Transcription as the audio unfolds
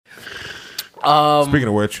Speaking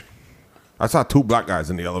of which, I saw 2 black guys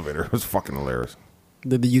in the elevator. It was fucking hilarious.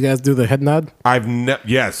 Did you guys do the head nod?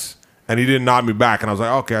 Yes. And he didn't nod me back. And I was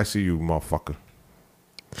like, okay, I see you, motherfucker.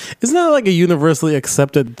 Isn't that like a universally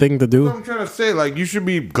accepted thing to do? I'm trying to say, like, you should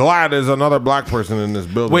be glad there's another black person in this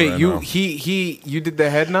building. Wait, right you now. you did the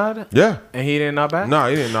head nod? Yeah. And he didn't nod back? No,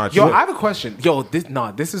 he didn't nod. Yo, shit. I have a question. Yo,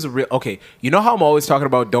 this is a real. Okay, you know how I'm always talking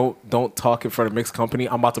about don't talk in front of mixed company.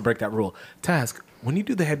 I'm about to break that rule. Task, when you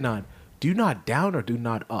do the head nod, do you nod down or do you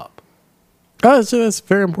nod up? Oh, that's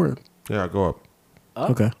very important. Yeah, I go up.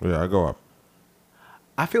 Okay. Yeah, I go up.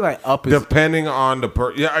 I feel like up is. Depending on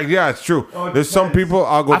the yeah, it's true. There's some people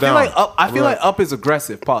I'll go I feel down. like up. I feel like up is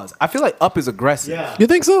aggressive. Pause. I feel like up is aggressive. Yeah. You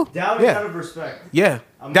think so? Down Yeah. is out of respect. Yeah.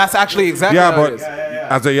 That's actually exactly Yeah, how but it is.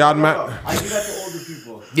 as a yard man, I do that to older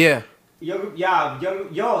people. Yeah.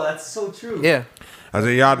 Yo, that's so true. Yeah. as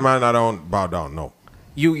a yard man, I don't bow down. No.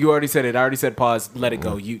 You already said it. I already said pause. Let it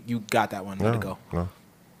go. You got that one. Let it go.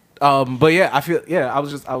 No. But yeah, I feel. Yeah, I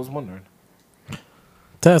was wondering.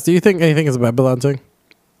 Tess, do you think anything is a Babylon thing?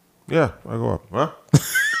 Yeah, I go up. Huh?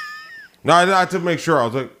 No, I had to make sure. I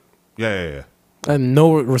was like, yeah. And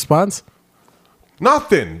no response?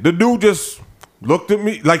 Nothing. The dude just looked at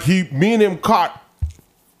me like me and him caught.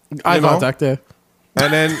 Eye You know? contact, yeah.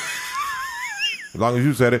 And then, as long as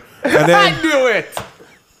you said it, and then I knew it.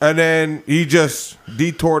 And then he just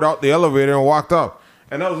detoured out the elevator and walked up.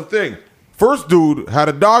 And that was the thing. First dude had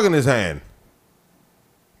a dog in his hand.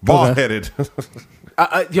 Bald headed.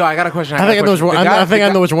 Yo, I got a question. I think I know which one. I think I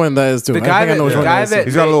know which one that is too. the guy I think I know which that- one the guy that is. that-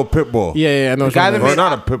 He's got a little pit bull. Yeah, I know which guy one that that Well, is.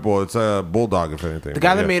 not a pit bull. It's a bulldog, if anything. The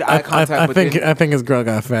guy that made eye contact with him. I think his girl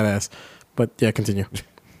got a fat ass. But yeah, continue.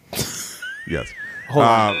 Yes. Hold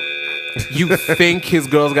on. You think his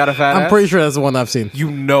girl's got a fat ass? I'm pretty sure that's the one I've seen. You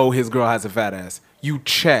know his girl has a fat ass. You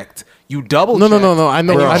checked. You double No, checked. I know. And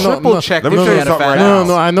you I know. triple No, checked Let if me she tell you had a something fat right ass.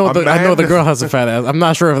 now. I know. A I know man- the girl has a fat ass. I'm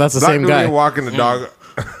not sure if that's the Black same dude guy. ain't walking the dog.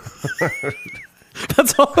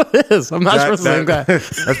 That's all it is. I'm not sure it's the same guy.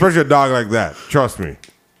 Especially a dog like that. Trust me.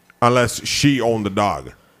 Unless she owned the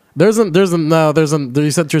dog. You said there's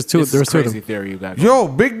two. This There's is two of crazy them. theory you got. Yo,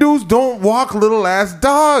 big dudes don't walk little ass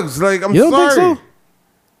dogs. Like, I'm You don't sorry. think so?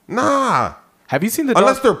 Nah. Have you seen the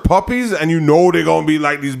Unless dog? they're puppies and you know they're gonna be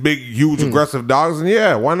like these big, huge, aggressive dogs, and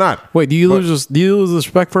yeah, why not? Wait, do you lose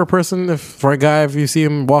respect for a person for a guy if you see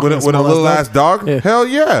him walking With a little ass dog? Yeah. Hell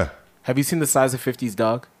yeah. Have you seen the size of 50's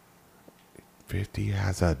dog? 50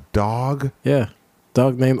 has a dog? Yeah,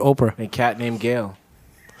 dog named Oprah. A cat named Gail.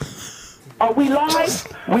 Are we live?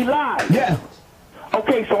 We live. Yeah.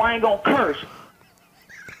 Okay, so I ain't gonna curse.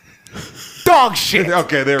 Dog shit.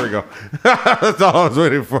 Okay, there we go. That's all I was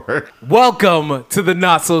waiting for. Welcome to the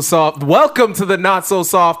Not So Soft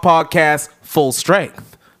podcast, Full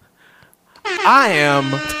Strength. I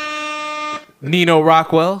am Nino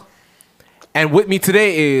Rockwell, and with me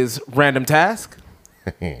today is Random Task.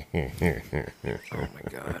 Oh my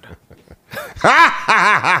god.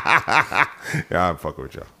 Yeah, I'm fucking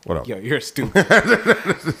with y'all. What up? Yo, you're stupid.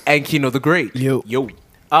 And Kino the Great. Yo.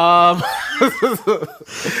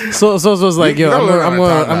 So So it's like, You yo, gotta learn I'm how to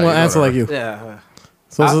gonna time that. You answer gotta like you. yeah.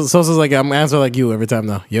 So it's like I'm answer like you every time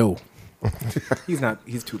now. Yo,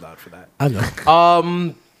 He's too loud for that. I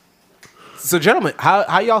know. So gentlemen,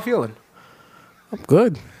 how y'all feeling? I'm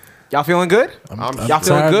good. Y'all feeling good? I'm Y'all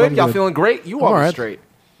feeling tired, good? I'm Y'all good. feeling great? You I'm all alright. straight.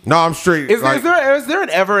 No, I'm straight. Is like, there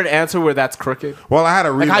ever an answer where that's crooked? well, I had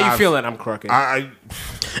a Like relapse. how you feeling? I'm crooked.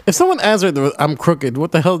 If someone answered, I'm crooked.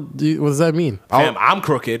 What the hell? What does that mean? Fam, I'm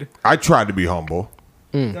crooked. I tried to be humble,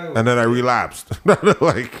 and then I relapsed.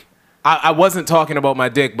 Like, I wasn't talking about my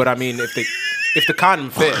dick, but I mean if the condom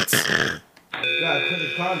fits. God, put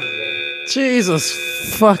a condom there.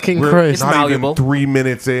 Jesus fucking we're Christ! not malleable. even 3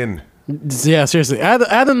 minutes in. Yeah, seriously. Add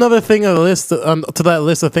another thing on the list to that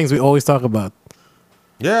list of things we always talk about.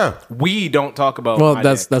 Yeah. We don't talk about. Well, my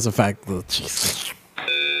that's dick. a fact. Jesus.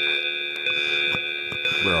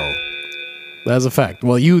 Bro. That's a fact.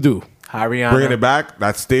 Well, you do. Hi, Rihanna. Bringing it back,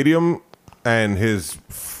 that stadium and his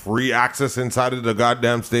free access inside of the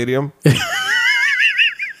goddamn stadium.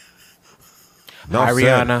 No Hi,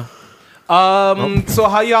 said. Rihanna. So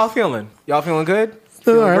how y'all feeling? Y'all feeling good?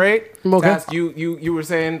 Feeling alright. great? I'm okay. Task, you were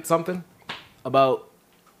saying something about.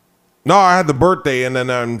 No, I had the birthday, and then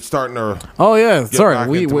I'm starting to. Oh yeah, get sorry. back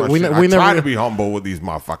We into my shit. we I try to never. be humble with these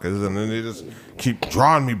motherfuckers, and then they just keep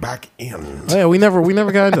drawing me back in. Yeah, we never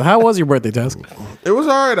got into. How was your birthday, Task? It was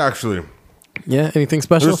all right, actually. Yeah, anything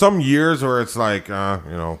special? There's some years where it's like,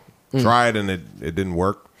 tried and it didn't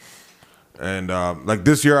work. And like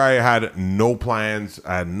this year, I had no plans.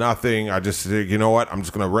 I had nothing. I just said, you know what? I'm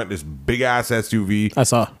just gonna rent this big ass SUV, I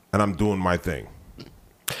saw. and I'm doing my thing.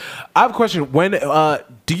 I have a question. When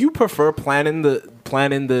do you prefer planning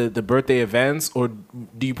the birthday events, or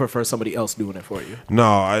do you prefer somebody else doing it for you? No,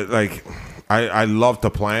 I love to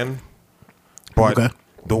plan, but Okay.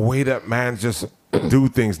 the way that man just do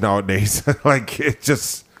things nowadays, like it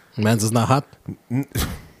just. Man's is not hot.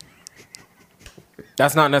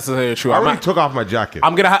 That's not necessarily true. I already took off my jacket. I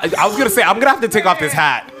was gonna say I'm gonna have to take off this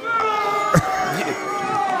hat.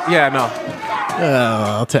 Yeah, no.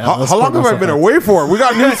 I'll tell. How long have I been away for? We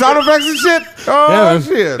got new sound effects and shit. Oh Yeah, man.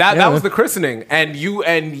 shit! That was the christening, and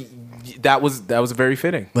that was very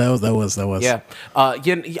fitting. That was. Yeah.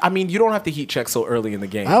 I mean, you don't have to heat check so early in the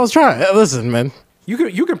game. I was trying. Listen, man.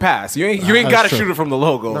 You can pass. You ain't got to true. shoot it from the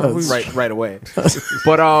logo right away.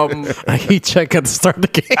 But I heat check at the start of the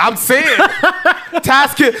game. I'm saying,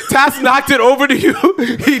 Task knocked it over to you.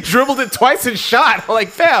 He dribbled it twice and shot. Like,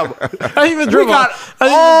 fam, I didn't even we dribble. got I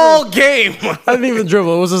all game. didn't even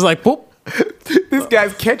dribble. It was just like, poop. This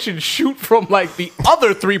guy's catch and shoot from like the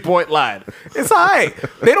other 3-point line. It's all right.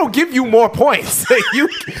 They don't give you more points. you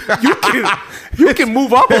can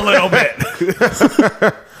move up a little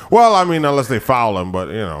bit. Well, I mean, unless they foul him, but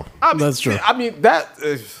you know, That's true. I mean that.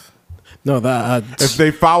 No, that. if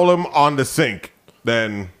they foul him on the sink,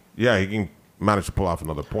 then yeah, he can manage to pull off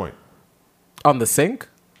another point. On the sink.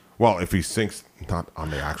 Well, if he sinks, not on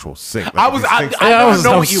the actual sink. Like, I if was. he I sinks- never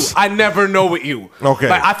know with you. I never know with you. Okay.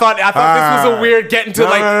 Like, I thought this was a weird getting to No,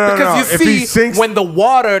 no, because you If he see sinks- when the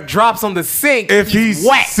water drops on the sink, if he he's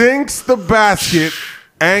wet. sinks the basket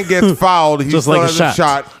and gets fouled, he Just still like a has a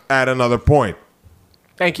shot. shot at another point,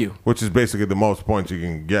 Thank you. which is basically the most points you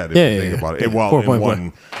can get if Yeah, you yeah, think yeah. about it. Yeah, Well, 4 in point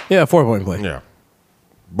one, play. Yeah, 4-point play. yeah.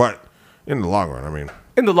 But in the long run, I mean,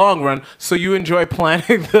 In the long run, so you enjoy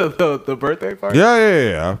planning the birthday party?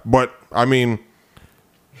 yeah. But I mean,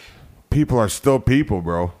 people are still people,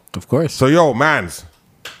 bro. Of course. So yo, mans,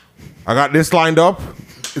 I got this lined up.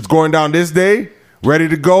 It's going down this day. Ready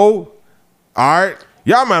to go. All right.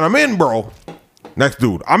 Yeah, man, I'm in, bro. Next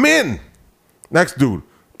dude. I'm in. Next dude.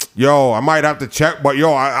 Yo, I might have to check, but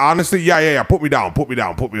yo, I honestly, yeah. Put me down.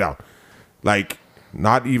 Like,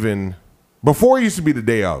 not even before it used to be the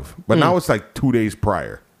day of, but now it's like 2 days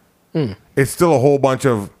prior. It's still a whole bunch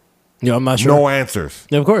of Yo, I'm not sure. no answers.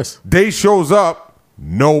 Yeah, of course. Day shows up,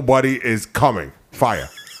 nobody is coming. Fire.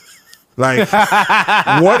 Like,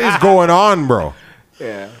 what is going on, bro?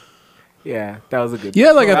 Yeah, that was a good.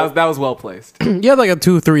 Yeah, like that was well placed. You had like a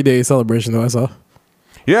 2-3 day celebration though. I saw.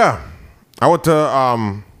 Yeah. I went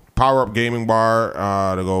to Power Up Gaming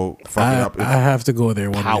Bar to go fuck it up. I have to go there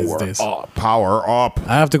one of these days. Power Up.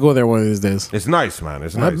 I have to go there one of these days. It's nice, man.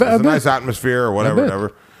 It's nice. bet- I It's a bet. nice atmosphere or whatever, bet.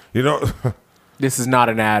 whatever. You know, This is not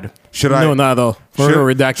an ad. should I? No, not at all. We're gonna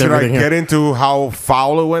redact should I everything get here. into how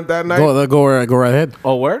foul it went that night? Go right ahead.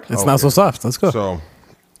 Oh, word? It's not so soft. Let's go. So,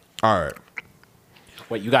 all right.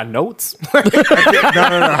 Wait, you got notes?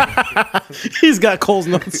 He's got Cole's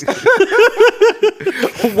notes.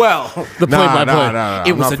 Well, The play-by-play. Nah, it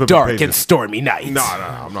I'm was not a flipping dark pages. and stormy night. No,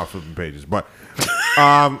 I'm not flipping pages. But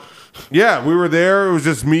yeah, we were there. It was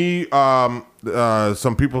just me,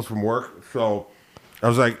 some people from work. So I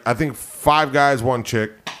was like, I think 5 guys, 1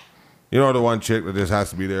 chick. You know, the one chick that just has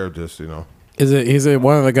to be there, just, you know. Is it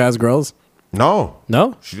one of the guys' girls? No.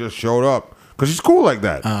 No? She just showed up. Because she's cool like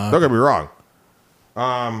that. Don't get me wrong.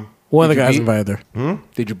 One of the Did you guys beat? invited her.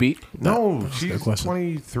 Did you beat? No, good she's question.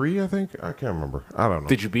 23, I think. I can't remember. I don't know.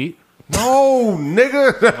 Did you beat? No,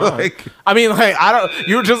 nigga. Like, I mean, like, I don't.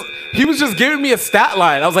 He was just giving me a stat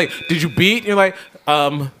line. I was like, "Did you beat?" And you're like,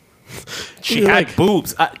 she You're had like-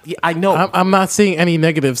 boobs. I know. I'm not seeing any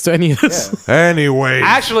negatives to any of this. anyway.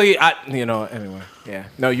 Actually, anyway. Yeah.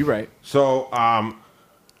 No, you're right. So,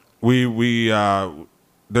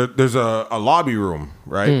 there's a lobby room,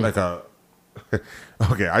 right? Like a.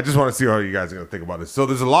 Okay, I just want to see how you guys are gonna think about this. So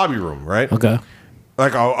there's a lobby room, right? Okay.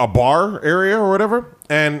 Like a bar area or whatever,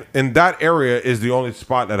 and in that area is the only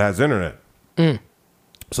spot that has internet.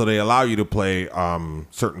 So they allow you to play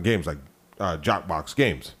certain games like Jackbox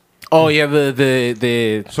games. Oh yeah,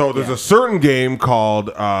 the. So there's a certain game called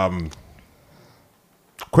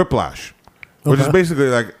Quiplash, which is basically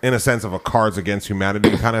like in a sense of a Cards Against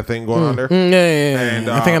Humanity kind of thing going on there. Yeah. And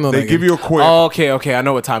I think I know they that give game. you a quip. Oh, okay. I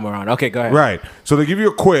know what time we're on. Okay, go ahead. Right. So they give you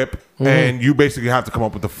a quip, and you basically have to come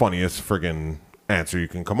up with the funniest friggin' answer you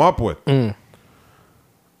can come up with.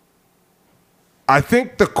 I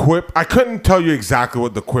think the quip, I couldn't tell you exactly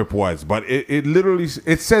what the quip was, but it literally,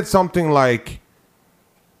 it said something like,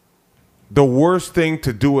 the worst thing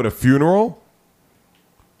to do at a funeral.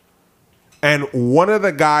 And one of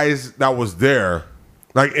the guys that was there,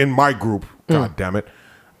 like in my group, god damn it,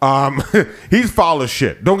 he's foul as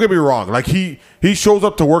shit. Don't get me wrong. Like he shows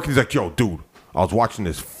up to work and he's like, yo, dude, I was watching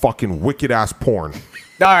this fucking wicked ass porn.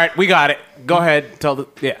 All right, we got it. Go ahead. Tell the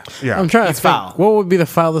Yeah, I'm trying to He's think. foul. What would be the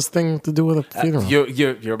foulest thing to do with a funeral?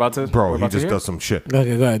 You're about to, bro, we're he about to just hear? does some shit.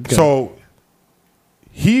 Okay, go ahead. So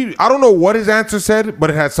I don't know what his answer said, but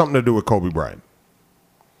it had something to do with Kobe Bryant.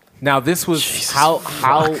 Now this was how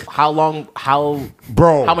long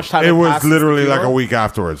Bro, how much time it had was passed since literally the like a funeral? week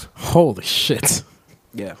afterwards. Holy shit.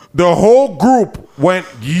 Yeah. The whole group went,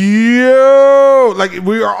 yo, like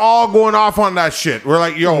we are all going off on that shit. We're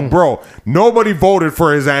like, yo, bro, nobody voted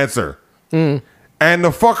for his answer. And the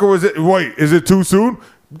fucker was, wait, is it too soon?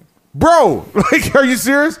 Bro, like, are you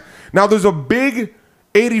serious? Now there's a big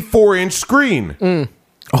 84-inch screen.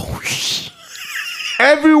 Oh shit.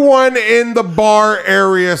 Everyone in the bar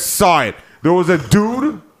area saw it. There was a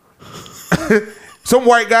dude, some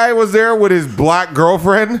white guy was there with his black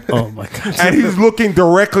girlfriend. Oh my god. And he's looking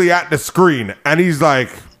directly at the screen. And he's like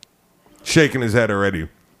shaking his head already.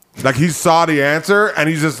 Like he saw the answer and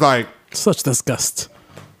he's just like. Such disgust.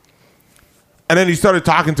 And then he started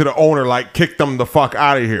talking to the owner, like, kick them the fuck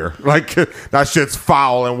out of here. Like, that shit's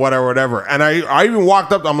foul and whatever. And I even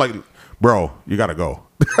walked up, I'm like, bro, you gotta go.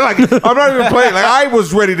 Like, I'm not even playing. Like, I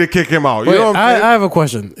was ready to kick him out. You Wait, know what I'm saying? I have a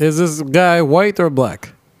question. Is this guy white or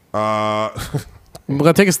black? I'm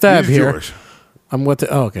gonna take a stab He's here. Jewish. I'm going to.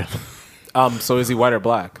 Oh, okay. So is he white or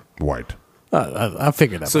black? White. I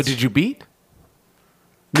figured that. So did you beat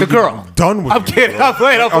the girl? Done with I'm you, kidding. bro. I'm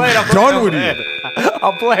playing. done with you.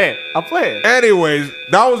 I'm playing. Anyways,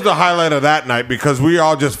 that was the highlight of that night because we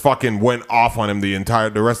all just fucking went off on him the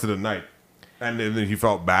rest of the night. And then he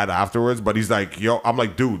felt bad afterwards, but he's like, yo, I'm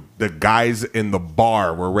like, dude, the guys in the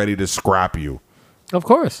bar were ready to scrap you. Of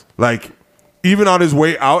course. Like, even on his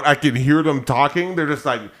way out, I can hear them talking. They're just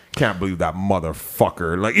like, can't believe that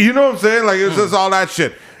motherfucker. Like, you know what I'm saying? Like, it's just all that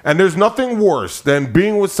shit. And there's nothing worse than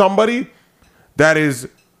being with somebody that is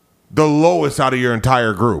the lowest out of your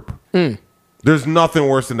entire group. There's nothing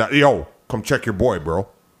worse than that. Yo, come check your boy, bro.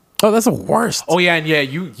 Oh, that's the worst. Oh yeah, and yeah,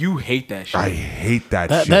 you hate that shit. I hate that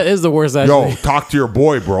That, shit. that is the worst. Yo, Actually. talk to your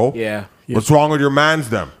boy, bro. Yeah. What's wrong with your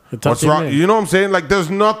man's them? Talk What's to your wrong? man. You know what I'm saying? Like,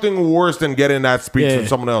 there's nothing worse than getting that speech Yeah, from yeah.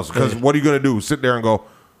 someone else. Because what are you going to do? Sit there and go,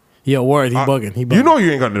 Yo, word. He bugging. He bugging. you know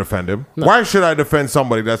you ain't going to defend him. Why should I defend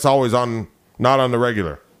somebody that's always not on the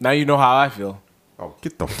regular? Now you know how I feel. Oh,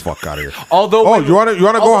 get the fuck out of here. Although, you want to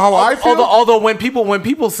go how I feel? Although when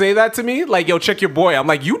people say that to me, like, yo, check your boy, I'm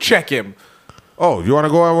like, you check him. Oh, you want to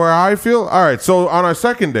go where I feel? All right. So on our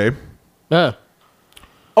second day, Yeah.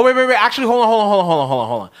 Oh wait. Actually, hold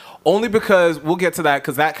on. Only because we'll get to that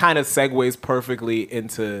because that kind of segues perfectly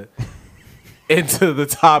into the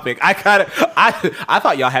topic. I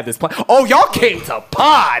thought y'all had this plan. Oh, y'all came to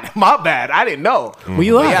pod. My bad. I didn't know.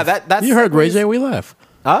 We laugh. Yeah, that You heard Ray segues- J. We laugh.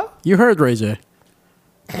 Huh? You heard Ray J.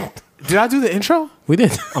 Did I do the intro? We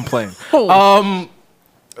did. I'm playing. Oh.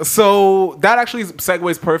 So that actually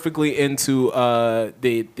segues perfectly into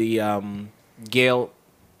the Gail.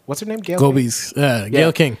 What's her name? Gail. King? Gobies.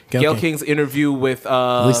 Gail King. Gail King's interview with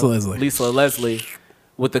Lisa Leslie. Lisa Leslie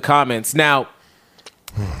with the comments. Now,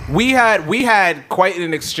 we had quite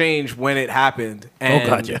an exchange when it happened. And, Oh,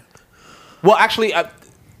 God, yeah. Well, actually,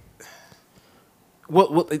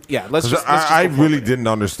 well, yeah. Let's just. I really didn't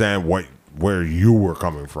understand where you were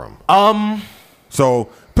coming from. So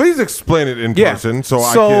please explain it in person I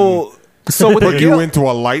So can with put the you Gail, into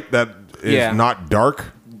a light that is Yeah. not dark.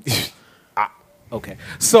 okay.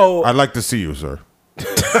 So I'd like to see you, sir.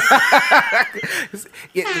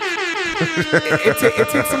 it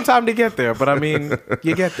takes some time to get there, but I mean,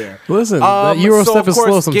 you get there. Listen, that Euro so stuff of is course,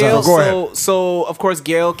 slow sometimes. Gail, Go ahead. So of course,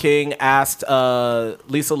 Gail King asked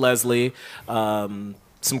Lisa Leslie some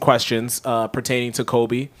questions pertaining to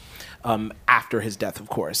Kobe after his death, of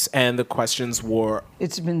course, and the questions were: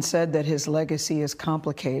 It's been said that his legacy is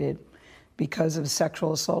complicated because of a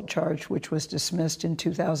sexual assault charge, which was dismissed in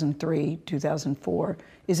 2003, 2004.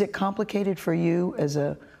 Is it complicated for you as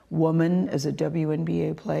a woman, as a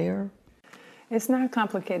WNBA player? It's not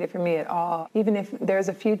complicated for me at all. Even if there's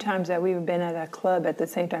a few times that we've been at a club at the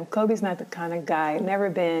same time. Kobe's not the kind of guy, never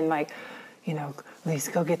been like, you know,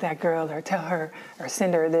 Lisa, go get that girl or tell her or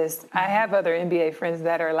send her this. I have other NBA friends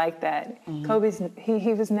that are like that. Kobe's,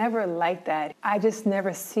 he was never like that. I just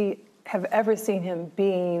never have ever seen him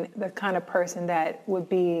being the kind of person that would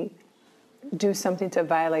do something to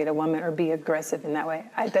violate a woman or be aggressive in that way.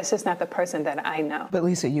 That's just not the person that I know. But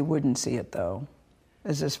Lisa, you wouldn't see it though.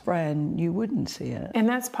 As his friend, you wouldn't see it. And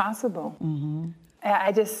that's possible.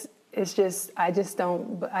 I just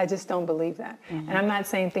don't believe that. And I'm not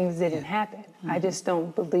saying things didn't happen. I just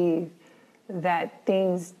don't believe that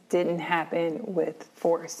things didn't happen with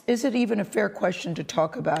force. Is it even a fair question to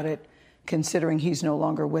talk about it considering he's no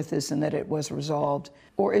longer with us and that it was resolved?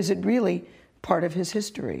 Or is it really part of his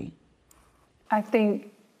history? I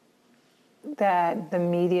think that the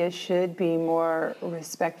media should be more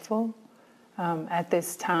respectful. At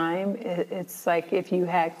this time, it's like if you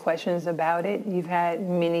had questions about it, you've had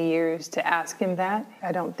many years to ask him that.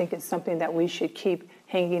 I don't think it's something that we should keep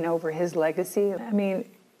hanging over his legacy. I mean,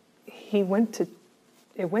 it went to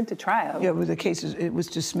trial. Yeah, the case it was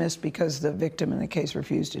dismissed because the victim in the case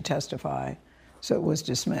refused to testify, so it was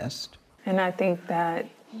dismissed. And I think that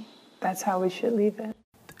that's how we should leave it.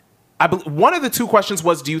 One of the two questions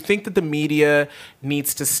was, do you think that the media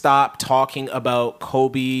needs to stop talking about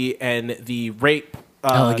Kobe and the rape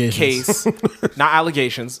case? Not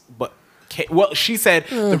allegations, but well, she said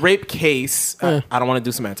the rape case. I don't want to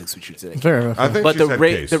do semantics with you today. Fair enough. I think But she said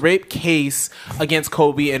case. the rape case against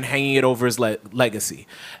Kobe and hanging it over his legacy.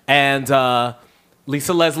 And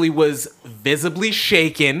Lisa Leslie was visibly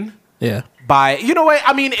shaken Yeah. by, you know what?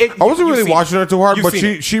 I mean, I wasn't really watching her too hard, You've but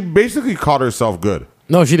seen it. she basically caught herself good.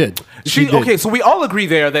 No, she did. She did. Okay, so we all agree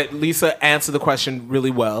there that Lisa answered the question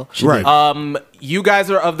really well. Right. You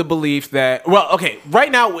guys are of the belief that, well, okay,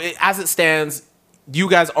 right now, as it stands, you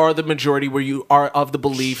guys are the majority where you are of the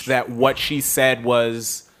belief that what she said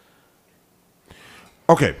was...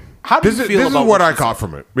 Okay. How do you feel this about is what I caught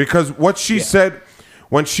from it. Because what she said,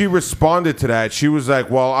 when she responded to that, she was like,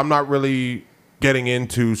 well, I'm not really getting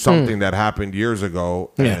into something that happened years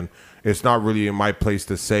ago. And it's not really in my place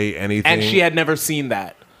to say anything. And she had never seen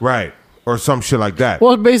that. Right. Or some shit like that.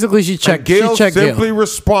 Well, basically, she checked. And Gail she checked simply Gail.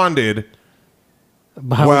 responded,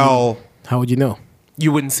 But how would you know?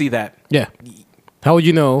 You wouldn't see that. Yeah. How would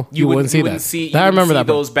you know? You wouldn't see wouldn't that. see, I remember that.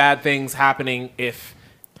 those bad things happening if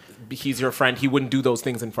he's your friend. He wouldn't do those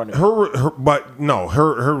things in front of you.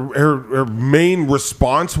 her main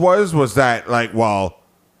response was that, like, well,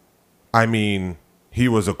 I mean, he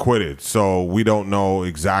was acquitted, so we don't know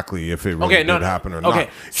exactly if it really did happen or not.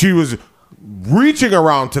 She was reaching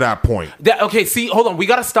around to that point. Okay, see, hold on. We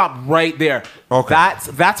got to stop right there. Okay.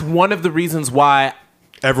 That's one of the reasons why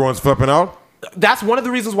everyone's flipping out. That's one of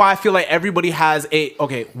the reasons why I feel like everybody has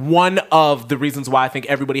one of the reasons why I think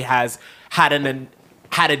everybody has had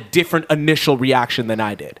a different initial reaction than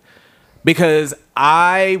I did. Because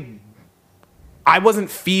I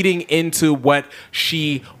wasn't feeding into what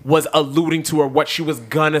she was alluding to or what she was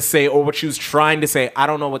gonna say or what she was trying to say. I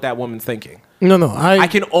don't know what that woman's thinking. No. I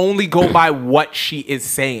can only go by what she is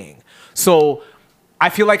saying. So I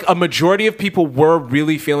feel like a majority of people were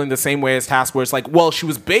really feeling the same way as Task, where it's like, well, she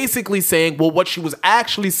was basically saying, well, what she was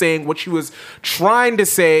actually saying, what she was trying to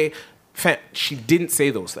say, she didn't say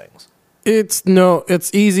those things.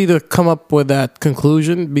 It's easy to come up with that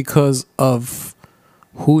conclusion because of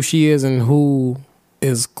who she is and who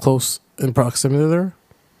is close in proximity to her.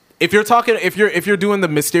 If you're doing the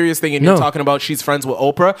mysterious thing and you're talking about she's friends with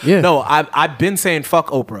Oprah, no, I've been saying fuck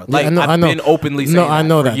Oprah. Like I've been openly saying I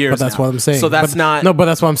know that for years but that's now. what I'm saying. So that's not but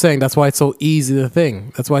that's what I'm saying. That's why it's so easy to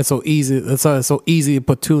think. That's why it's so easy. That's why it's so easy to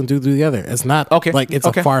put two and two together. It's not like it's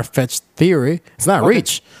a far fetched theory. It's not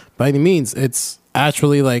reach by any means. It's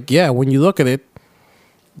actually like, yeah, when you look at it,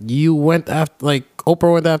 you went after, like,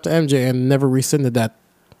 Oprah went after MJ and never rescinded that.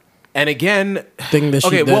 And again, thing that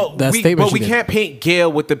she that statement. But we can't paint Gail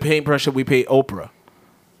with the paintbrush that we paint Oprah.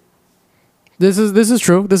 This is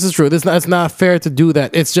true. It's not fair to do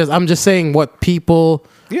that. It's just I'm just saying what people,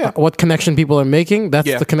 what connection people are making.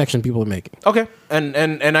 That's the connection people are making. Okay,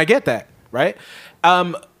 and I get that, right?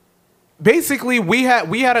 Basically, we had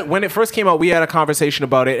when it first came out, we had a conversation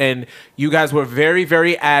about it, and you guys were very,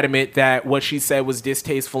 very adamant that what she said was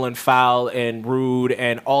distasteful and foul and rude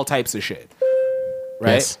and all types of shit,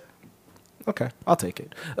 right? Yes. Okay, I'll take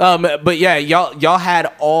it. But yeah, y'all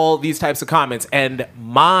had all these types of comments, and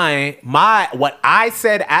my what I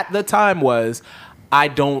said at the time was, I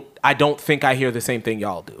don't think I hear the same thing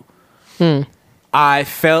y'all do. I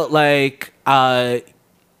felt like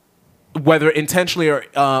whether intentionally or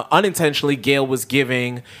unintentionally, Gail was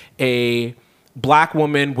giving a black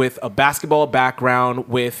woman with a basketball background,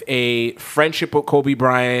 with a friendship with Kobe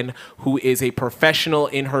Bryant, who is a professional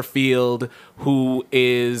in her field, who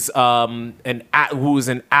is an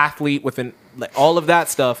athlete with all of that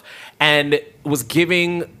stuff, and was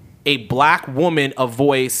giving a black woman a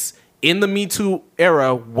voice in the Me Too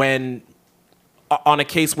era when on a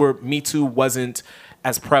case where Me Too wasn't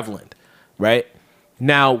as prevalent, right?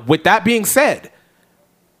 Now, with that being said,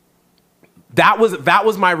 that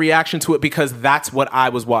was my reaction to it because that's what I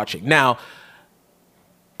was watching. Now,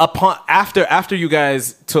 after you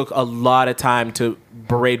guys took a lot of time to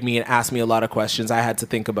berate me and ask me a lot of questions, I had to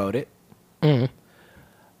think about it.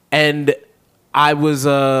 And I was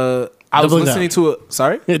I was Doubling listening down. to a.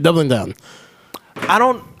 Sorry? Yeah, doubling down.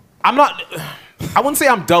 I wouldn't say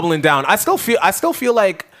I'm doubling down. I still feel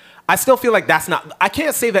like that's not. I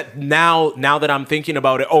can't say that now that I'm thinking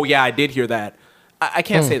about it. Oh yeah, I did hear that. I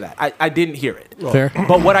can't say that. I didn't hear it. Fair.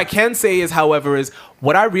 But what I can say is, however, is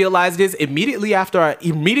what I realized is immediately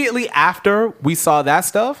after we saw that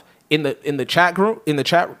stuff in the chat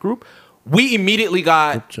group, we immediately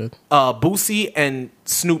got Boosie and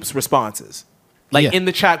Snoop's responses. Like in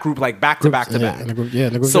the chat group, like back to back to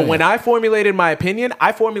back. So when I formulated my opinion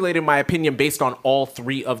based on all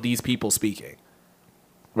three of these people speaking,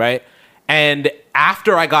 right? And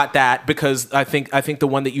after I got that, because I think the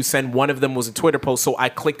one that you sent, one of them was a Twitter post, so I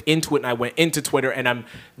clicked into it and I went into Twitter, and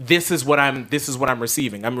this is what I'm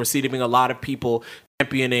receiving. I'm receiving a lot of people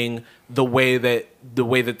championing the way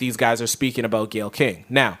that these guys are speaking about Gayle King.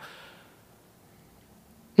 Now.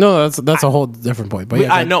 No, that's a whole different point. But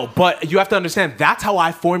yeah, I know, but you have to understand that's how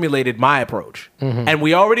I formulated my approach. And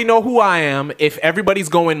we already know who I am. If everybody's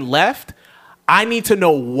going left, I need to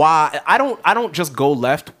know why. I don't just go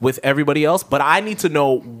left with everybody else, but I need to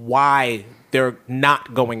know why they're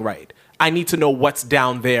not going right. I need to know what's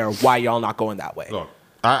down there, why y'all not going that way. Look,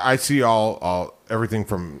 I see all everything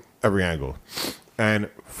from every angle. And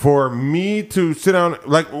for me to sit down,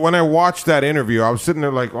 like when I watched that interview, I was sitting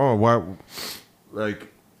there like, oh, what? Like,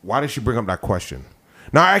 why did she bring up that question?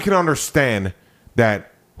 Now, I can understand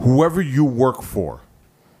that whoever you work for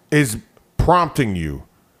is prompting you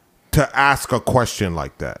to ask a question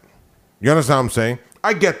like that. You understand what I'm saying?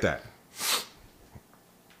 I get that.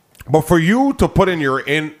 But for you to put in your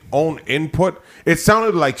own input, it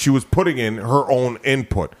sounded like she was putting in her own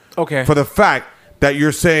input. Okay. For the fact that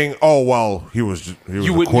you're saying, oh, well, he was acquitted.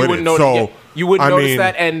 You wouldn't notice, so, you wouldn't I notice mean,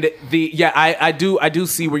 that. And I do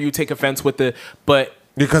see where you take offense with but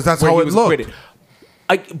because that's where how he it was looked.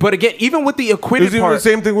 acquitted. But again, even with the It acquitted was even part, the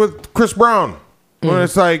same thing with Chris Brown. When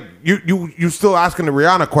it's like you still asking the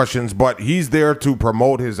Rihanna questions, but he's there to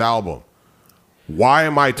promote his album. Why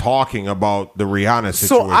am I talking about the Rihanna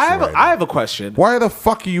situation? So I have a question. Why the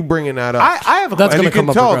fuck are you bringing that up? I have a That's question. And gonna you can come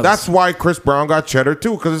up tell regardless. that's why Chris Brown got cheddar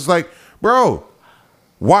too, because it's like, bro,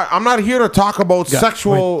 why? I'm not here to talk about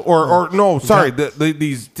sexual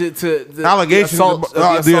these The allegations,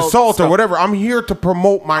 the assault or stuff. whatever. I'm here to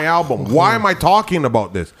promote my album. Why am I talking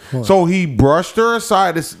about this? So he brushed her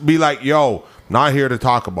aside to be like, yo, not here to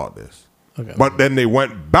talk about this. Okay. But then they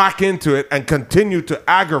went back into it and continued to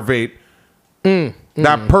aggravate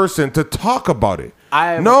that person to talk about it.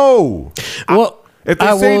 Well, If they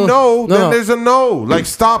I say will- then there's a no. Like,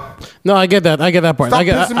 stop. No, I get that. I get that part. Stop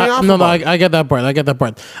pissing me off No, about it. I get that part. I get that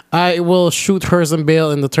part. I will shoot her some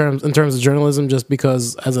bail in terms of journalism, just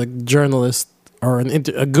because as a journalist or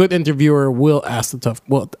a good interviewer will ask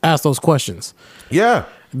those questions. Yeah.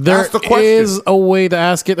 There Ask the question. is a way to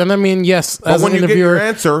ask it, and I mean, yes, But as when an you get interviewer, your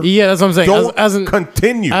answer, yeah, that's what I'm saying. don't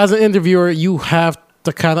continue. As an interviewer, you have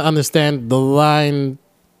to kind of understand the line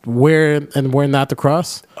where and where not to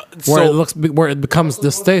cross, where it becomes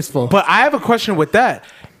distasteful. But I have a question with that.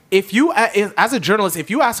 If you, as a journalist, if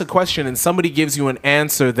you ask a question and somebody gives you an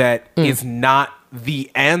answer that is not the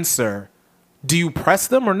answer, do you press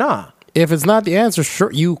them or not? If it's not the answer,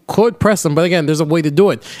 sure, you could press them. But again, there's a way to do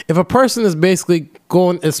it. If a person is basically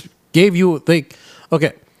gave you, like,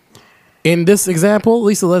 okay, in this example,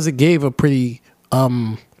 Lisa Leslie gave a pretty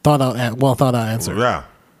well thought out answer. Yeah.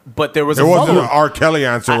 But there was It a wasn't an follow-up. R. Kelly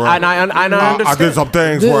answer. Where And I understand. I did some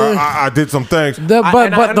things where I did some things. The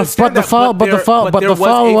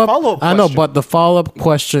follow up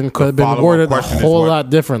question could have been follow-up worded a question is whole what- lot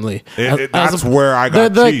differently. That's where I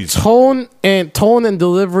got the cheese. tone and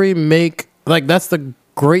delivery make, like, that's the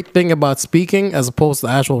great thing about speaking as opposed to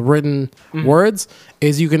actual written words,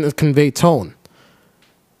 is you can convey tone.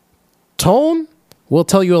 Tone will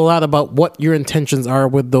tell you a lot about what your intentions are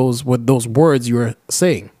with those words you're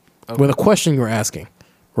saying, with a question you're asking,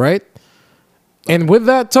 right? And with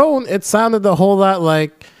that tone, it sounded a whole lot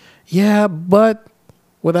like, yeah, but,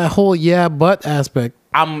 with that whole yeah, but aspect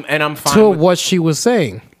I'm fine to with what she was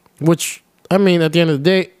saying, which, I mean, at the end of the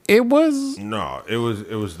day, it was. No, it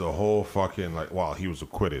was the whole fucking, like, well, he was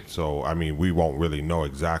acquitted. So, I mean, we won't really know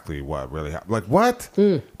exactly what really happened. Like, what?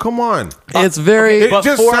 Come on. It's very. It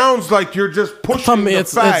just sounds like you're just pushing the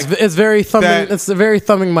fact. It's very thumbing. that- It's very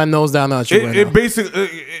thumbing my nose down at you right It now. basically,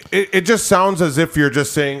 it just sounds as if you're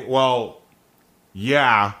just saying, well,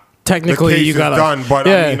 yeah, Technically, the case you is gotta- done, but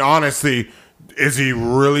yeah. I mean, honestly, is he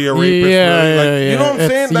really a rapist? Yeah, Really? Like, yeah, you know what I'm yeah.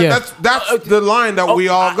 saying? That's the line that we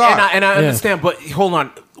all got. And I understand, but hold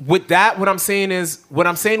on. with that, what I'm saying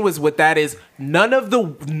was with that is none of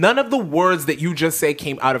the words that you just say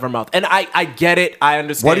came out of her mouth. And I get it. I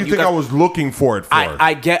understand. What do you think guys, I was looking for it for?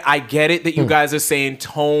 I get it that you guys are saying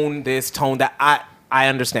tone this, tone that. I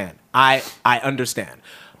understand. I understand.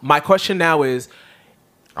 My question now is,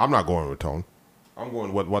 I'm not going with tone. I'm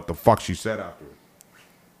going with what the fuck she said after it.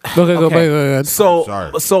 Okay, go ahead.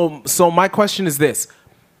 So my question is this,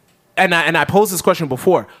 and I posed this question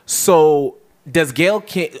before. So does Gayle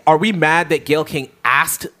King? Are we mad that Gayle King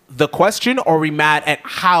asked the question, or are we mad at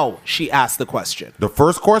how she asked the question? The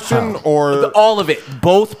first question, or all of it,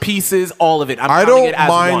 both pieces, all of it. I don't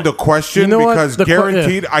mind the question because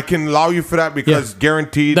guaranteed, I can allow you for that because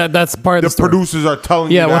guaranteed that's part of the producers are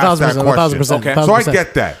telling you to ask that question. 1,000%. Okay. So I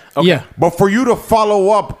get that. Okay. Yeah, but for you to follow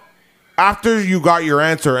up after you got your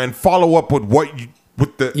answer and follow up with what you.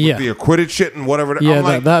 With the acquitted shit and whatever. Yeah, I'm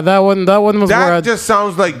like, that one was that just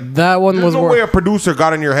sounds like that one was no way a producer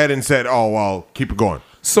got in your head and said, "Oh well, keep it going."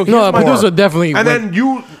 So no, a producer definitely, and then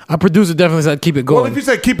a producer definitely said, "Keep it going." Well, if you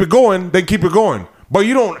said keep it going, then keep it going. But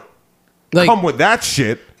you don't come with that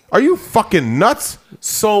shit. Are you fucking nuts?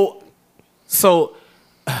 So, all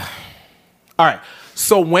right.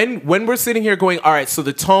 So when we're sitting here going, all right. So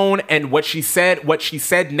the tone and what she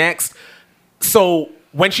said next. So.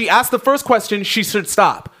 When she asked the first question, she should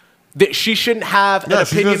stop. That she shouldn't have an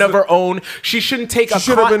opinion of her own. She shouldn't take. She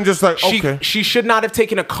should have been just like, okay. She should not have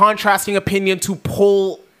taken a contrasting opinion to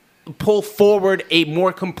pull forward a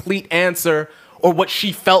more complete answer, or what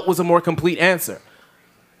she felt was a more complete answer.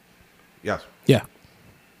 Yes. Yeah.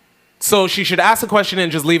 So she should ask a question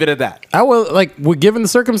and just leave it at that. I will given the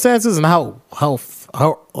circumstances and how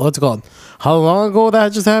what's it called? How long ago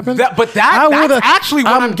that just happened? That's actually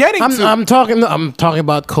what I'm getting to. I'm talking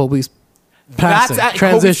about Kobe's passing, transition.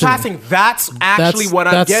 Kobe's passing. That's actually what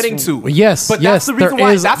I'm getting to. Yes, but yes.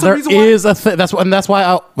 That's the reason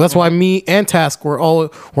why. That's why me and Task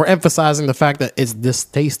were emphasizing the fact that it's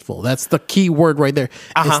distasteful. That's the key word right there.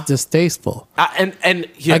 It's distasteful. And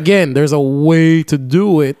again, there's a way to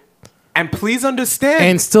do it. And please understand.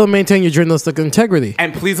 And still maintain your journalistic integrity.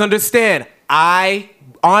 And please understand, I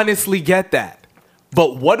honestly get that.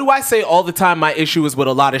 But what do I say all the time? My issue is with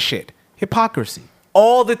a lot of shit. Hypocrisy.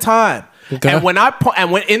 All the time. Okay. And when I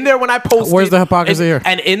posted, where's the hypocrisy here?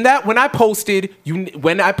 And in that, when I posted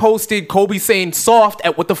Kobe saying soft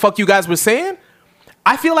at what the fuck you guys were saying,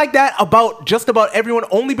 I feel like that about just about everyone.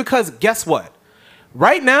 Only because guess what?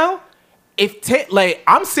 Right now,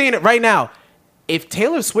 I'm saying it right now. If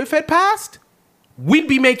Taylor Swift had passed, we'd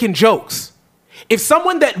be making jokes. If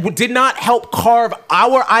someone that did not help carve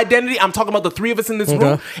our identity, I'm talking about the three of us in this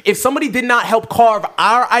room. If somebody did not help carve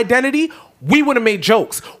our identity, we would have made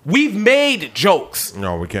jokes. We've made jokes.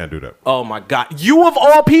 No, we can't do that. Oh my God. You of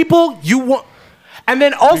all people, you want. And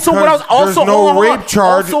then also, because what else? Also, there's no rape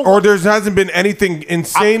charge, or there hasn't been anything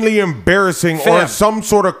insanely embarrassing or some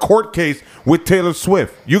sort of court case with Taylor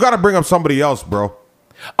Swift. You got to bring up somebody else, bro.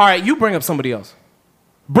 All right, you bring up somebody else.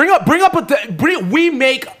 We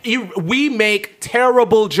make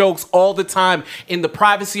terrible jokes all the time in the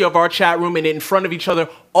privacy of our chat room and in front of each other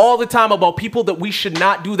all the time about people that we should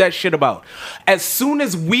not do that shit about. As soon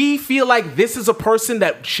as we feel like this is a person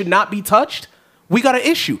that should not be touched, we got an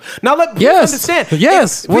issue. Now let's understand.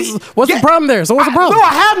 Yes. What's the problem there? So what's the problem? No,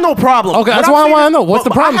 I have no problem. Okay, that's why I want to know. What's the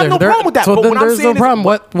problem there? I have no problem with that. So but then there's no problem.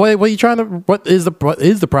 What are you trying to? What is the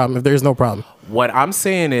problem if there's no problem? What I'm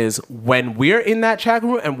saying is when we're in that chat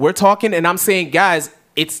room and we're talking, and I'm saying, guys,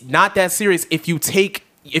 it's not that serious. If you take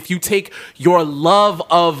your love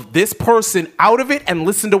of this person out of it and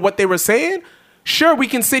listen to what they were saying, sure, we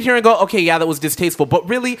can sit here and go, okay, yeah, that was distasteful. But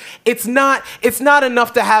really, it's not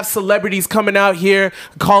enough to have celebrities coming out here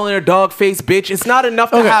calling her dog face bitch. It's not enough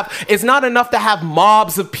to have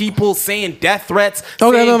mobs of people saying death threats,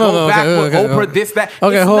 saying go back with Oprah, this, that.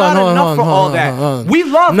 Okay, it's hold not on, enough for all that. We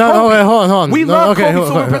love Kobe. Hold on. We love Kobe,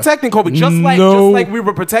 so we're protecting Kobe. Just like we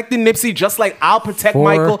were protecting Nipsey, just like I'll protect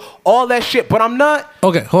Michael, all that shit. But I'm not.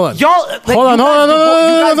 Okay, hold on. Y'all, hold on.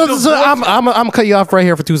 I'm gonna cut you off right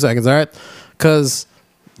here for 2 seconds, all right? Because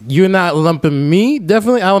you're not lumping me.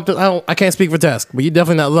 Definitely, I can't speak for Task, but you're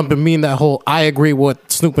definitely not lumping me in that whole. I agree with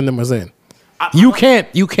what Snoop and them are saying. You can't.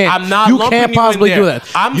 I'm not. You can't possibly do that.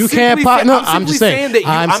 I'm just saying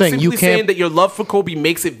that your love for Kobe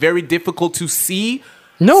makes it very difficult to see.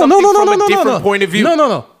 No. Different point of view.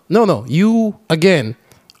 No. You again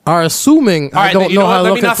are assuming I don't know how to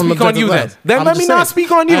look at it from a objective lens. Then let me not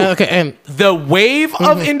speak on you. Okay, and the wave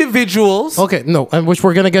of individuals. Okay, no, and which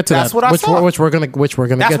we're gonna get to. That's what I saw. Which we're gonna get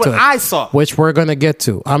to. That's what I saw. Which we're gonna get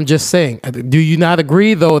to. I'm just saying. Do you not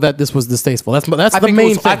agree though that this was distasteful? That's the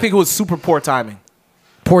main thing. I think it was super poor timing.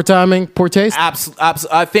 Poor timing, poor taste.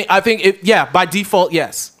 Absolutely. I think it. Yeah, by default,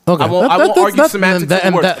 yes. Okay. I won't argue semantics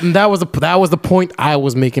and words. that was the point I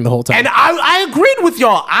was making the whole time. And I agreed with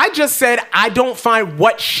y'all. I just said I don't find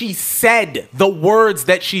what she said, the words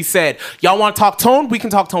that she said. Y'all want to talk tone? We can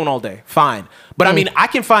talk tone all day. Fine. But I mean, I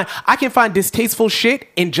can find distasteful shit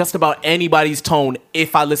in just about anybody's tone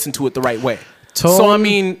if I listen to it the right way. Tone so I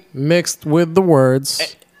mean, mixed with the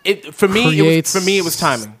words. For me, it was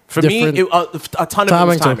timing. For me, a ton of it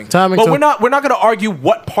was timing. But we're not going to argue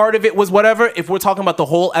what part of it was whatever. If we're talking about the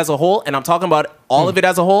whole as a whole, and I'm talking about all of it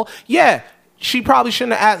as a whole, yeah, she probably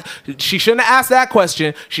shouldn't have asked. She shouldn't have asked that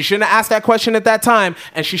question. She shouldn't have asked that question at that time,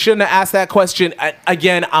 and she shouldn't have asked that question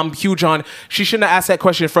again. I'm huge on. She shouldn't have asked that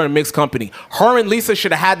question in front of mixed company. Her and Lisa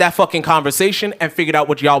should have had that fucking conversation and figured out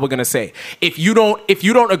what y'all were gonna say. If you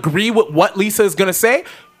don't agree with what Lisa is gonna say,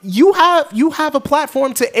 you have a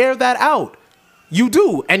platform to air that out. You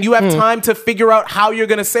do. And you have time to figure out how you're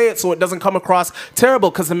going to say it so it doesn't come across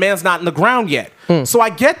terrible because the man's not in the ground yet. So I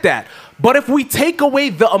get that. But if we take away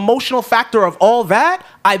the emotional factor of all that,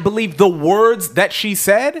 I believe the words that she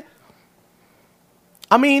said,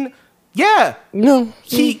 I mean, yeah. No.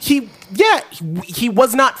 He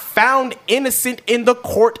was not found innocent in the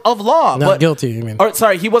court of law. Not guilty, you mean? Or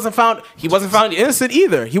sorry, he wasn't found innocent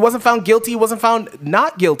either. He wasn't found guilty. He wasn't found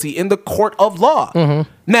not guilty in the court of law.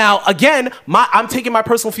 Now, again, I'm taking my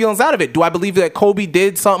personal feelings out of it. Do I believe that Kobe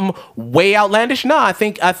did something way outlandish? No, I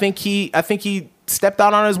think he stepped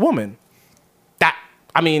out on his woman.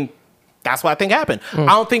 That's what I think happened. I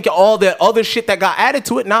don't think all the other shit that got added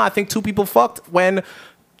to it. Nah, I think two people fucked when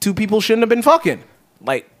two people shouldn't have been fucking.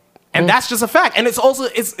 And that's just a fact. And it's also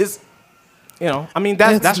it's that's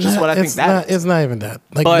just what I think that is. It's not even that.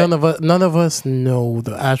 None of us know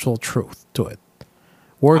the actual truth to it.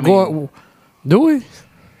 Do we?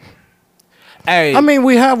 Hey, I mean,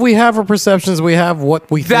 we have our perceptions. We have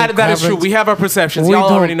what we think. That is true. We have our perceptions.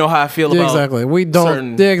 Y'all already know how I feel about exactly. We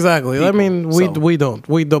don't. Exactly. People, I mean, we don't.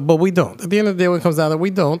 But we don't. At the end of the day, when it comes down to it, we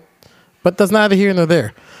don't. But that's neither here nor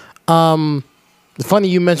there. It's funny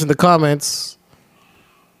you mentioned the comments.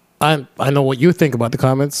 I know what you think about the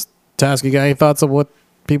comments. Task, you got any thoughts of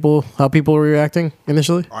how people are reacting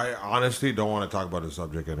initially? I honestly don't want to talk about the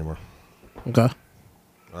subject anymore. Okay.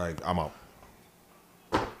 I'm out.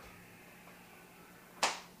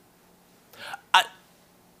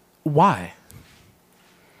 Why?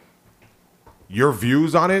 Your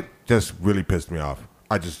views on it just really pissed me off.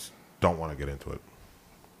 I just don't want to get into it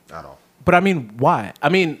at all. But I mean, why? I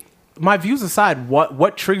mean, my views aside,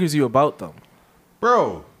 what triggers you about them?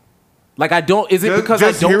 Bro. Like, I don't... Is it because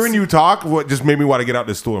I don't... Just hearing you talk what just made me want to get out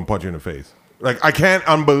this stool and punch you in the face. Like, I can't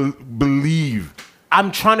believe...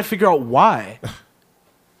 I'm trying to figure out why.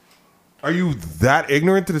 Are you that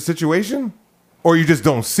ignorant to the situation? Or you just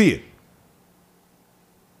don't see it?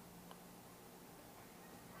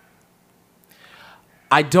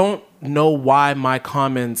 I don't know why my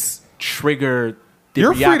comments trigger the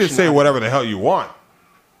reaction. You're free to say whatever the hell you want.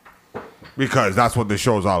 Because that's what this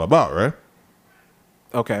show's all about, right?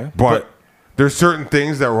 Okay. But there's certain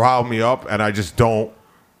things that rile me up, and I just don't...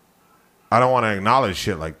 I don't want to acknowledge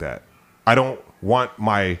shit like that. I don't want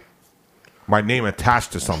my name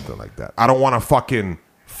attached to something like that. I don't want to fucking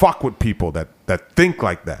fuck with people that think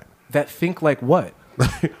like that. That think like what?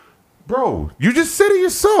 Bro, you just said it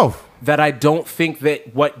yourself. That I don't think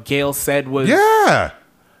that what Gail said was... Yeah.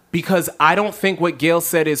 Because I don't think what Gail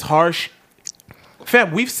said is harsh.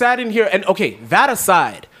 Fam, we've sat in here, and okay, that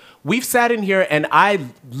aside, we've sat in here and I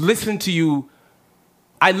listened to you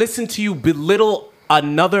belittle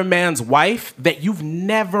another man's wife that you've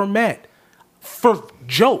never met for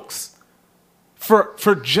jokes. For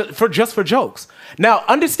jokes. Now,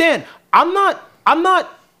 understand, I'm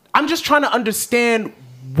just trying to understand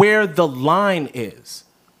where the line is.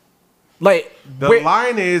 Like the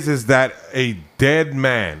line is that a dead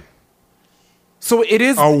man. So it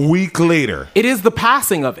is a week later. It is the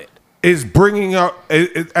passing of it. Is bringing up,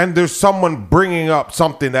 and there's someone bringing up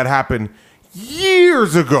something that happened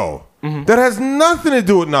years ago that has nothing to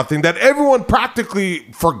do with nothing, that everyone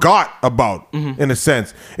practically forgot about, in a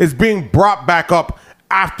sense. It's being brought back up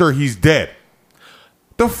after he's dead.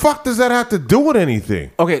 The fuck does that have to do with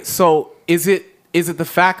anything? Okay, so is it the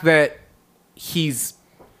fact that he's...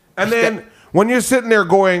 And then when you're sitting there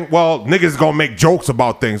going, well, niggas gonna make jokes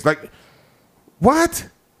about things. Like, what?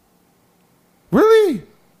 Really?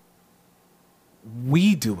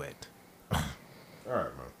 We do it. All right,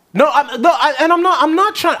 man. No, I'm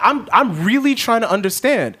not trying. I'm really trying to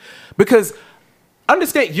understand, because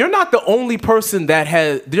understand, you're not the only person that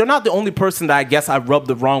I guess I rubbed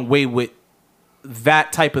the wrong way with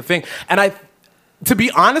that type of thing. And to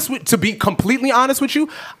be completely honest with you,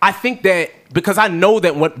 I think that because I know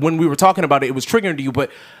that when we were talking about it, it was triggering to you.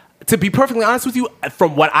 But to be perfectly honest with you,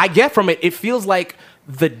 from what I get from it, it feels like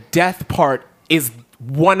the death part is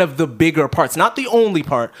one of the bigger parts, not the only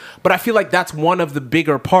part, but I feel like that's one of the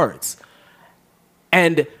bigger parts.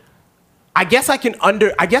 And I guess I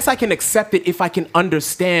can accept it if I can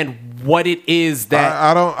understand what it is that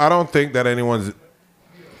I don't think that anyone's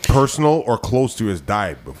personal or close to has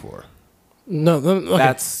died before. No,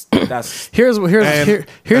 okay. That's here's and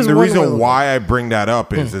the reason why I bring that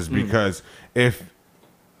up is because if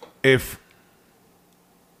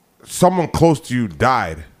someone close to you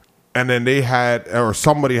died and then they had or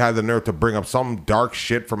somebody had the nerve to bring up some dark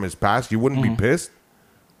shit from his past, you wouldn't be pissed?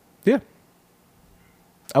 Yeah.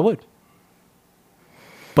 I would.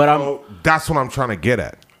 But that's what I'm trying to get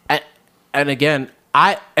at. And again,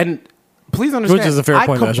 please understand. Which is a fair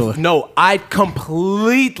point, actually. No, I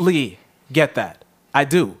completely get that. I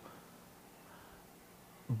do.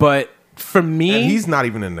 But for me, and he's not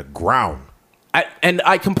even in the ground. That's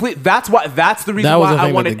the reason why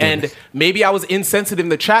I wanted, and maybe I was insensitive in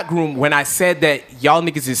the chat room when I said that y'all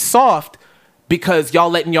niggas is soft because y'all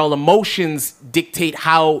letting y'all emotions dictate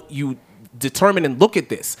how you determine and look at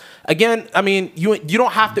this. Again, I mean, you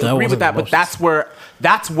don't have to agree with that, but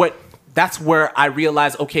that's where I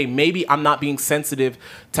realize, okay, maybe I'm not being sensitive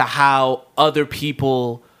to how other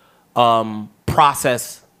people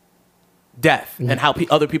process death and how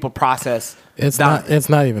other people process. It's not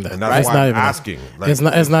even that. And that's why I'm asking. Like, it's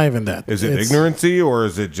not even that. Is it ignorancy or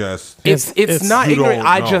is it just? It's not ignorant.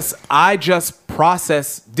 I just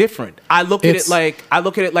process different. I look at it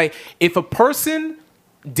like if a person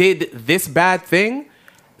did this bad thing,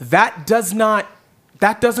 that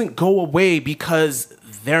doesn't go away because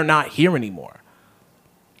they're not here anymore.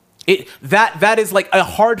 That is like a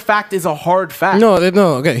hard fact is a hard fact. No.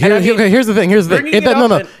 Okay. Here's the thing.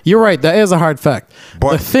 You're right. That is a hard fact.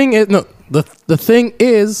 But the thing is, the thing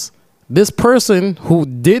is, this person who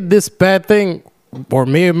did this bad thing, or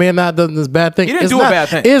may or may not have done this bad thing,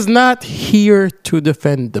 is not here to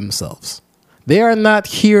defend themselves. They are not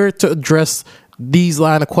here to address these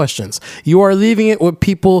line of questions. You are leaving it with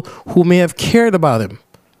people who may have cared about him.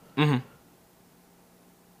 Mm-hmm.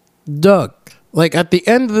 Doug, like at the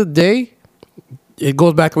end of the day, it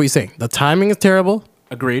goes back to what you're saying. The timing is terrible.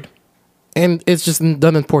 Agreed. And it's just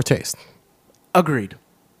done in poor taste. Agreed.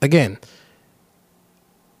 Again,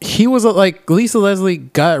 he was like Lisa Leslie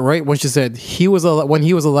got it right when she said when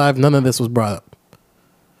he was alive, none of this was brought up.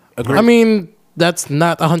 Agreed. I mean, that's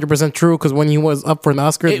not 100% true because when he was up for an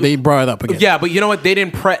Oscar, they brought it up again. Yeah, but you know what? They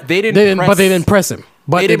didn't press him.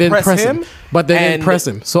 But they didn't press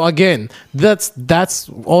him. So again, that's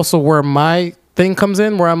also where my thing comes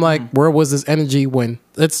in, where I'm like, where was this energy when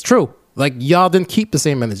it's true? Like y'all didn't keep the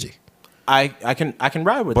same energy. I can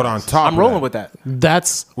ride with that. But on top, I'm rolling with that.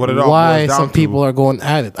 That's why some people are going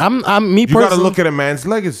at it. I'm me personally. You got to look at a man's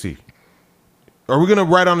legacy. Are we gonna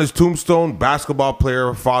write on his tombstone basketball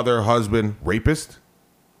player, father, husband, rapist?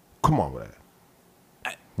 Come on with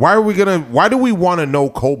that. Why do we want to know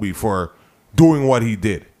Kobe for doing what he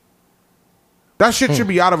did? That shit should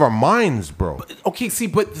be out of our minds, bro. But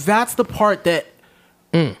that's the part that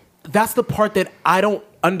I don't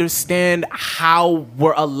understand how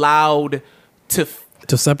we're allowed to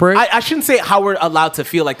separate. I shouldn't say how we're allowed to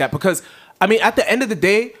feel like that, because I mean, at the end of the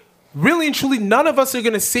day, really and truly, none of us are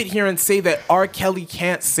going to sit here and say that R. Kelly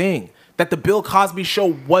can't sing, that the Bill Cosby show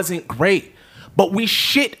wasn't great. But we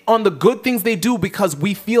shit on the good things they do because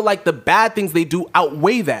we feel like the bad things they do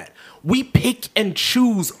outweigh that. We pick and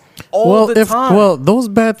choose all the time. Well, those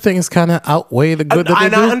bad things kind of outweigh the good that they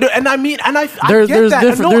do. I get that. There's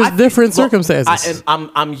different circumstances.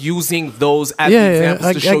 I'm using those as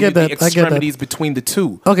examples to show you the extremities between the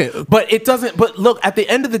two. Okay, but it doesn't. But look, at the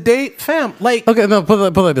end of the day, fam, like, okay, no, put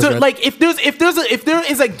it like this. Right? Like, if there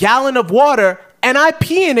is a gallon of water and I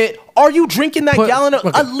pee in it, are you drinking that gallon of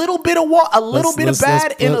a little bit of water, a little bit of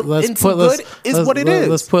bad and some good is what it is.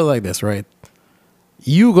 Let's put it like this, right?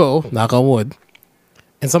 You go, knock on wood,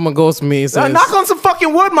 and someone goes to me and says, knock on some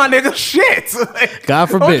fucking wood, my nigga. Shit. God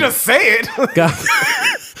forbid. Don't just say it.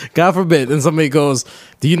 God forbid. And somebody goes,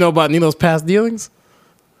 do you know about Nino's past dealings?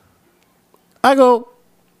 I go,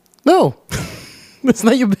 no. It's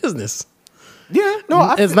not your business. Yeah,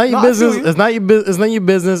 no, it's not your business. It's not your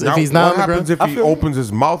business if he's not on the ground. What happens if he opens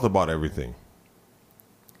his mouth about everything?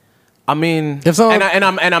 I mean, if someone, and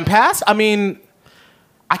I'm past. I mean,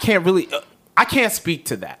 I can't speak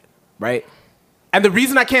to that, right? And the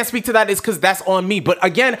reason I can't speak to that is because that's on me. But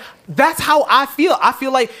again, that's how I feel. I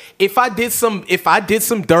feel like if I did some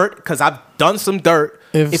dirt, because I've done some dirt,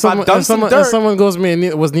 If I've done some dirt, if someone goes to me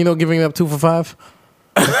and was Nino giving up 2 for 5?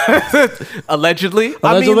 Allegedly.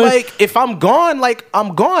 I mean, like, if I'm gone, like,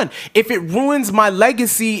 I'm gone. If it ruins my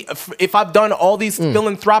legacy, if I've done all these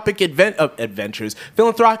philanthropic adventures,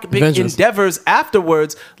 philanthropic endeavors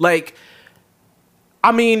afterwards, like,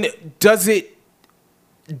 I mean, does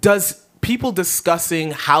people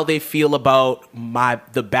discussing how they feel about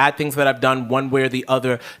the bad things that I've done one way or the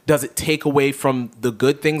other, does it take away from the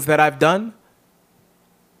good things that I've done?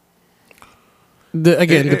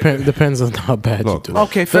 Depends on how bad you do.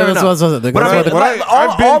 Okay, fair enough.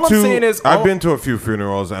 I've been to a few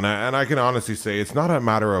funerals, and I can honestly say it's not a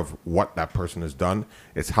matter of what that person has done;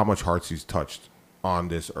 it's how much hearts he's touched on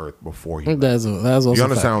this earth before he. That's also you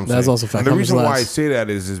understand what I'm That's saying? also fact. And the reason why I say that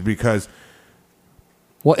is because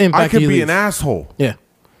what impact I could be an asshole. Yeah.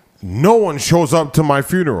 No one shows up to my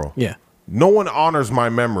funeral. Yeah. No one honors my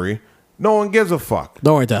memory. No one gives a fuck.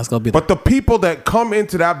 Don't worry, Task. I'll be there. But the people that come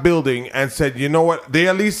into that building and said, you know what, they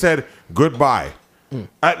at least said goodbye.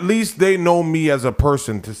 At least they know me as a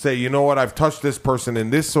person to say, you know what, I've touched this person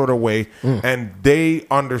in this sort of way, and they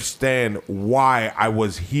understand why I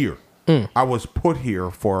was here. I was put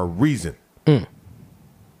here for a reason.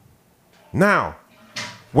 Now,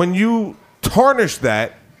 when you tarnish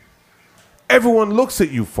that, everyone looks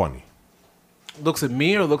at you funny. Looks at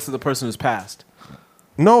me or looks at the person who's passed?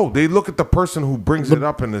 No, they look at the person who brings it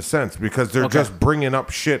up in a sense because they're just bringing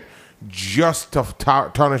up shit just to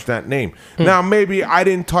tarnish that name. Now, maybe I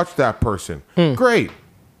didn't touch that person. Great.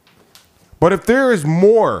 But if there is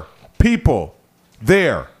more people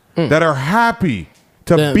there that are happy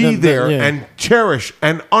to be there and cherish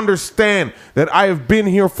and understand that I have been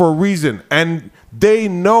here for a reason and they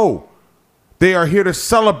know they are here to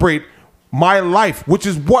celebrate my life, which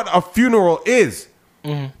is what a funeral is,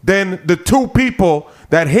 then the 2 people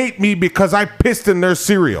that hate me because I pissed in their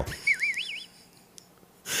cereal.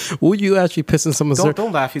 Would you actually piss in someone's cereal?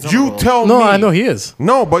 Don't laugh. He's on You the roll. tell me. No, I know he is.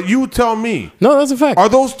 No, but you tell me. No, that's a fact. Are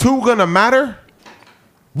those 2 going to matter?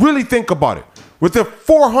 Really think about it. With the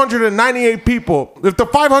 498 people, if the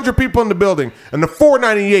 500 people in the building and the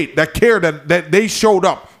 498 that care that they showed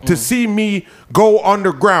up to see me go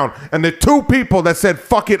underground, and the 2 people that said,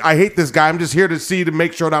 fuck it, I hate this guy, I'm just here to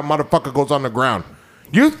make sure that motherfucker goes underground.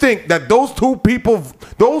 You think that those 2 people,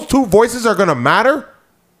 those 2 voices are going to matter?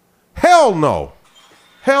 Hell no.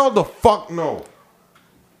 Hell the fuck no.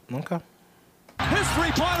 Okay.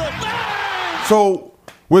 So,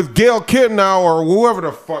 with Gail Kim now, or whoever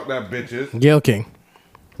the fuck that bitch is. Gail King.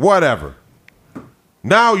 Whatever.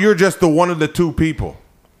 Now you're just one of the 2 people.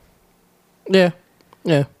 Yeah.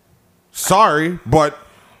 Yeah. Sorry, but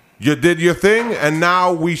you did your thing, and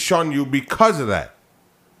now we shun you because of that.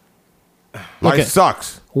 Life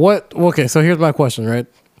sucks. What? Okay, so here's my question, right?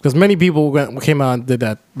 Because many people came out and did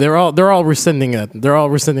that. They're all rescinding it. They're all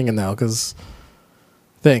rescinding it now because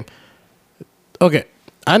thing. Okay,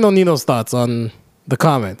 I know Nino's thoughts on the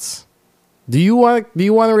comments. Do you want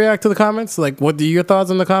to react to the comments? Like, what are your thoughts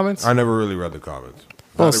on the comments? I never really read the comments.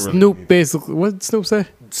 Well, Snoop basically. What did Snoop say?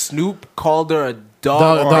 Snoop called her a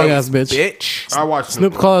dog ass bitch. I watched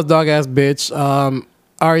Snoop called her dog ass bitch.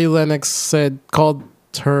 Ari Lennox called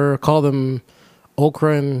him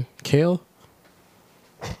okra and kale.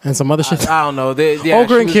 And some other shit. I don't know.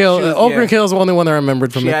 Okra and kale. Okra and kale is the only one I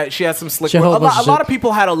remembered from it. She had some slick words. A lot of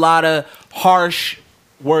people had a lot of harsh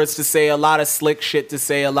words to say, a lot of slick shit to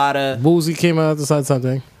say, a lot of. Boosie came out to say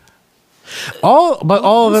something. All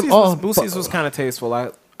of them. Boosie's was kind of tasteful.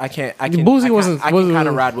 I can kind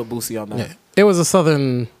of ride with Boosie on that. Yeah, it was a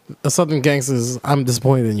southern gangsters. I'm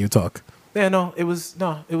disappointed in you talk. Yeah, it was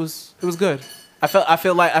good. I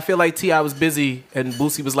feel like T.I. was busy and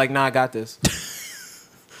Boosie was like, nah, I got this.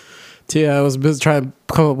 T.I. was busy trying to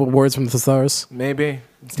come up with words from the stars. Maybe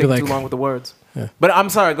it's taking too long with the words. Yeah. But I'm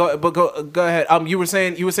sorry. Go ahead. You were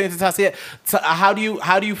saying to Tasia, how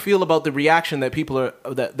do you feel about the reaction that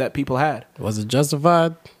people had? Was it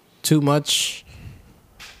justified? Too much?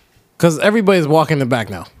 Because everybody's walking it back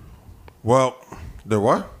now. Well, they're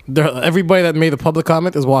what? Everybody that made a public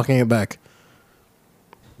comment is walking it back.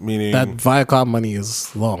 Meaning that Viacom money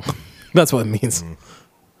is long. That's what it means.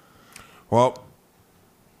 Well,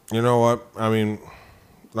 you know what? I mean,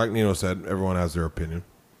 like Nino said, everyone has their opinion.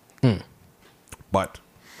 But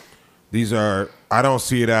I don't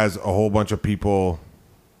see it as a whole bunch of people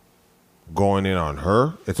going in on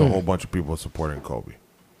her. It's a whole bunch of people supporting Kobe.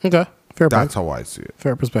 Okay. Fair point. That's how I see it.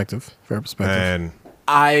 Fair perspective. And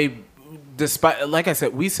despite, like I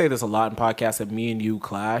said, we say this a lot in podcasts that me and you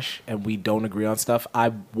clash and we don't agree on stuff. I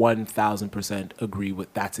 1000% agree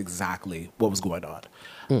with that's exactly what was going on.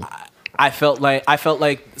 I felt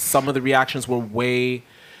like some of the reactions were way.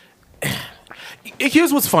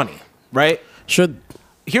 Here's what's funny, right?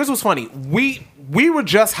 Here's what's funny. We were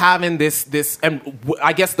just having this, and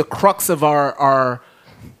I guess the crux of our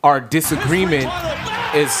disagreement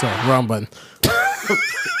is wrong button.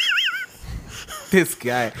 This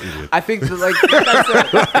guy. I think like I said,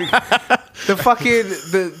 the fucking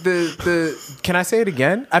the. Can I say it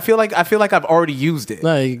again? I feel like I've already used it.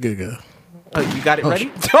 No, you good, go. You got it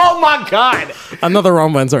ready? Oh my god! Another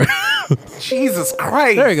wrong button. Sorry. Jesus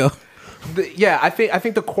Christ! There you go. I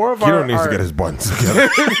think the core of Kino needs to get his buttons together.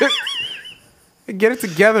 Get it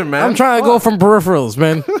together, man. I'm trying to go from peripherals,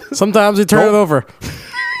 man. Sometimes you turn it over.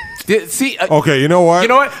 See, okay, you know what?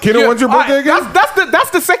 Kino, when's your birthday again?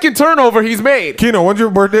 That's the second turnover he's made. Kino, when's your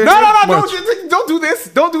birthday? No, don't do this.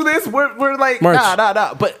 Don't do this. We're like, March.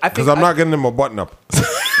 nah. But I think because I'm not getting him a button up.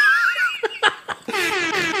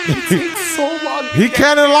 It takes so long. He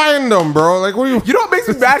can't align them, bro. Like, what are you? You know what makes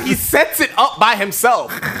me mad? He sets it up by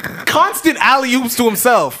himself. Constant alley-oops to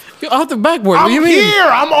himself. You're off the backboard. What do you I'm mean? here.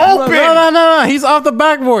 I'm open. No. He's off the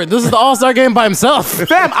backboard. This is the All-Star game by himself.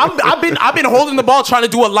 Fam, I've been holding the ball trying to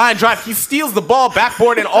do a line drive. He steals the ball,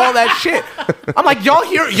 backboard, and all that shit. I'm like, y'all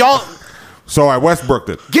here, y'all. So I Westbrooked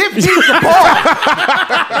it. Give me the ball.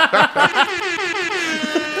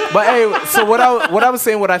 But hey, so what I was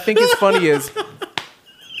saying, what I think is funny is,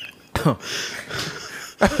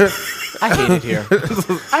 I hate it here.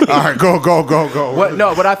 All right, go.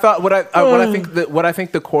 What I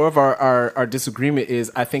think the core of our disagreement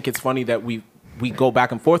is, I think it's funny that we go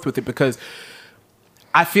back and forth with it, because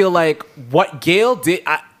I feel like what Gayle did,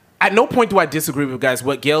 at no point do I disagree with you guys.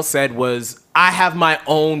 What Gayle said was, I have my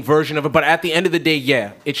own version of it, but at the end of the day,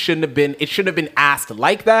 yeah, it shouldn't have been asked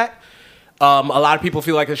like that. A lot of people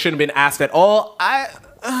feel like it shouldn't have been asked at all. I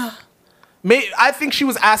think she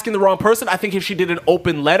was asking the wrong person. I think if she did an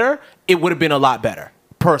open letter, it would have been a lot better,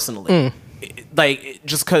 personally. Like,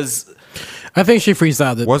 just because. I think she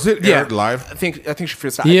freestyled it. Was it aired live? I think she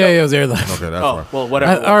freestyled. Yeah, it was aired live. Okay, that's Oh, right. well,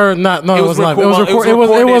 whatever. Or not? No, it was live. It was recorded. It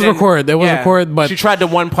was recorded. It was recorded. But she tried to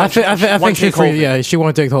one punch. I think she free. Yeah, she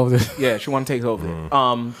wanted to take hold of it. Yeah, she wanted to take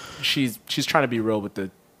over. She's trying to be real with the.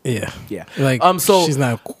 Yeah. Like, so she's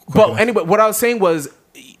not. But anyway, what I was saying was,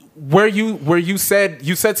 where you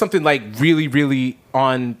said something like really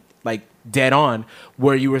on, like dead on,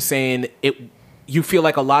 where you were saying you feel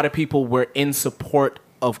like a lot of people were in support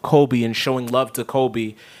of Kobe and showing love to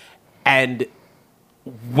Kobe, and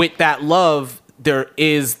with that love there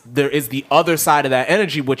is the other side of that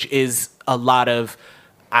energy, which is a lot of,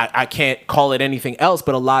 I can't call it anything else,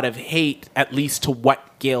 but a lot of hate, at least to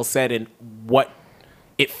what Gayle said and what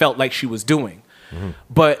it felt like she was doing.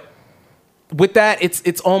 But with that,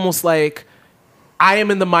 it's almost like I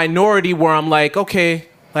am in the minority, where I'm like, okay,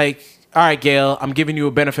 like, all right, Gayle, I'm giving you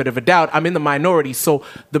a benefit of a doubt. I'm in the minority. So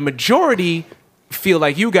the majority feel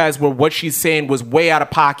like you guys, where what she's saying was way out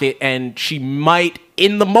of pocket, and she might,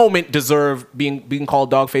 in the moment, deserve being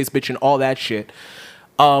called dog face bitch and all that shit.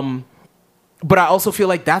 But I also feel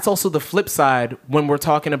like that's also the flip side when we're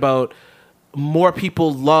talking about more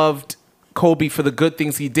people loved Kobe for the good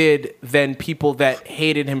things he did than people that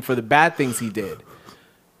hated him for the bad things he did.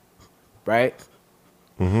 Right?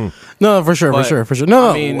 No, for sure.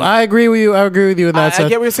 No, I mean, I agree with you. I agree with you in that sense. I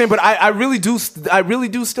get what you're saying, but I really do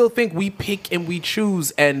still think we pick and we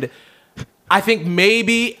choose, and I think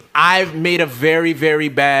maybe I've made I had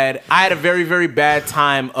a very, very bad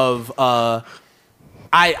time of,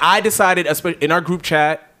 I decided, especially in our group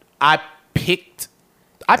chat, I picked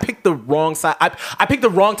the wrong side. I picked the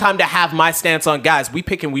wrong time to have my stance on, guys, we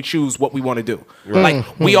pick and we choose what we want to do. Like,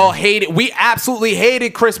 we absolutely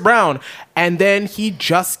hated Chris Brown, and then he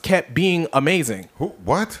just kept being amazing.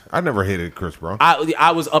 What? I never hated Chris Brown.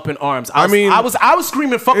 I was up in arms. I was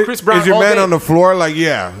screaming, fuck Chris Brown. Is your all man day. on the floor? Like,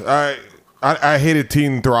 yeah, I hated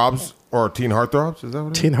Teen Throbs. Or Teen Heartthrobs? Is that what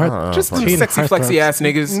it is? Teen Heart. Just some sexy, flexy ass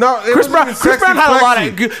niggas. No, Chris Brown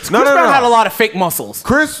had a lot of fake muscles.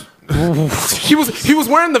 Chris, he was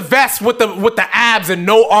wearing the vest with the abs and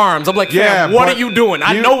no arms. I'm like, yeah, what are you doing?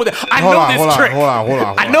 I know this trick. Hold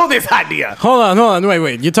on. I know this idea. Hold on.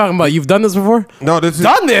 Wait. You're talking about you've done this before? No, this is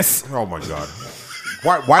Done this. Oh my god.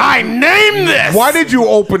 Why I named this. Why did you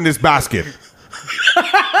open this basket?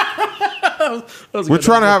 We're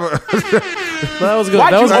trying to have a. That was good.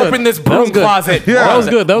 Why'd that was you good. open this broom closet? Yeah. That was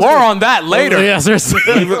good. That was More good. on that later. Yeah, seriously.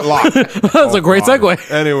 Leave it locked. That was a great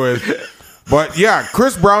segue. Anyways, but yeah,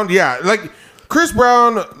 Chris Brown. Yeah, like Chris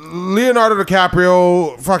Brown, Leonardo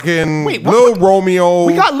DiCaprio, fucking Lil Romeo.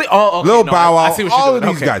 We got Lil Bow Wow. I see what all you're of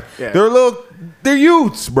doing. these Okay. guys. Yeah. They're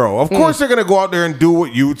youths, bro. Of course they're gonna go out there and do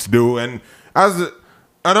what youths do. And as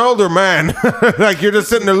an older man, like you're just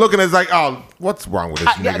sitting there looking, it's like, oh, what's wrong with this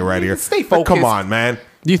nigga right here? Stay Like, focused. come on, man.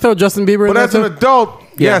 Do you throw Justin Bieber in But there as an too? adult,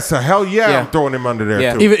 Yeah. yes, hell yeah, Yeah. I'm throwing him under there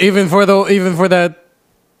Yeah. too. Even for that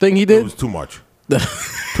thing he It did? was too much.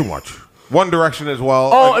 Too much. One Direction as well.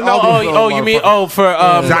 Oh Like, no! all these Oh, little you mean motherfuckers.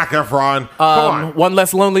 for Zac Efron? Come on. one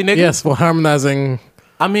less lonely nigga? Yes, for harmonizing.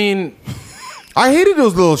 I mean, I hated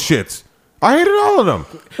those little shits. I hated all of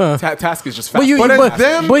them. Task is just fast. But you, But but, as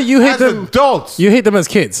them, but you hate as them. adults, You hate them as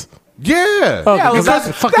kids. yeah. Oh, Yeah, because well,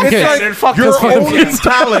 that's fucking that's kids. like- Standard, fuck your those fucking only kids.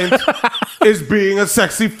 talent is being a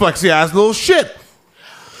sexy, flexy ass little shit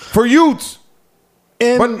for youths.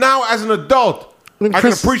 And But now, as an adult, And I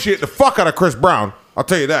can Chris- appreciate the fuck out of Chris Brown. I'll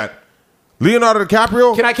tell you that. Leonardo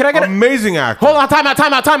DiCaprio, Can I get a- amazing actor. Hold on, time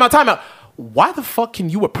out. Why the fuck can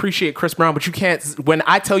you appreciate Chris Brown, but you can't? When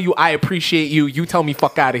I tell you I appreciate you, you tell me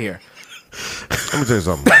fuck out of here. Let me tell you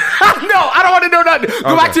something. No, I don't want to know nothing.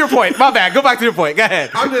 Go Okay. back to your point. My bad. Go back to your point. Go ahead.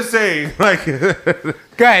 I'm just saying, like, Go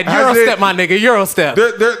ahead. Has Euro it- step, my nigga. Euro step.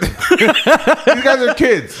 these guys are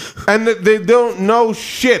kids, and they don't know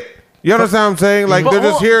shit. You understand what I'm saying? Like, But they're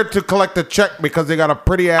just hold- here to collect a check because they got a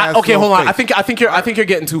pretty ass. Okay, little hold on. face. I think you're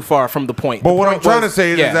getting too far from the point. But The what I'm point trying was- to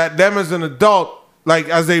say is, yeah. that them as an adult, like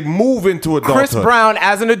as they move into adulthood, Chris Brown,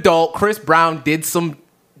 as an adult, Chris Brown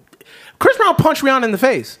punched Rihanna in the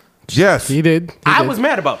face. yes, he did. I was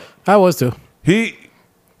mad about it. I was too. he.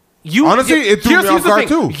 You Honestly, it threw me off here's the guard,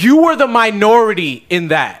 thing. too. You were the minority in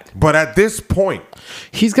that. But at this point,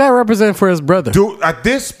 He's got to represent for his brother. dude, at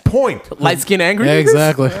this point, Light skin angry. Yeah,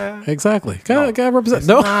 niggas? exactly. Got to represent.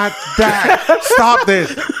 No. not that. Stop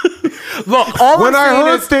this. Look, all When I I'm saying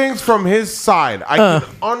heard is, things from his side, I could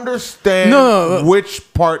understand No.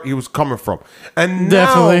 which part he was coming from, and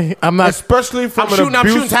Definitely. now, I'm not- especially from I'm shooting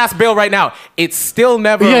abuse. Task Bill right now. It's still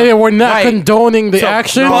never. Yeah, we're not right condoning the to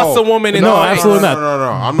action. bust a woman in No, the face. absolutely not. No.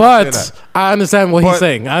 I'm not But saying that. I understand what But he's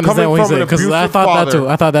saying. I understand coming what he's from saying an because I abusive thought that father- too.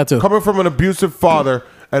 I thought that too. Coming from an abusive father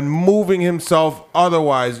and moving himself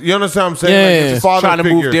otherwise, you understand what I'm saying? Yeah, Like yeah, his yeah. father Trying to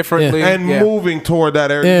move figure, differently. and Yeah. moving toward that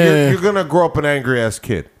area. Yeah. You're gonna grow up an angry ass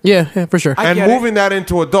kid, Yeah, for sure. I and get it. moving that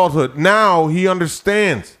into adulthood. Now he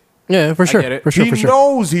understands. Yeah, for sure. get it. For sure. He For sure.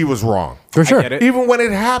 knows he was wrong. For sure. get it. Even when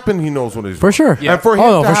it happened, he knows what he's For wrong. sure. Yeah. And for him Oh,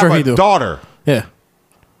 no, to for have sure a he do. daughter, Yeah.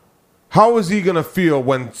 how is he gonna feel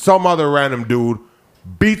when some other random dude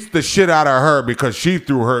beats the shit out of her because she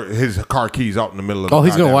threw his car keys out in the middle of the Oh,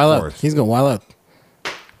 he's gonna goddamn wild out. forest? He's gonna wild out.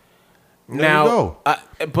 There Now, you go.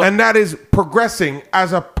 but And that is progressing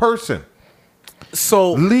as a person.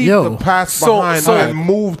 so Leave Yo. the past So- behind so- and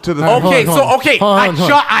move to the Hold on, okay, hold so on. okay, Hold on,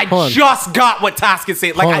 hold on, I hold on. just got what Task is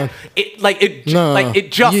saying. Like Hold I, on. it No,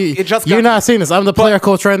 it just You're got not seeing this. I'm the player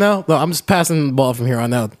coach right now. No, I'm just passing the ball from here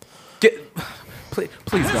on out.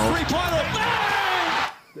 please don't.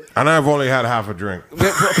 And I've only had half a drink.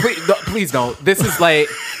 Please don't. This is like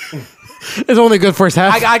It's only good first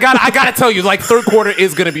half. I gotta tell you, like third quarter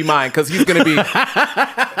is gonna be mine because he's gonna be.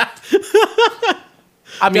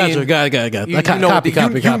 I mean, Gotcha.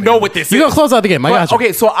 Got it. You know what this is. You're gonna close out the game. I But, got you.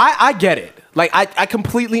 okay, so I get it. Like I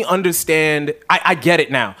completely understand. I get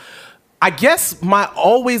it now. I guess my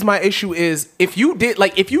issue is if you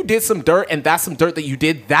did some dirt and that's some dirt that you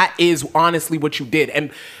did, that is honestly what you did.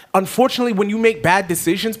 And unfortunately, when you make bad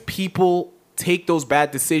decisions, people take those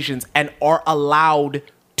bad decisions and are allowed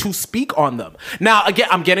to speak on them. Now, again,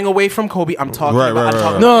 I'm getting away from Kobe. I'm talking Right.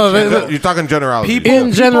 No, You're talking generality. people, In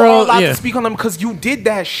people general, are allowed yeah. to speak on them because you did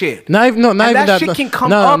that shit. Not even And that shit can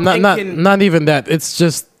come up and can- not even that. It's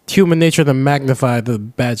just human nature to magnify the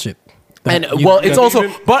bad shit. And That you- well, it's that-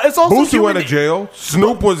 also, but it's also Boosie went to human- jail.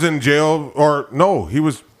 Snoop was in jail, or no, he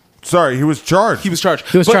was charged. He was charged. He was charged.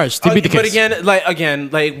 He beat the But case. again,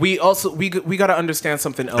 we got to understand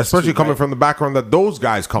something else, Especially too, coming right? from the background that those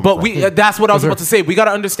guys come But from. that's what I was about to say. We got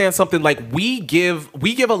to understand something. Like we give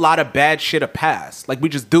a lot of bad shit a pass. Like we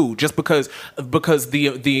just do, just because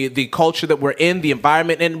the culture that we're in, the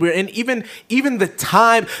environment, and we're in, even the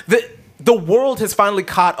time that. The world has finally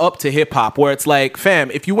caught up to hip hop, where it's like,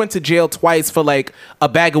 fam, if you went to jail twice for like a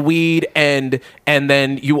bag of weed, and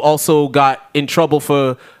then you also got in trouble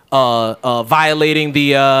for violating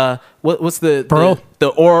the what's the Parole? the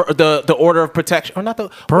order of protection, or not the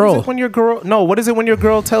Parole. What is it when your girl? No, what is it when your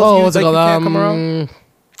girl tells Oh, you what's it like you called? can't come around?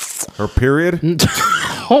 Her period.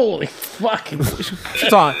 Holy fucking.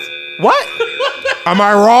 She's on. What? Am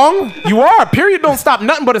I wrong? You are. Period. Don't stop.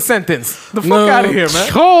 Nothing but a sentence. The fuck out of here,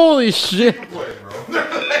 man. Holy shit.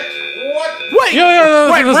 Wait, Yo,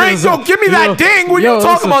 wait, listen, Ray, listen. yo, give me Yo, that ding. What yo, you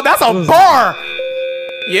talking listen, about? That's a listen. bar.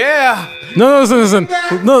 Yeah. No, listen.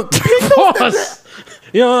 No, pause.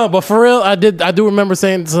 No, but for real, I do remember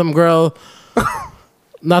saying to some girl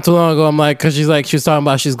not too long ago, I'm like, because she was talking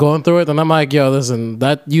about she's going through it, and I'm like, yo, listen,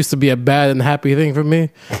 that used to be a bad and happy thing for me,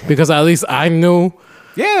 because at least I knew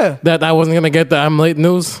Yeah. That I wasn't gonna get the I'm late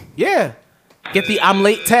news. Yeah. Get the I'm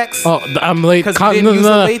late text. Oh, the I'm late. 'Cause you didn't use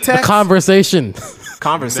the late the text? conversation.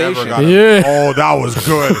 Conversation. Never got it. Yeah. Oh, that was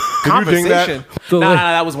good. Did you ding that? Conversation. Nah,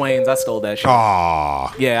 that was Wayne's. I stole that shit.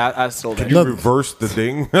 Ah. Yeah, I stole that. You No. reverse the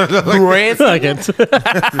ding. Red. Second.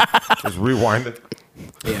 Just rewind it.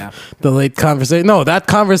 Yeah. The late conversation. No, that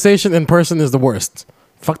conversation in person is the worst.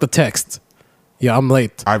 Fuck the text. Yeah, I'm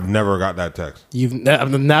late. I've never got that text. I've never got Have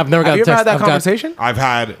a you ever text. had that I've got- conversation? I've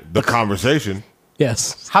had the conversation.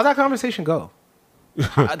 yes. How'd that conversation go?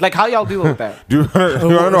 Like, how y'all deal with that? Do you want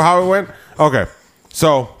to know how it went? Okay.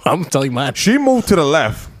 So I'm telling you mine. she moved to the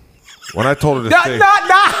left when I told her to Not stay.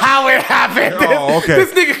 how it happened. Oh, okay.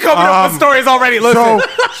 This nigga coming up with stories already. Listen,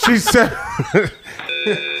 So she said,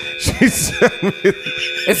 she said,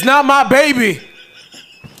 it's not my baby.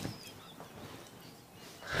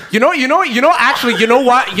 Actually, you know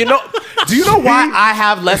what? Do you know why I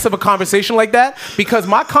have less of a conversation like that? Because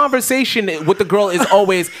my conversation with the girl is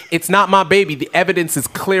always, it's not my baby. The evidence is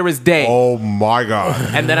clear as day. oh my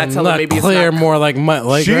God. And then I tell her Not maybe clear, it's not more like She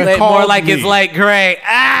right? more called like me. it's like gray.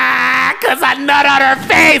 Cause I nut on her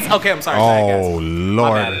face. Okay, I'm sorry. Oh, guys.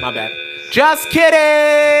 Lord. My bad. Just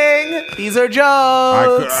kidding. These are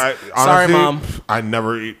jokes. Sorry, honestly, Mom. I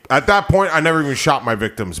never, at that point, I never even shot my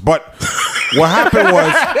victims. But what happened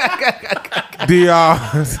was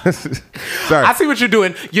sorry. I see what you're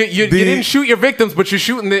doing. You didn't shoot your victims, but you're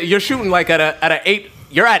shooting like at a 8.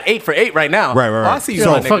 You're at 8 for 8 right now. Right. Oh, I see you.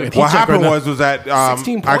 So, my fuck nigga. it. What He's up happened right now. was that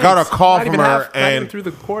 16 I got a points. call Not from even her half, not even and through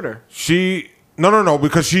the quarter. she no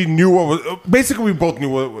because she knew what was basically we both knew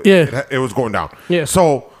what Yeah. it was going down. Yeah.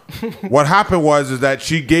 So what happened was that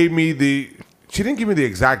she didn't give me the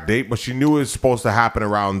exact date, but she knew it was supposed to happen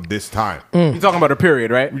around this time. You're talking about her period,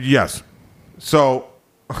 right? Yes. So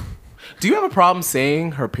Do you have a problem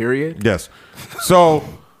saying her period? yes. So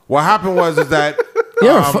what happened was that You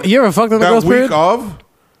ever fucked on the that girl's week period? of,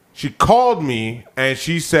 she called me and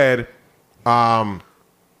she said,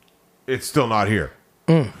 it's still not here.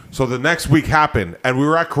 So the next week happened, and we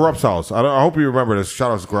were at Corrupt's house. I hope you remember this.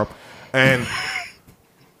 Shout out to Corrupt. And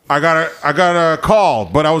I got a call,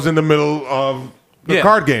 but I was in the middle of the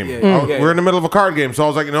card game. We're in the middle of a card game, so I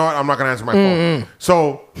was like, you know what? I'm not gonna answer my phone.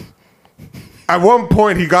 So at one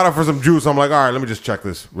point, he got up for some juice. I'm like, all right, let me just check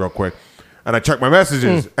this real quick. And I checked my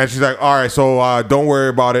messages, and she's like, all right, so don't worry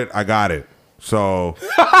about it. I got it. So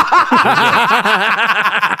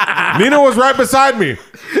Nina was right beside me,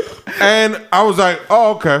 and I was like,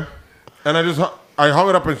 oh, okay. And I hung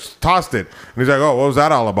it up and tossed it. And he's like, oh, what was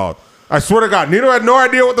that all about? I swear to God, Nino had no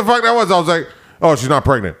idea what the fuck that was. I was like, oh, she's not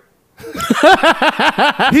pregnant.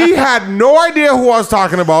 He had no idea who I was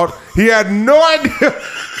talking about. He had no idea.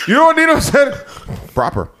 You know what Nino said?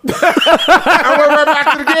 Proper. I went right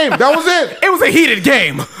back to the game. That was it. It was a heated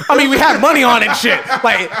game. I mean, we had money on it, shit.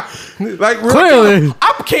 Like Clearly.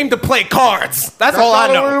 I came to play cards. That's all I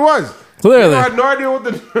know. What it was. Clearly. I had no idea what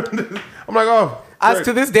the. I'm like, oh. As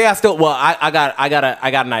to this day, I still I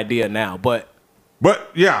got an idea now, but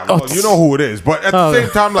Yeah, well, you know who it is. But at the same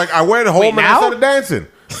time, like I went home and I now? started dancing.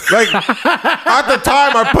 Like at the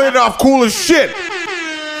time, I played it off cool as shit.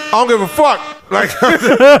 I don't give a fuck. Like cool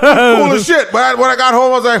as shit. But when I got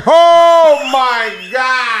home, I was like, oh my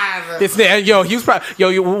God. this yo, he was probably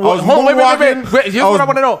I was wait. Here's I what was I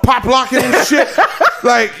want to know. Pop locking and shit.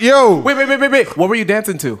 Like, yo. Wait. What were you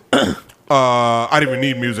dancing to? I didn't even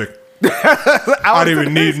need music. I didn't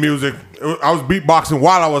even need music. I was beatboxing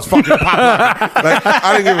while I was fucking pop locking. Like,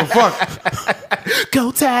 I didn't give a fuck.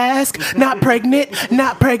 Go task, not pregnant,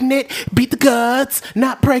 beat the guts,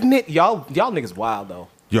 not pregnant. Y'all niggas wild though.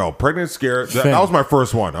 Yo, pregnant scared. That was my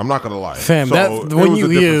first one. I'm not gonna lie. Fam, So, that it when was you a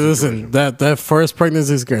different listen, situation. that first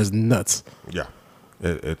pregnancy scare is nuts. Yeah,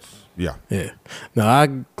 it's yeah. Yeah.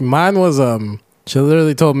 No, mine was she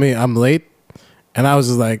literally told me I'm late, and I was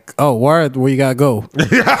just like, oh, word, where you gotta go?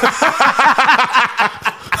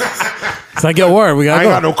 It's like, yo, word, we I gotta ain't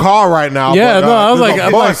go. got no car right now. Yeah, but, no, I was there's like, a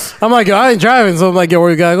I'm bus. like, I ain't driving, so I'm like, yo, where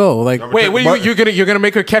you gotta go? Like, Wait, you're gonna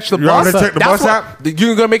make her catch the You bus? want me to check the That's bus what- app?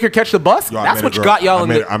 You're gonna make her catch the bus? Yo, I That's made a what girl- got y'all I in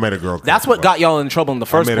made- the. I made a girl catch That's the what bus. got y'all in trouble in the I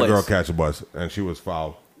first made place. a girl catch a bus, and she was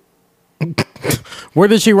foul. where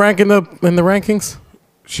did she rank in the rankings?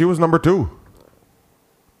 She was number 2.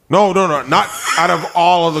 No, not out of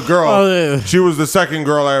all of the girls. Oh, yeah. She was the second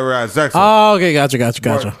girl I ever had sex with. Oh, okay, gotcha.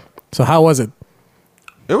 Right. So how was it?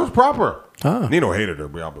 It was proper. Ah. Nino hated her,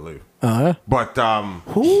 I believe. Uh-huh. But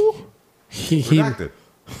Who? He redacted.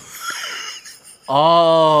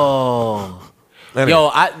 Oh. Anyway. Yo,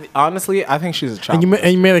 honestly, I think she's a child.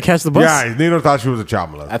 and you made her catch the bus. Yeah, Nino thought she was a child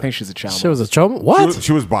molester. I think she's a child. She was a chum. What?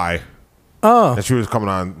 She was bi. Oh. And she was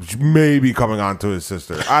maybe coming on to his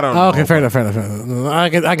sister. I don't know. Okay, fair enough.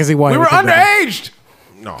 I can see why We you were would think that. underaged.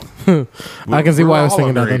 No. I can see why I was all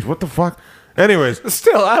thinking that. underage. then. What the fuck? Anyways,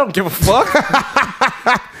 Still, I don't give a fuck.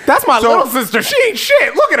 That's my little sister. She ain't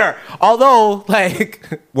shit. Look at her. Although, like,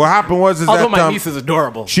 what happened was although that my niece is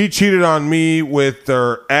adorable. she cheated on me with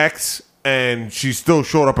her ex, and she still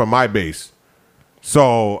showed up at my base.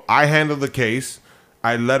 So I handled the case.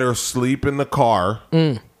 I let her sleep in the car.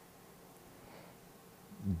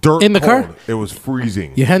 Dirt In the cold. car? It was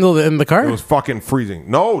freezing. You handled it in the car? It was fucking freezing.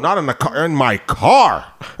 No, not in the car. In my car.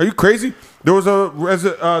 Are you crazy? There was a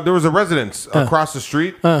residence across the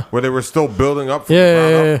street where they were still building up. From the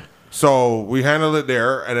ground up. So we handled it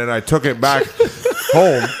there, and then I took it back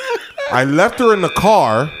home. I left her in the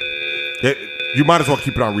car. You might as well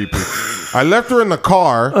keep it on repeat. I left her in the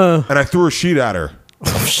car, and I threw a sheet at her.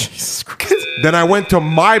 Oh, Jesus Christ. Then I went to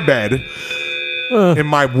my bed in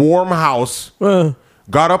my warm house.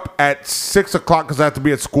 Got up at 6 o'clock because I had to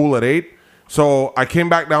be at school at 8. So I came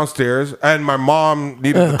back downstairs, and my mom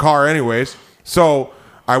needed the car anyways. So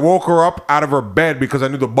I woke her up out of her bed because I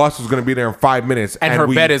knew the bus was going to be there in 5 minutes. And her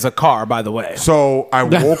bed is a car, by the way. So I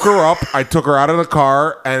woke her up. I took her out of the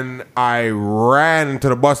car, and I ran to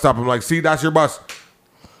the bus stop. I'm like, see, that's your bus.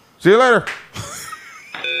 See you later.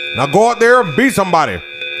 Now go out there and be somebody.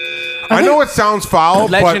 I know it sounds foul,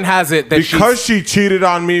 Legend but has it that because she cheated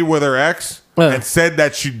on me with her ex and said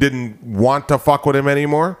that she didn't want to fuck with him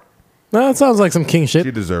anymore, No, it sounds like some king shit.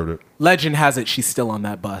 she deserved it. Legend has it she's still on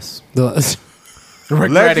that bus. Legend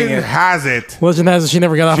Regretting it. has it. Legend has it she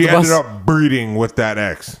never got off She the bus. ended up breeding with that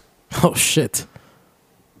ex. Oh, shit.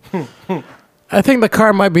 I think the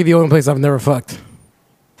car might be the only place I've never fucked.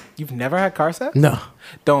 You've never had car sex? No.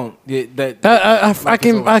 Don't.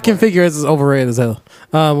 I can figure it's overrated as hell.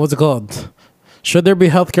 What's it called? Should there be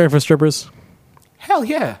health care for strippers? Hell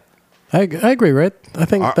yeah. I agree, right? I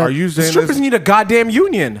think Are you saying Strippers this? need a goddamn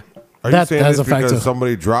union. Are you that saying has this a fact because too.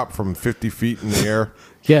 somebody dropped from 50 feet in the air?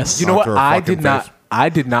 yes. You know what? Onto her I fucking did not. face. I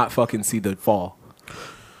did not fucking see the fall.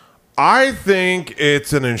 I think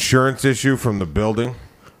it's an insurance issue from the building.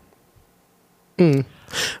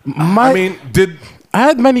 I mean, I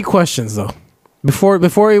had many questions though. Before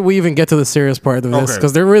we even get to the serious part of this, Okay.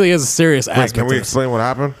 because there really is a serious aspect. can we to this. explain what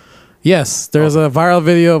happened? Yes, there's a viral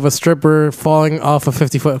video of a stripper falling off a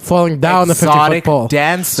 50-foot, falling down the 50-foot Exotic pole.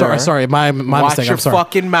 dancer. Sorry, my Watch mistake. your I'm sorry.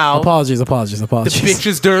 fucking mouth. Apologies. The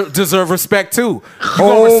bitches Oh deserve respect too. You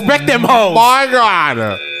gonna respect them hoes. My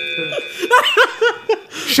God.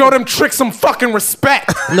 Show them Tricks some fucking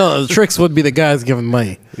respect. No, the tricks would be the guys giving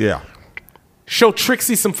money. Yeah. Show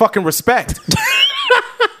Trixie some fucking respect.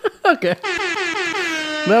 Okay.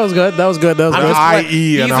 That was good. I'm just I.E.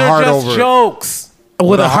 These and a are heart just over it. jokes.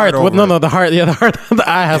 With a heart. over No, it. the heart. Yeah, the heart. The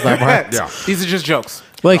eye has that heart. Yeah. These are just jokes.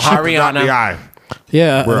 Like she- Not the Ariana. eye.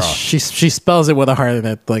 Yeah, Bruh. she spells it with a heart in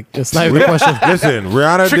it. Like it's not even a question. Listen,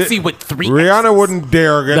 Rihanna. Trixie with 3 Rihanna X's. wouldn't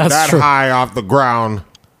dare get That's that true. high off the ground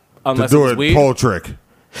Unless to it do was a weed. pole trick.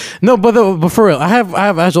 No, but for real, I have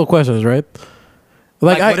actual questions, right?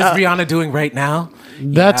 Like, what is Rihanna doing right now?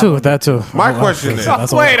 That too. My question is-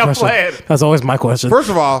 That's I'm always playing, my I'm question. playing. That's always my question. First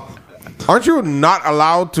of all, aren't you not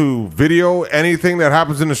allowed to video anything that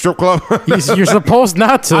happens in the strip club? You're supposed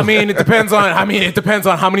not to. I mean, it depends on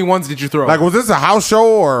how many ones did you throw. Like, was this a house show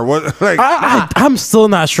or what? Like, I'm still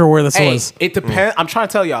not sure where this hey, was. it depends. I'm trying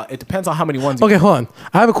to tell y'all, it depends on how many ones. Okay, hold on.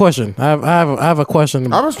 I have a question. I have a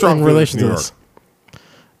question I have a strong in feeling relation it's to New this.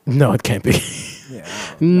 No, it can't be.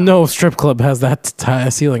 No strip club has that high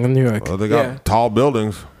ceiling in New York. well, they got Yeah. tall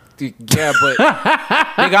buildings. Yeah, but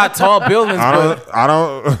they got tall buildings. I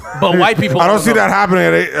don't. But white people. I don't own see them. that happening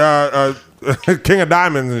at King of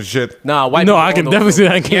Diamonds and shit. Nah, white. No, people I own can those definitely see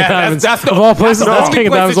that in buildings. King of Diamonds. That's the, Of all places, the that's only King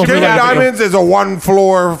of place Diamonds that over you King of there. can- Diamonds is a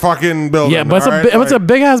 1-floor fucking building. Yeah, but it's all right? it's a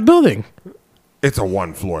big ass building. It's a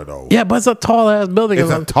 1-floor though. Yeah, but it's a tall ass building.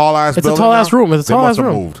 It's a tall ass. It's a tall ass room. It's a tall ass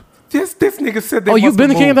room. Moved. This nigga said they Oh, you've must been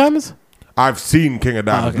to have King of moved. Diamonds? I've seen King of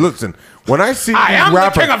Diamonds. okay. Listen, when I see I these am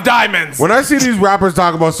rappers, the King of Diamonds. when I see these rappers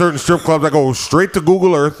talk about certain strip clubs, I go straight to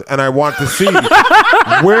Google Earth and I want to see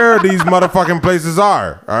where these motherfucking places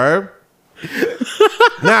are. All right.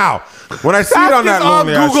 Now, when I see it on that That's on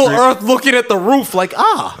lonely ass Google street, Earth looking at the roof like,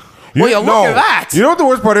 well, you look at that. You know what the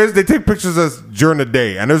worst part is? They take pictures as during the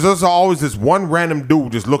day, and there's also always this one random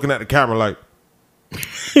dude just looking at the camera like,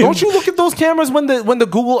 Don't you look at those cameras when the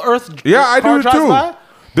Google Earth? yeah, I car do drives too. by?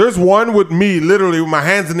 There's one with me, literally with my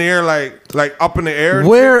hands in the air, like up in the air. and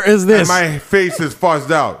Where shit, is this? And my face is fuzzed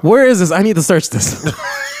out. Where is this? I need to search this.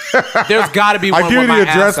 There's got to be one I give with you my the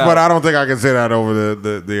address, ass out. but I don't think I can say that over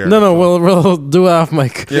the air. No, we'll do it off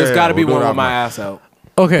mic. There's Yeah, got to be we'll do one it with off my mic. ass out.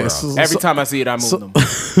 Okay. Every time I see it, I move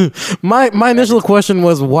them. My initial question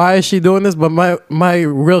was, why is she doing this? But my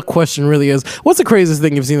real question really is, what's the craziest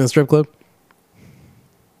thing you've seen in a strip club?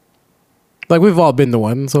 Like, we've all been to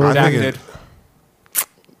one. So I Jack think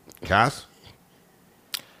did. Cass?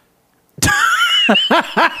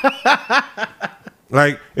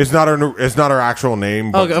 Like, it's not her actual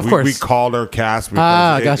name, but Okay, of course. we called her Cass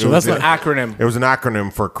because gotcha. it was That's An acronym. It was an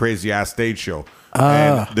acronym for Crazy Ass Stage Show.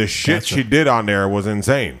 And the shit she did on there was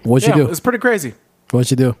insane. what'd you Yeah, do? it's pretty crazy. What'd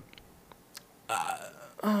you do?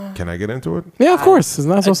 Can I get into it? Yeah, of course. It's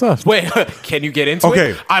not so soft. Wait, can you get into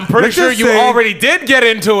Okay, it? I'm pretty let's sure just you say- already did get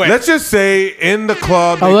into it. Let's just say in the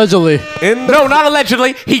club. Allegedly. No, not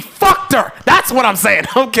allegedly. He fucked her. That's what I'm saying.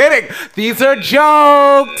 I'm kidding. These are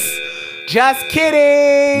jokes. Just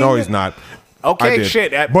kidding. No, he's not. I Okay, did.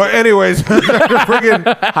 shit. But anyways, friggin',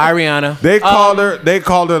 Hi, Rihanna. they called her. They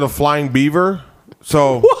called her the Flying Beaver.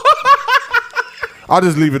 So I'll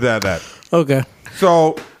just leave it at that. Okay.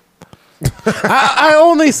 So I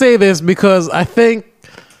only say this because I think,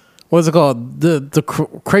 what's it called? The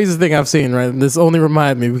craziest thing I've seen, right? This only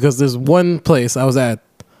reminded me because there's one place I was at,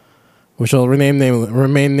 which will remain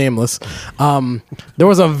nameless. There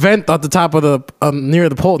was a vent at the top of the near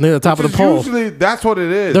the top of the pole. usually that's what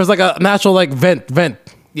it is. There's like a natural like vent.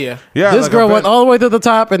 Yeah. yeah, This like girl a went vent. all the way to the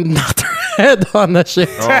top and knocked her head on that shit.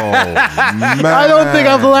 Oh man! I don't think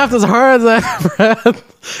I've laughed as hard as I ever had.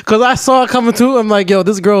 Because I saw it coming too. I'm like, yo,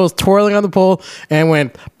 this girl was twirling on the pole and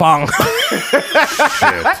went bong.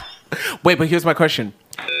 Shit. Wait, but here's my question.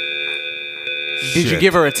 Did you Shit.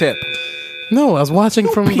 give her a tip? No, I was watching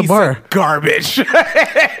from the Piece bar. of garbage.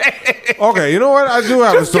 Okay, you know what? I do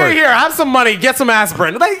have a Just get story. here, have some money, get some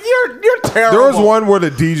aspirin. Like you're terrible. There was one where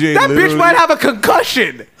the DJ That bitch literally- might have a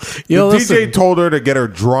concussion. Yo, the listen. DJ told her to get her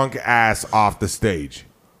drunk ass off the stage.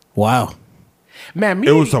 Wow. Man,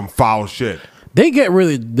 It was some foul shit. They do Wait, get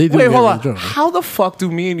hold really on. drunk. How the fuck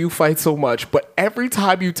do me and you fight so much, but every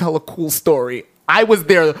time you tell a cool story, I was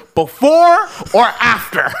there before or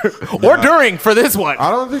after or during for this one?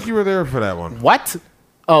 I don't think you were there for that one. What?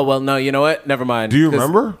 Oh, well, no, you know what? Never mind. Do you 'Cause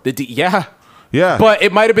remember? Yeah. Yeah. But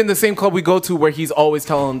it might have been the same club we go to where he's always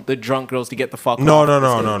telling the drunk girls to get the fuck No, off no, the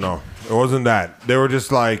no, stage. no, no. It wasn't that. They were just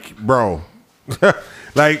like, bro,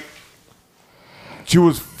 like she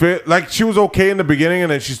was fit. Like she was okay in the beginning,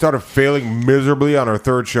 and then she started failing miserably on her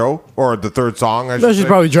third show or the third song. I No, should she's say.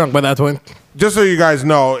 probably drunk by that point. Just so you guys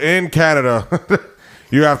know, in Canada,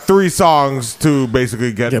 you have 3 songs to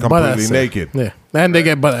basically get Get butt completely ass. naked. Yeah. And they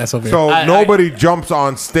get butt ass over here. So nobody jumps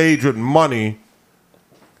on stage with money.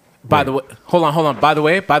 By the way, hold on. By the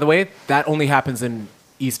way, that only happens in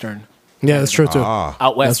Eastern. Yeah, that's true too.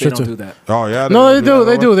 Out west, That's they true, don't too. do that. Oh yeah. No, they don't do.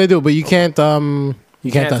 that They do. But you can't.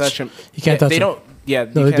 You can't touch them. You can't touch They them. don't. Yeah, No,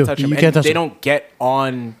 you they can't do. touch them. You And can't touch they them. don't get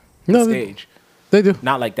on No, the they- stage. They do.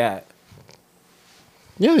 Not like that.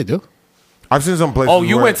 Yeah, they do. I've seen some places. Oh,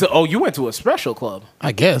 you where- went to a special club.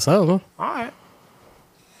 I guess. I don't know. All right.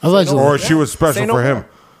 Allegedly. or she was special Say no for more.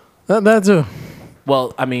 him. That too.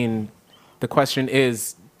 Well, I mean, the question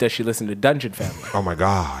is, does she listen to Dungeon Family? Oh my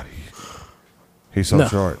god, he's so No.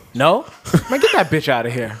 short. No? Man, get that bitch out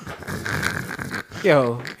of here.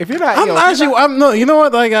 Yo, if you're not, I'm yo, actually. I'm no. You know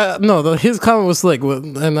what? Like, his comment was slick,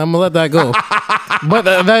 and I'm gonna let that go. But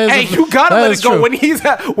that is. hey, you gotta that let is it go true. when he's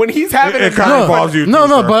having It a kinda nine involves for- you. No, too,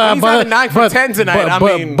 no, sir. but He's having 9 for 10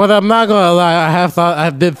 tonight. But I'm not gonna lie. I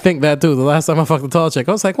did think that too. The last time I fucked a tall chick,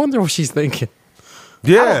 I was like, wonder what she's thinking.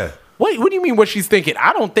 Yeah. What do you mean what she's thinking?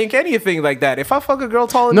 I don't think anything like that. If I fuck a girl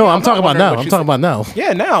taller than No, me, I'm talking about now. I'm talking about now.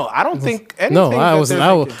 Yeah, now. I don't think anything. No, I that was. they're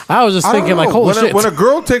I was thinking. just I don't thinking like, know. holy when shit. when a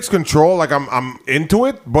girl takes control, like I'm into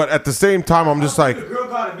it, but at the same time, I'm just like, The you know girl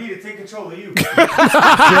gotta be to take control of you. what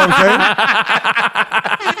I'm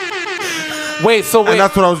saying? Wait, so wait. And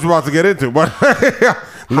that's what I was about to get into, but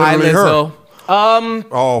Hi, literally her. Lizzo.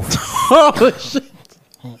 Oh, Holy shit.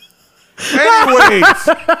 anyways.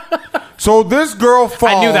 So this girl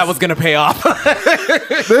falls. I knew that was gonna pay off.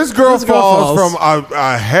 This girl This girl falls falls. from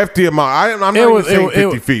a hefty amount. I'm not It even was- saying it-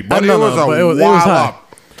 50 it- feet, but no, it was no, a but it was wild high.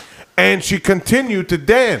 up. And she continued to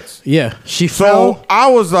dance. Yeah, she So fell.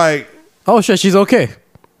 I was like, Oh shit, she's okay.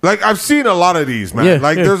 Like I've seen a lot of these, man. Yeah,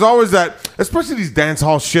 like yeah. there's always that, especially these dance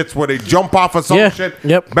hall shits where they jump off of some Yeah, shit,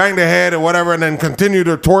 yep. bang their head or whatever, and then continue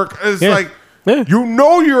to twerk. It's Yeah, like yeah. you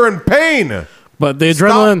know you're in pain. But the Stop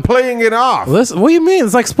adrenaline. playing it off. Listen, what do you mean?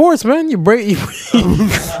 It's like sports, man. You break.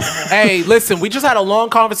 Hey, listen, we just had a long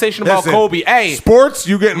conversation about Listen, Kobe. Hey, sports,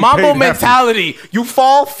 you getting Mambo paid hefty. mentality. You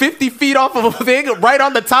fall 50 feet off of a thing right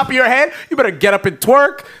on the top of your head. You better get up and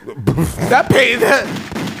twerk.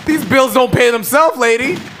 These bills don't pay themselves,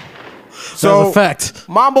 lady. So a fact.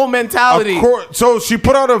 Mambo mentality. Of course, so she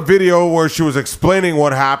put out a video where she was explaining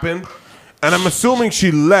what happened, and I'm assuming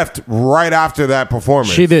she left right after that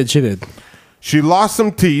performance. She did. She did. She lost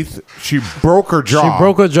some teeth. She broke her jaw. She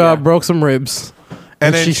broke her jaw, broke some ribs.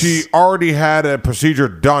 and then she already had a procedure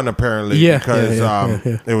done apparently. Yeah, because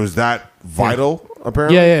it was that vital.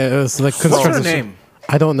 Apparently, Yeah, it was like What's her name?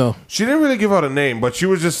 I don't know. She didn't really give out a name, but she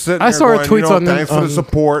was just sitting I there saw her going, tweets on thanks for the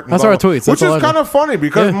support. and I saw her blah, blah, tweets. Which That's all is I kind know. of funny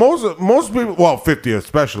because Yeah. most people, well, 50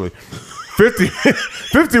 especially,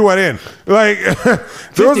 50 went in. Like,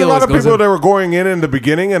 there was a lot of always goes people in. that were going in the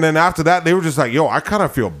beginning, and then after that, they were just like, yo, I kind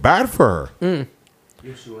of feel bad for her.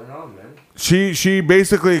 She went on, man. She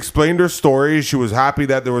basically explained her story. She was happy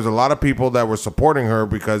that there was a lot of people that were supporting her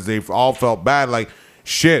because they all felt bad. Like,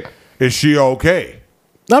 shit, is she okay?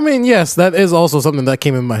 I mean, yes, that is also something that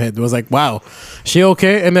came in my head. It was like, wow, she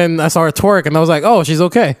okay? And then I saw her twerk, and I was like, oh, she's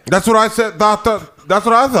okay. That's what I said. That's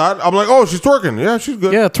what I thought. I'm like, oh, she's twerking. Yeah, she's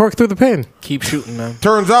good. Yeah, twerk through the pain. Keep shooting, man.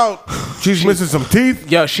 Turns out she's missing some teeth.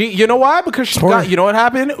 Yeah, you know why? Because she got, you know what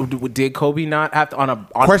happened? Did Kobe not have to,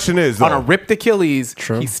 Question is, on though. a ripped Achilles,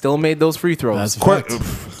 True. he still made those free throws. That's a Qu-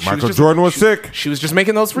 fact. Michael just- Jordan was sick. She was just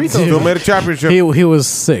making those free throws. Still made a championship. He was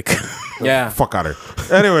sick. Yeah. Fuck out of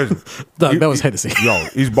here. Anyways, That was Hennessy. Yo,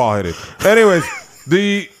 he's bald headed. Anyways,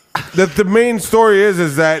 the main story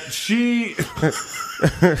is that she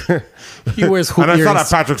He wears hoop and I saw that earrings.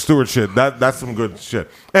 Patrick Stewart shit. That's some good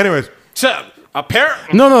shit. Anyways,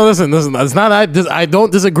 Apparently. No, listen. It's not. I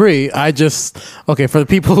don't disagree. I just okay for the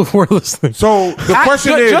people who are listening. so the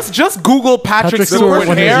question is, just Google Patrick Patrick Stewart Stewart with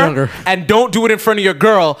when he was hair younger. and don't do it in front of your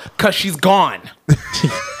girl because she's gone.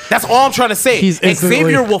 That's all I'm trying to say. He's instantly-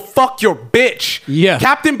 Xavier will fuck your bitch. Yeah.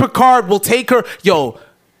 Captain Picard will take her. Yo,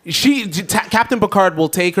 Captain Picard will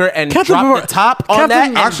take her and Captain drop Picard- the top on Captain- that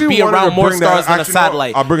and Actually be wanted around to more bring that- stars than a actually, no,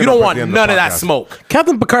 satellite. I'll bring it You up don't at want the end of none the of that podcast. smoke.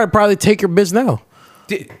 Captain Picard probably take your bitch now.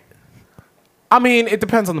 I mean, it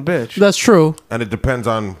depends on the bitch. That's true. and it depends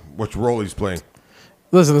on which role he's playing.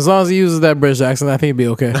 Listen, as long as he uses that British accent, I think he'd be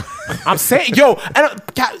okay. I'm saying, yo, and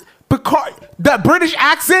Picard, that British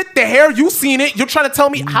accent, the hair, you seen it. You're trying to tell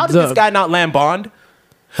me how did this guy not land Bond?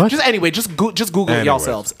 What? Just Google it Anyways.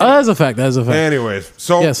 yourselves. That's a fact. That's a fact. Anyways,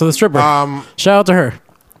 so Yeah. So the stripper. Shout out to her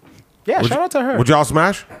Yeah, shout out to her. would y'all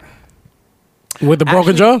smash? with the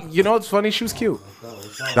broken jaw. Actually, you know what's funny? She was cute.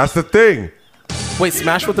 That's the thing. Wait,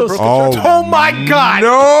 smash with the broken Oh, jaw? Oh my god!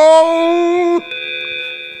 No.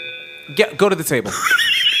 Go to the table.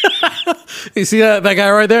 You see that guy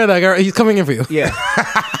right there? That guy, he's coming in for you. Yeah.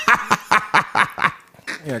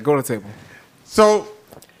 Yeah, go to the table. So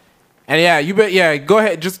And yeah, you bet. Yeah, go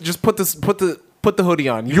ahead. Just put the hoodie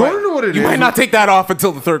on. You wanna know what it You is? might not take that off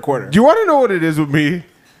until the third quarter. do you want to know what it is with me?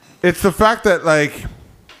 It's the fact that like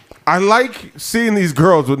I like seeing these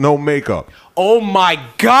girls with no makeup. Oh my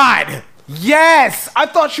god! Yes, I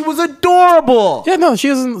thought she was adorable. Yeah, no, she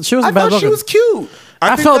wasn't. She I wasn't bad thought she looking. was cute.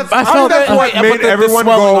 I think felt- that's- I felt- think that's what But made the everyone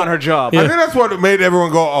swelling go on her jaw. I think that's what made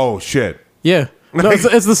everyone go, "Oh shit." Yeah. No,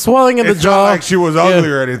 it's the swelling in the It's jaw. not like she was ugly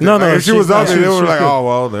Yeah. or anything. No, Like, no. if she was she's not- ugly, they she's- were she's like, good. "Oh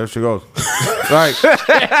well, there she goes." Like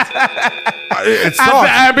it As the sucks.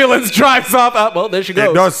 ambulance drives off, well, there she It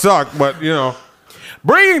goes. does suck, but you know,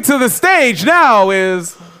 Bringing to the stage now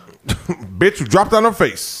is bitch dropped on her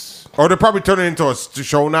face. Or they're probably turning it into a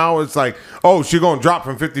show now. It's like, oh, she gonna drop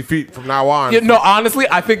from 50 feet from now on. no. Honestly,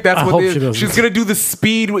 I think that's I what hope they, she doesn't. she's gonna do. The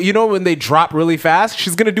speed, you know, when they drop really fast,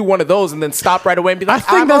 she's gonna do one of those and then stop right away and be I like,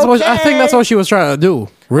 think that's what she was trying to do.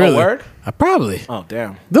 Really? word? Probably. Oh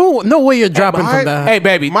damn! No way you're dropping my- from that. Hey,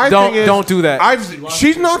 baby, My don't thing is, don't do that.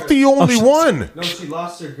 She's not the only one. No, she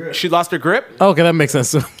lost her grip. She lost her grip. Okay, that makes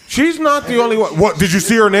sense. She's not the only one. What? Did you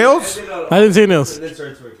see her nails? I didn't see nails. And then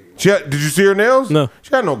started twerking. Did you see her nails? No.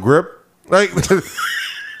 She had no grip. Like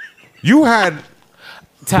you had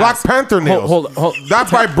Black Task. Panther nails. Hold. That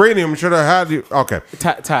vibranium should have had you. Okay.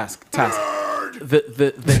 Task.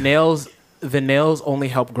 The nails only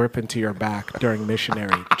help grip into your back during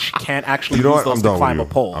missionary. She can't actually You know use what? those I'm to done climb a with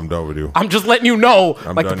you. pole. I'm done with you. I'm just letting you know,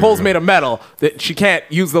 like the done pole's with you. made of metal, that she can't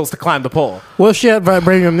use those to climb the pole. Well, she had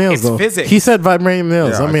vibranium nails It's though. physics. He said vibranium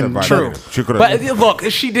nails. Yeah, I I mean, said True. vibranium. She could've- But look,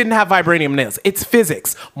 she didn't have vibranium nails. It's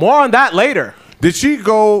physics. More on that later. Did she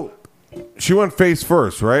go? She went face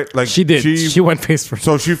first, right? Like she did. She went face first.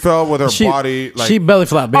 So she fell with her body. Like she belly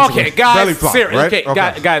flop. Basically. Okay, guys, Belly flop, right? Okay,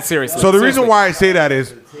 Okay. guys, seriously. So the reason why I say that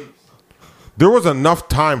is there was enough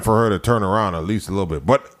time for her to turn around at least a little bit.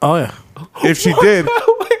 But Oh yeah. if she did,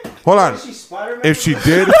 hold on. If she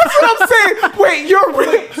did, That's what I'm saying. Wait, you're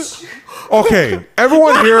rich. okay.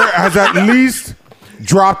 Everyone here has at least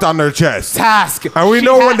dropped on their chest, Task. and we She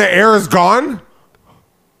know had- when the air is gone,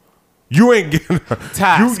 you ain't getting.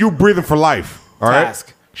 Task. You breathing for life. All right.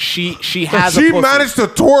 Task. She has. She a pussy. managed to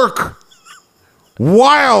twerk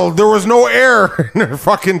while there was no air in her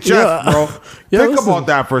fucking chest, bro. Think about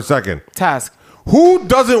that for a second. Task. Who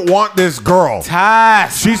doesn't want this girl?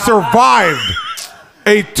 Task. She survived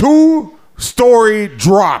a 2-story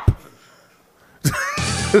drop.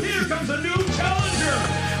 Here comes a new challenger.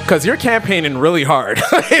 Because you're campaigning really hard.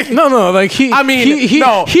 No, like he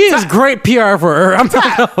is great PR for her. I'm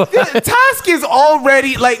talking Task is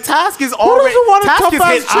already Task is Who already. doesn't want a Task tough has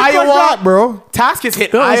ass hit chick Iowa, like that, bro? Task has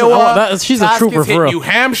hit That was- Iowa. she's a Task trooper has hit for real. New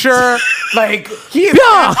Hampshire. Like he is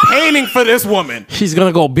Yeah. campaigning for this woman. She's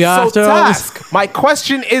gonna go So beyond Task, my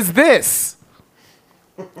question is this.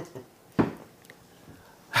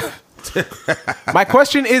 My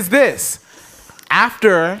question is this.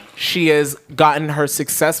 After she has gotten her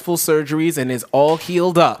successful surgeries and is all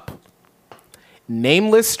healed up,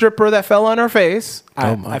 nameless stripper that fell on her face.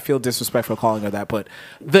 I feel disrespectful calling her that, but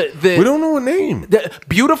the We don't know a name. the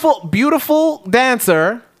beautiful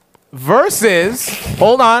dancer versus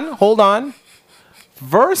hold on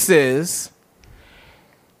versus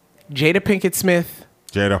Jada Pinkett Smith.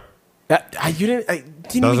 Jada. You didn't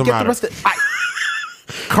Doesn't even get matter. the rest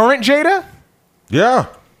of current Jada. Yeah.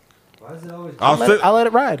 Why is it always? I'll let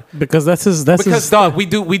it ride because that's his. because dog, we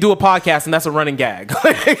do a podcast and that's a running gag.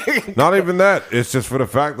 Not even that. It's just for the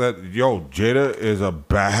fact that, Jada is a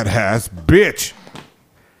badass bitch.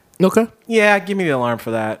 Okay. Yeah, give me the alarm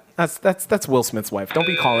for that. That's Will Smith's wife. Don't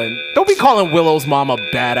be calling Willow's mom a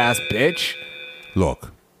badass bitch.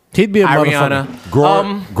 Look, He'd be a Ariana.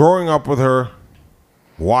 motherfucker. growing up with her,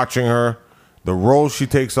 watching her, the role she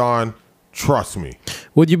takes on, trust me.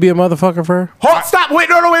 Would you be a motherfucker for her? Hold, stop! Wait,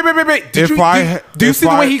 no, wait! Did If you, I- do you if see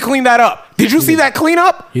the I- way he cleaned that up? Did you see that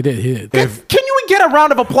cleanup? He did. Can you get a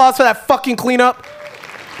round of applause for that fucking cleanup?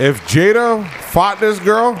 If Jada fought this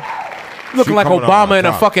girl, Looking like coming out Obama on in a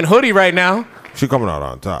top. fucking hoodie right now. she coming out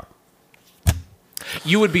on top.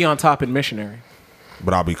 You would be on top in Missionary.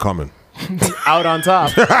 But I'll be coming. Out on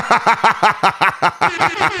top.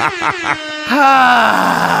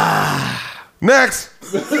 Next.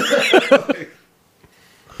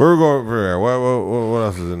 Where we going for here? What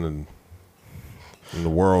else is in the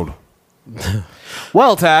world?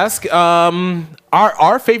 Well, Task,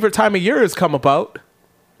 our favorite time of year has come about.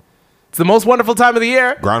 It's the most wonderful time of the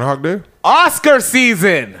year. Groundhog Day? Oscar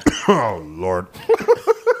season. Oh, Lord.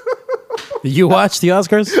 Did you watch the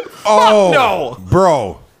Oscars? Oh, no.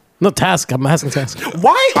 Bro. No, Task. I'm asking Task.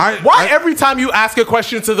 Why every time you ask a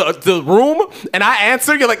question to the room and I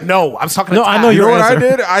answer, you're like, no, I'm talking to No, I Task. know You know your what I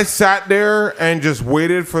answer. did? I sat there and just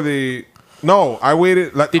waited for the... No, I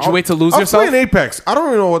waited. Did you wait to lose I was yourself? playing Apex. I don't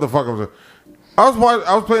even know what the fuck I was doing. I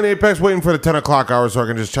was playing Apex waiting for the 10 o'clock hour so I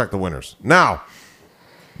can just check the winners. Now,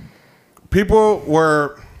 people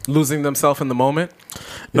were... Losing themselves in the moment.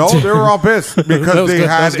 No, they were all pissed That because was they good,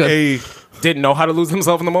 that had was good. a... Didn't know how to lose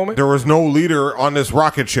themselves in the moment. There was no leader on this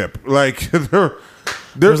rocket ship. Like, there's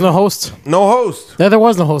There's no host. no host. Yeah, there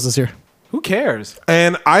was no host this year. Who cares?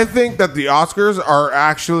 And I think that the Oscars are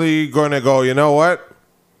actually going to go, you know what?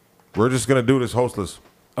 We're just going to do this hostless.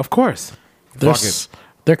 Of course.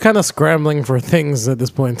 They're kind of scrambling for things at this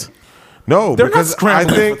point. No, They're not because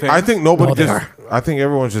scrambling for things. I think nobody No, they just... are. I think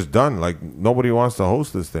everyone's just done. Like, nobody wants to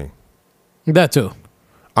host this thing. That too.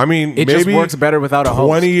 I mean, It maybe just works better without a host.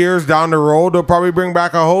 20 years down the road, they'll probably bring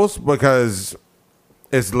back a host because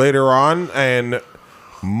it's later on and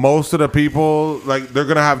most of the people, like, they're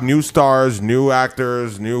going to have new stars, new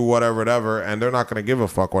actors, new whatever, and they're not going to give a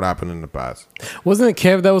fuck what happened in the past. Wasn't it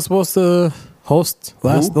Kev that was supposed to host? The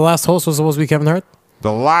last host was supposed to be Kevin Hart?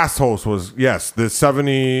 The last host was, yes, the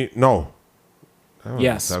 70, no. I don't know,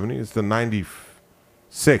 Yes. 70, it's the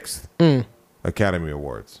 96th Academy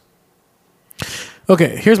Awards.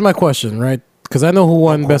 Okay, here's my question, right? Because I know who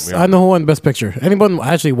won quote best. me on I know who won Best Picture. Anyone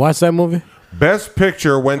actually watched that movie? Best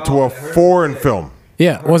Picture went to a foreign film.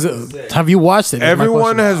 Yeah, was it? Have you watched it? Is my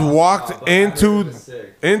Everyone question. has walked into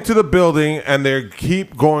the building and they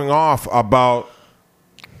keep going off about.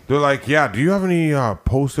 They're like, yeah. Do you have any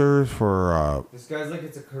posters for? This guy's like,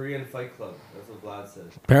 it's a Korean Fight Club. That's what Vlad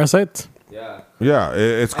said. Parasite. Yeah. Yeah,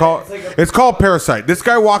 it's called It's like a- it's called Parasite. This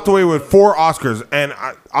guy walked away with 4 Oscars, and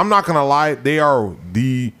I'm not gonna lie, they are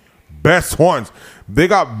the best ones. They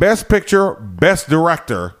got Best Picture, Best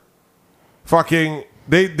Director. Fucking,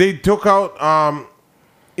 they took out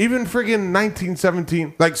even friggin'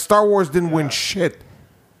 1917. Like Star Wars didn't win shit.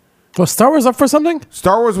 Was Star Wars up for something?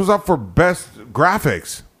 Star Wars was up for Best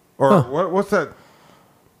Graphics or what's that?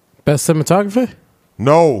 Best cinematography.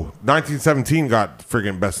 No, 1917 got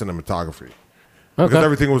friggin' Best Cinematography. Because Okay.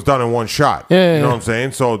 everything was done in one shot. Yeah, you know yeah. what I'm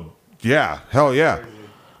saying? So, yeah, hell yeah.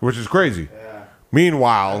 Which is crazy. Yeah. I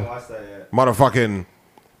Meanwhile, haven't watched that yet. motherfucking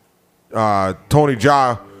Tony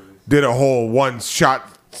Jaa did a whole one-shot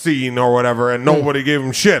scene or whatever, and nobody gave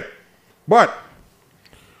him shit. But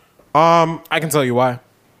I can tell you why.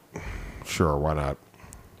 sure, why not?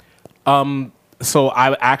 So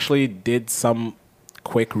I actually did some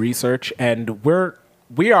quick research, and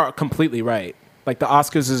we are completely right. Like the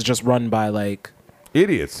Oscars is just run by like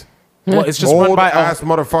Idiots. well, it's just Old run by ass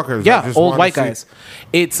motherfuckers. yeah, that just old wanna white see- guys.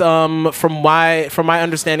 It's from my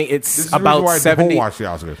understanding, This it's is the reason about why I 70. don't watch the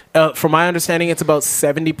Oscars. From my understanding, it's about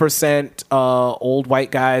 70% old white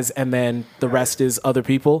guys, and then the rest is other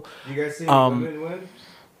people. You guys see women win?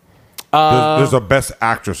 There's a Best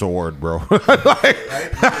Actress award, bro. Right?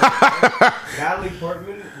 Natalie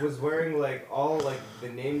Portman was wearing like all like the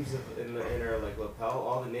names of in her like lapel,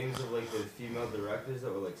 all the names of like the female directors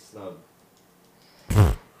that were like snubbed.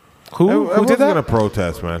 Who did that? Gonna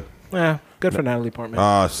protest, man. Yeah, good for Natalie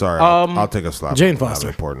Portman. Sorry. I'll take a slap. Jane Natalie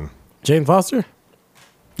Foster. Portman. Jane Foster?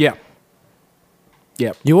 Yeah.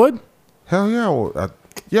 Yep. You would? Hell yeah.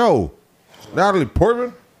 Yo, Natalie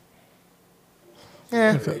Portman?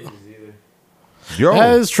 Yeah. Yo.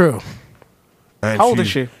 That is true. And How old is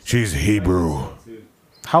she? She's Hebrew.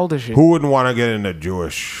 How old is she? Who wouldn't want to get into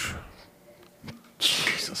Jewish?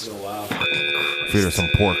 Jesus. Feed her some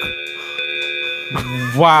pork.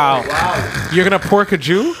 Wow. You're gonna pork a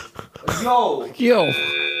Jew? Yo.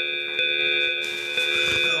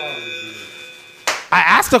 I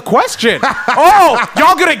asked a question. Oh,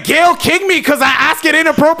 y'all gonna Gail King me because I ask an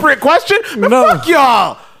inappropriate question? Man, No. fuck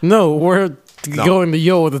y'all. No, we're going to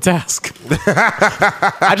yo with the task.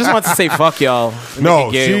 I just want to say fuck y'all. No, Make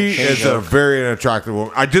a Gail she King is a joke. very attractive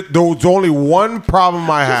woman. There's only one problem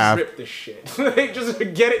I have. Rip this shit. Just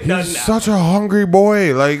get it done He's now. such a hungry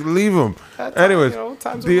boy. Like, leave him. Anyways,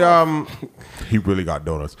 times he really got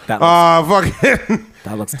donuts. That Fucking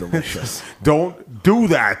That looks delicious. don't do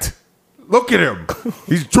that. Look at him.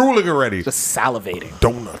 He's drooling already. Just salivating.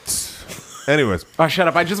 Donuts. Anyways, Oh, shut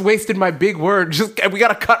up. I just wasted my big word. We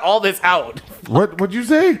gotta cut all this out. what'd you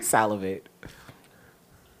say? Salivate.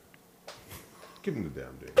 Give him the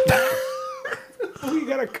damn thing. We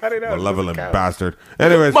gotta cut it out. Malevolent bastard.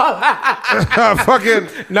 Anyways, fucking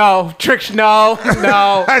No, Trick, no.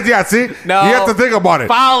 yeah. See, No. you have to think about it.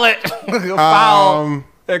 Foul it. Foul.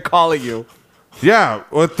 They're calling you. Yeah,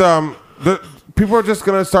 with the people are just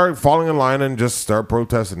gonna start falling in line and just start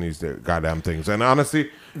protesting these goddamn things. And honestly,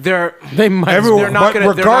 They might. everyone, They're not but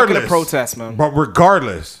gonna- they're not gonna regardless, protest, man. But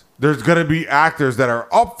regardless, there's gonna be actors that are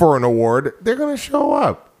up for an award. They're gonna show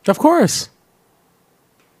up. Of course.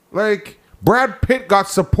 Like Brad Pitt got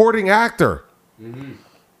supporting actor.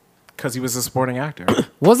 Because he was a supporting actor.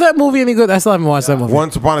 Was that movie any good? I still haven't watched that movie.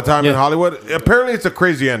 Once Upon a Time in Yeah. Hollywood. Apparently, it's a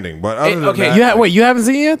crazy ending. But other than okay, that, Wait, you haven't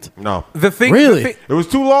seen it yet? no. The thing, Really? It was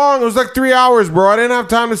too long. It was like 3 hours, bro. I didn't have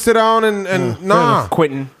time to sit down and nah.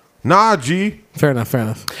 Quentin. Nah, G. Fair enough.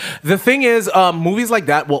 The thing is, movies like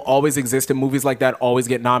that will always exist, and movies like that always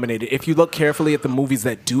get nominated. If you look carefully at the movies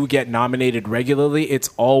that do get nominated regularly, it's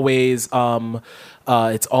always like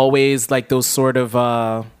those sort of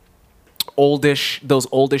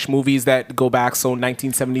oldish movies that go back. So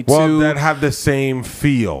 1972. Well, that have the same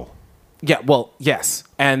feel. Yeah. Well, yes.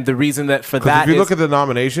 And the reason that for Because that if you is look at the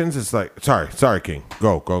nominations, it's like, sorry, King.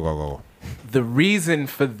 Go. the reason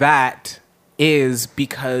for that is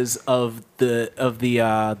because of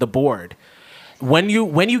the board. When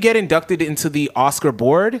you get inducted into the Oscar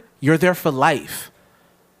board, you're there for life.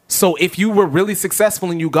 So if you were really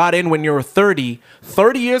successful and you got in when you were 30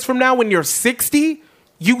 years from now, when you're 60,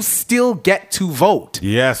 you still get to vote.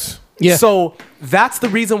 Yes. Yeah. So that's the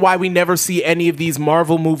reason why we never see any of these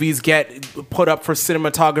Marvel movies get put up for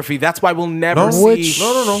cinematography. That's why we'll never No, see. Which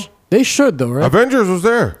No. They should though, right? Avengers was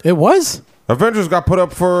there. It was. Avengers got put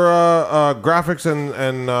up for graphics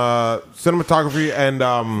and cinematography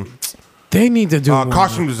and They need to do more.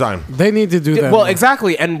 costume design. They need to do that. Well, more.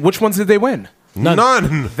 exactly. And which ones did they win?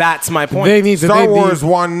 None. That's my point. They need to. Star they need- Wars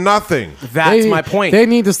won nothing. That's they- my point. They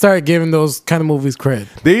need to start giving those kind of movies credit.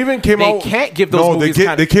 They even came They out. can't give those no, movies they,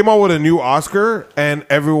 kind they of- came out with a new Oscar, and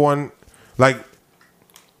everyone like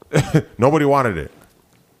nobody wanted it.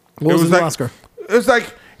 What was was the like Oscar? It was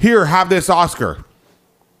like, here, have this Oscar.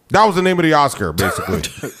 That was the name of the Oscar, basically.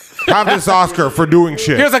 Have this Oscar for doing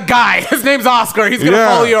shit. Here's a guy. His name's Oscar. He's gonna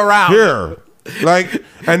follow you around. Here. Like,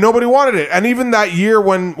 and nobody wanted it. And even that year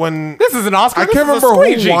when This is an Oscar. I This can't is a remember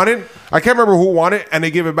who squeegee. won it. I can't remember who won it, and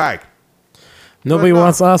they gave it back. Nobody Like, nah,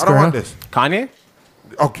 wants Oscar, I don't huh? want this. Kanye.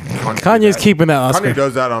 Okay, Kanye's keeping that Oscar. Kanye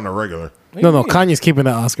does that on a regular. No, Kanye's keeping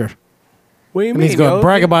that Oscar. What do you And he's mean? gonna yo?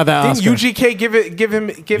 brag about that Didn't Oscar. UGK give him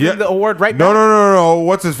the award right No, back? no.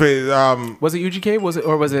 What's his face? Was it UGK? Was it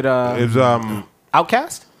It's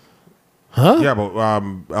Outkast? Huh? Yeah, but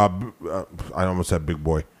I almost said Big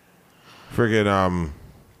Boy. Friggin'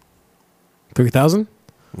 3000?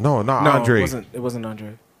 no, not No, Andre. it wasn't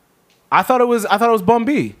Andre. I thought it was Bun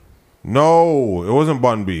B. No, it wasn't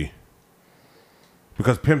Bun B.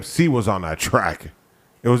 Because Pimp C was on that track.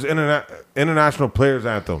 It was International Players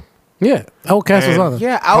Anthem. Yeah. Outkast was And on it.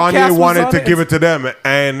 Yeah, Outkast Kanye was wanted on to it. give it to them,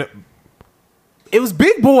 and It was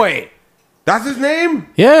Big Boy. that's his name.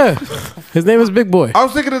 Yeah. His name is Big Boy. I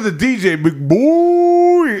was thinking of the DJ, Big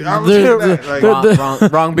Boy. I was There- thinking that,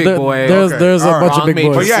 like, Wrong Big Boy. There's Okay, a all right. bunch of Wrong big major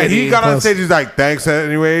boys. but yeah, City he got on Plus. stage. He's like, "Thanks,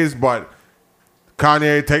 anyways," but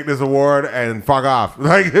Kanye, take this award and fuck off.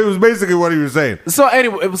 Like it was basically what he was saying. So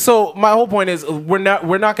anyway, so my whole point is we're not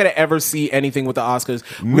going to ever see anything with the Oscars.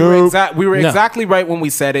 Nope. We were No. exactly right when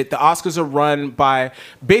we said it. The Oscars are run by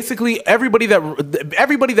basically everybody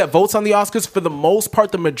that votes on the Oscars. For the most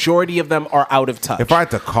part, the majority of them are out of touch. If I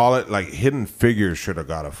had to call it, like Hidden Figures should have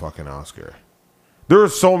got a fucking Oscar. There are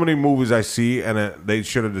so many movies I see, and they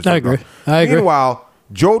should have just. I agree. I agree. Meanwhile,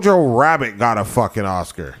 Jojo Rabbit got a fucking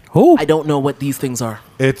Oscar. Who? I don't know what these things are.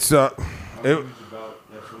 It's the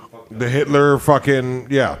Hitler fucking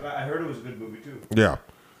yeah. I heard it was a good movie too. Yeah.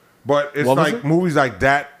 But it's What was like it? movies like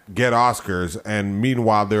that get Oscars, and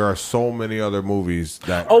meanwhile there are so many other movies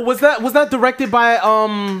that Oh, was that directed by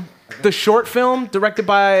the short film directed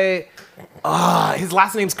by his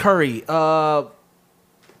last name's Curry. Not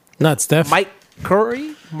Steph. Mike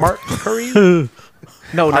Curry? Mark Curry?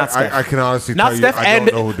 No, not Steph. I can honestly Not tell Steph you I and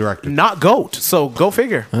don't know who directed. not Goat. So go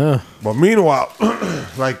figure. But meanwhile,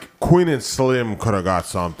 like Queen and Slim could have got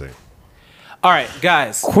something. All right,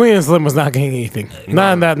 guys. Queen and Slim was not getting anything.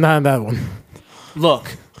 Not in that one.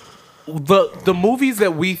 Look, the movies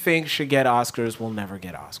that we think should get Oscars will never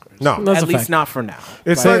get Oscars. No. That's At a least fact. not for now.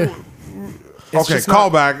 It's But- like It's okay, just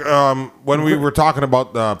not- callback. When we were talking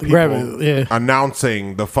about the people Grab it, yeah.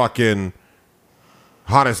 announcing the fucking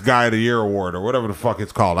hottest guy of the year award or whatever the fuck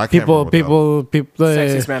it's called. I can't People.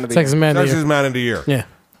 Sexiest man of the year. Sexiest man of the Sexiest year. man of the year. Yeah.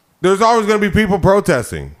 There's always going to be people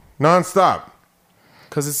protesting nonstop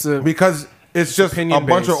Because it's a because it's just a opinion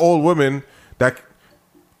bunch of based. old women that.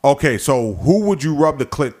 Okay, so who would you rub the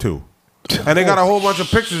clit to? And they got a whole bunch of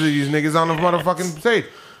pictures of these niggas on the motherfucking stage.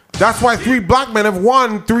 That's why 3 black men have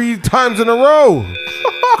won 3 times in a row.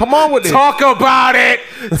 Come on with it. Talk about it.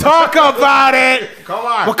 Talk about it. Come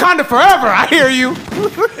on. Wakanda forever. I hear you.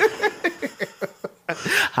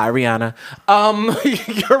 Hi, Rihanna.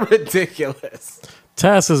 You're ridiculous.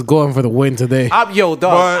 Taz is going for the win today. Yo,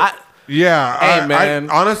 dog. But yeah, Hey, man.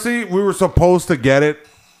 honestly, we were supposed to get it,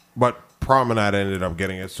 but Promenade ended up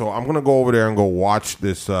getting it. So I'm gonna go over there and go watch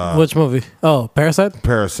this Which movie? Oh, Parasite.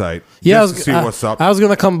 Parasite. Yeah, just to see what's up. I was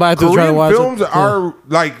gonna come by to try to Korean watch films it. Yeah. are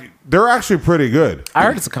like they're actually pretty good. I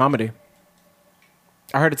heard it's a comedy.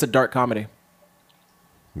 I heard it's a dark comedy.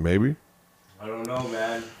 Maybe. I don't know,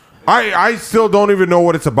 man. I still don't even know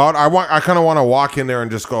what it's about. I kind of want to walk in there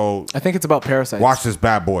and just go I think it's about parasites. watch this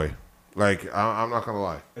bad boy. Like I'm not gonna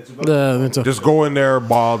lie. It's about Just go in there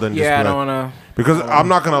bald and Yeah, I just be don't like- want to. because I'm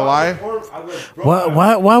not gonna lie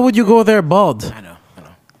Why would you go there bald? I know.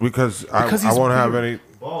 because Because I he's won't have any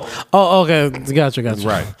Oh, okay. Gotcha.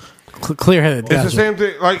 right. Clear headed. It's the Gotcha. same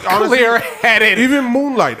thing. Like honestly, Clear-headed. even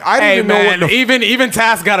Moonlight. I didn't Hey, even know man. what the Even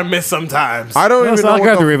Taz got to miss sometimes. I don't No, it's even know all what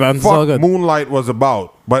good, the Rebound. It's all fuck good. Moonlight was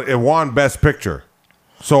about, but it won Best Picture.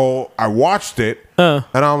 So I watched it, and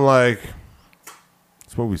I'm like,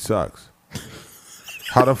 this movie sucks.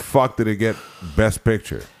 How the fuck did it get Best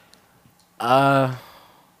Picture? Well,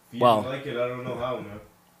 like it. I don't know how, man.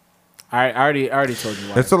 I already told you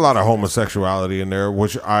why. It's a lot of homosexuality in there,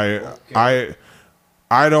 which I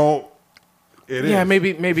don't. It Yeah, is.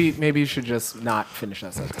 maybe you should just not finish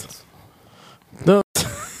that sentence. No,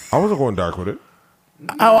 I wasn't going dark with it.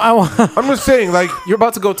 I I'm just saying, like, You're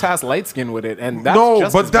about to go Taz light skin with it, and that's no,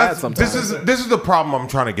 just but as bad that's sometimes. this is the problem I'm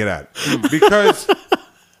trying to get at because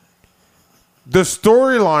the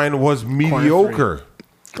storyline was mediocre.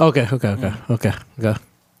 okay.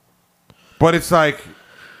 But it's like,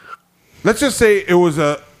 let's just say it was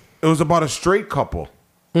about a straight couple.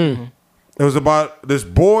 It was about this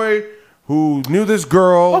boy who knew this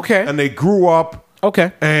girl, Okay. and they grew up,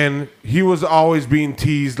 Okay. and he was always being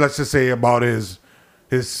teased. Let's just say about his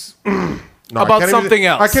no, I About can't something even,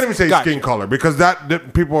 else. I can't even say Gotcha. skin color because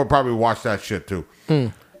that people would probably watch that shit too.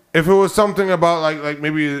 If it was something about like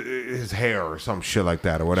maybe his hair or some shit like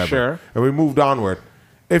that or whatever, Sure. and we moved onward.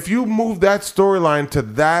 If you move that storyline to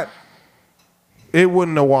that, it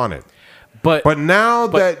wouldn't have won it. But now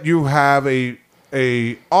that you have a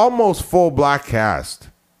almost full black cast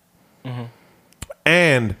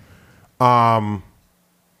and the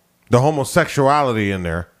homosexuality in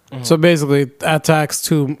there, So basically, attacks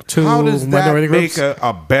to How does that minority make groups.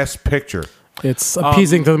 a best picture? It's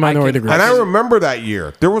appeasing to the minority groups. And I remember that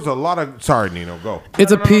year. There was a lot of... Sorry, Nino, go.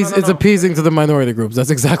 It's appeasing to the minority groups.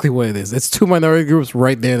 That's exactly what it is. It's two minority groups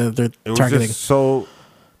right there that they're It was targeting. just so...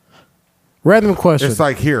 Random question. It's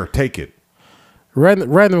like, here, take it.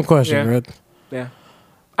 Random question, Yeah. right? Yeah.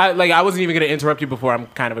 I wasn't even going to interrupt you before. I'm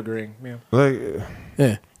kind of agreeing. Yeah. Like,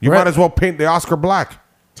 Yeah. you might as well paint the Oscar black.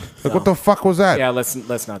 Like, what the fuck was that? Yeah,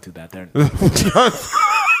 let's not do that there.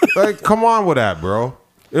 Like, come on with that, bro.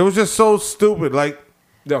 It was just so stupid. Like,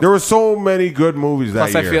 No. there were so many good movies that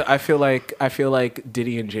Plus, year. I feel like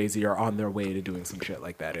Diddy and Jay-Z are on their way to doing some shit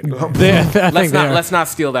like that. Anyway. I think they are. Let's not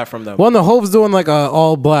steal that from them. Well, the Hope's doing like a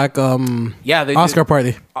all black Yeah, they Oscar do.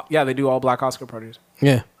 party. Yeah, they do all black Oscar parties.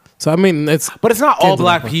 Yeah. So I mean, it's But it's not all Kids are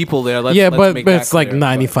black black. people there. Let's but make that it's like clear.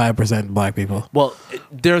 95% black people. Well,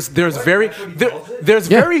 there's very Yeah.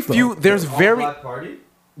 very few there's very Black party?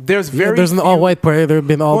 there's Yeah, very there's an few- all white party. There've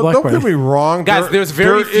been all Well, black don't party. get me wrong. Guys, there's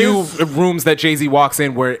very there few is- rooms that Jay-Z walks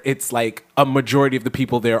in where it's like a majority of the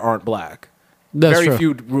people there aren't black. That's very true.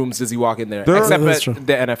 few rooms does he walk in there, There- except That's at true.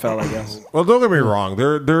 the NFL, I guess. Well, don't get me wrong.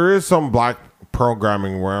 There is some black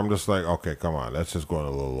programming where I'm just like, okay, come on, that's just going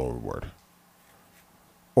a little overboard.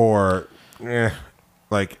 Or,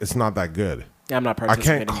 like it's not that good. Yeah, I'm not I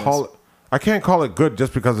participating. can't in call this. it. I can't call it good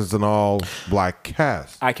just because it's an all black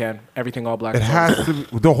cast. I can everything all black. It has to. Be,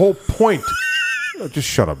 the whole point. Just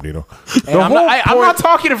shut up, Nino. Hey, I'm not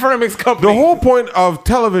talking to Firmix Company. The whole point of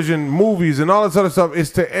television, movies, and all this other stuff is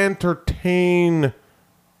to entertain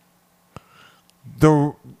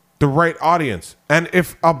the right audience. And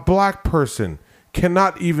if a black person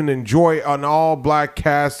cannot even enjoy an all black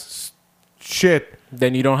cast shit,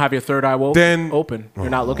 Then you don't have your third eye Then- open. You're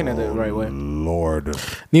not looking at it the right way. Lord,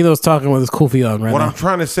 Nino's talking with his kufi on right what now. I'm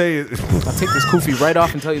trying to say is, I'll take this kufi right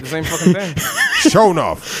off and tell you the same fucking thing. show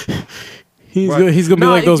enough. He's gonna be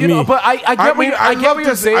like those me. But I get what I you're love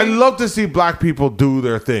to. I saying. love to see black people do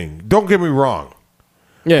their thing. Don't get me wrong,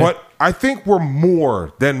 Yeah, but I think we're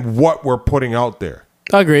more than what we're putting out there.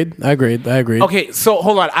 agreed. Okay, so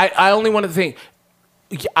hold on. I only wanted to think.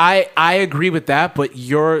 I agree with that, but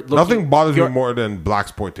you're looking, Nothing bothers me you're- more than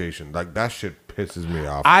blaxploitation. Like that shit pisses me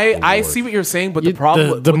off. I Lord. see what you're saying, but the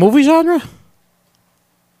problem the movie genre.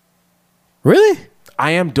 Really?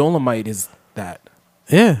 I Am Dolomite is that.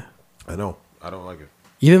 Yeah. I know. I don't like it.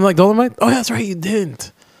 You didn't like Dolomite? Oh, that's right. You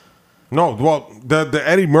didn't. No, well, the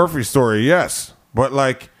Eddie Murphy story, yes, but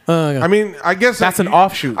like, Okay. I mean, I guess That's an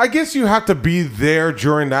offshoot. I guess you have to be there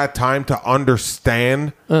during that time to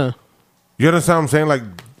understand. You understand what I'm saying? Like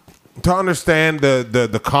to understand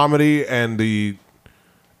the comedy and the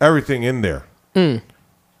everything in there.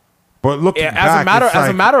 But looking Yeah, back, it's as a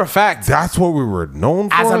like, matter of fact, that's what we were known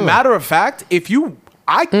for. as a Like, matter of fact, if you,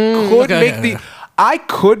 I okay.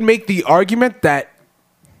 could make the argument that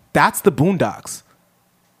that's the Boondocks.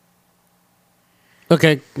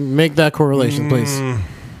 Okay, make that correlation, please.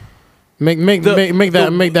 Make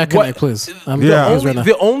that connect, please. I'm Yeah. confused right now.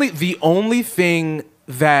 The only thing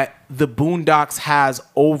that the Boondocks has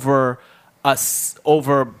over us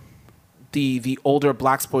over the older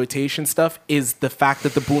blaxploitation stuff is the fact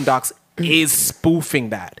that the Boondocks is spoofing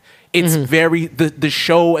that. It's very the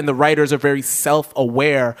show and the writers are very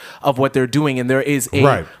self-aware of what they're doing, and there is a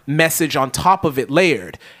Right. message on top of it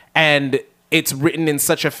layered, and it's written in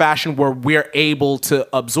such a fashion where we're able to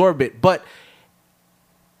absorb it. But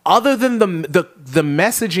other than the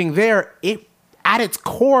messaging there, it at its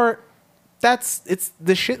core, it's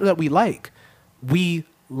the shit that we like. We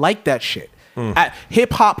like that shit.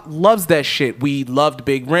 Hip hop loves that shit. We loved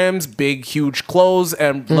big rims, big huge clothes,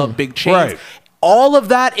 and love big chains. Right. All of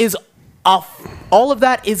that is a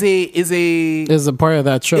Is a part of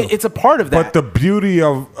that show. it's a part of that. But the beauty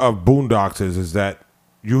of Boondocks is that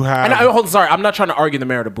you have. and hold on, sorry, I'm not trying to argue the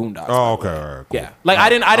merit of Boondocks. Oh, okay, all right, cool. Yeah, like I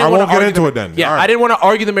didn't I want won't to get argue into the- it then. Yeah, All right. I didn't want to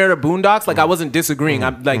argue the merit of Boondocks. Like I wasn't disagreeing.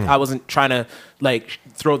 I'm like I wasn't trying to like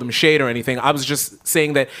throw them shade or anything. I was just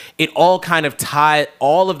saying that it all kind of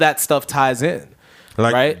all of that stuff ties in.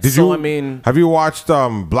 Like, right? Did So, you? I mean- have you watched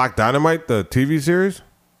Black Dynamite, the TV series?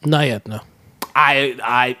 Not yet, no.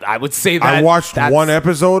 I would say that I watched that's- one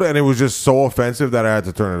episode and it was just so offensive that I had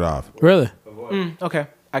to turn it off. Really? Okay,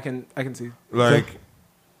 I can see. Like,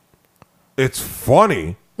 it's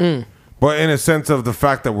funny, but in a sense of the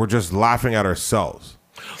fact that we're just laughing at ourselves.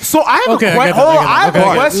 So I have Okay, a I question. get that, Hold I on, get I have that. a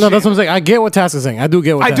Okay, question. No, that's what I'm saying. I get what Task is saying. I do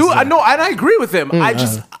get what I Task do. is I saying. know, and I agree with him.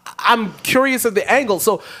 I'm curious of the angle.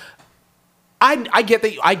 So I get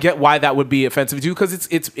that. I get why that would be offensive to you because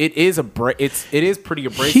it is pretty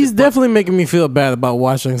abrasive. He's definitely making me feel bad about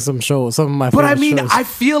watching some shows, some of my But favorite I mean, shows. I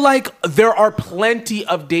feel like there are plenty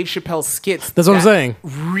of Dave Chappelle skits. That's what I'm saying.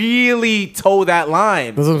 Really toe that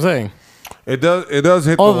line. That's what I'm saying. It does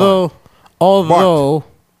hit the line. Although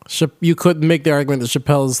you could make the argument that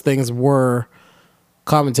Chappelle's things were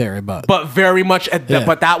commentary about. But very much,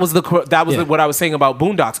 but that was what I was saying about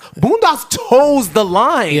Boondocks. Boondocks toes the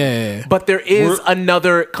line. Yeah. But there is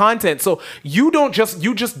another content. So you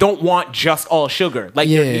just don't want just all sugar. Like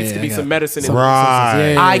there needs to be some medicine in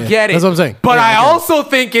Right. I get it. That's what I'm saying. But Yeah, I also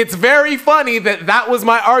think it's very funny that was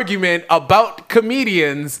my argument about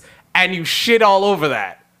comedians, and you shit all over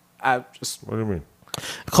that. I just What do you mean?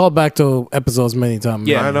 Call back to episodes many times.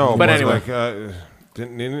 Yeah. I know, but but anyway. like,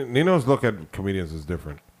 Nino's look at comedians is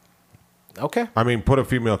different. okay. I mean, put a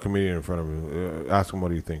female comedian in front of him. Ask him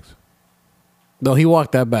what he thinks. No, he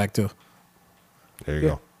walked that back too. There you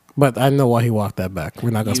go. But I know why he walked that back. We're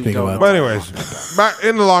not gonna You speak don't about know. it. But anyways, back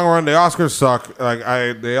in the long run, the Oscars suck.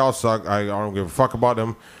 They all suck. I don't give a fuck about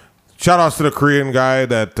them. Shout outs to the Korean guy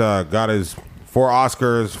that got his 4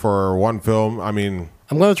 Oscars for one film. I mean,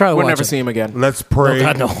 I'm gonna try to We'll watch never it. see him again. let's pray. No,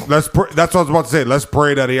 God, no. Let's pray. That's what I was about to say. Let's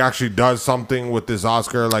pray that he actually does something with this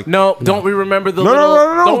Oscar. Like, No, don't we remember the No, little...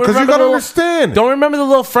 no, don't we 'cause you remember gotta the little- understand. Don't remember the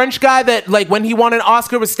little French guy that, like, when he won an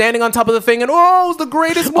Oscar was standing on top of the thing and, it was the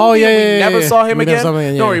greatest movie. Oh, yeah, and we yeah, never yeah. saw him We never again. saw him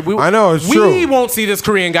again, Don't yeah. worry. I know, it's we true. won't see this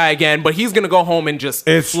Korean guy again, but he's going to go home and just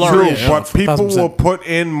it's flourish. true, but people 1000%. will put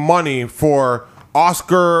in money for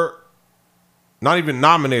Oscar, not even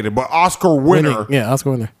nominated, but Oscar winner. Yeah,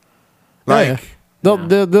 Oscar winner. Like, Yeah. They'll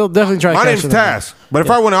definitely try. my to name's cash in on Taz, but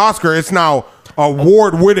if I win an Oscar, it's now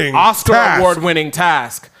award-winning Oscar Taz. award-winning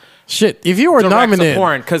task. that. Shit, if you were Directs a nominated,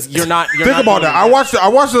 porn because you're not. Think about that. I watched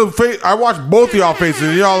both of y'all faces,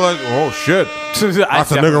 and y'all like, oh shit,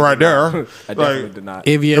 that's a nigga right there. I definitely Like, did not.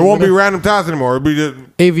 AVN it won't be winner, random Taz anymore. It'll be just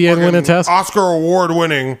AVN fucking winner Taz. Oscar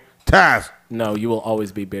award-winning Taz. No, you will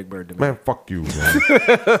always be Big Bird to me. Man, fuck you,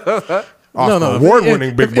 man. Oscar No.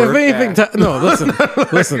 award-winning Big Bird. If anything, no.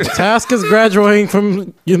 Listen. Task is graduating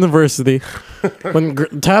from university. When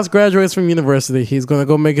Task graduates from university, he's gonna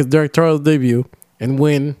go make his directorial debut and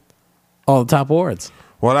win all the top awards.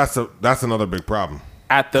 Well, that's another big problem.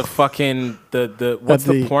 At the fucking what's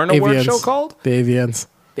At the porn award AVNs. show called? The AVNs.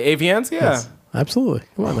 The AVNs. Yeah. Yes, absolutely.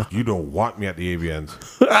 Come on now. You don't want me at the AVNs.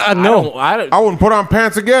 I know. I don't, I wouldn't put on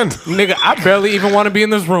pants again. nigga, I barely even want to be in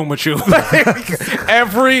this room with you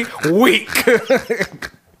every week.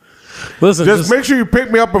 Listen, Just make sure you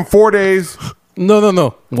pick me up in 4 days.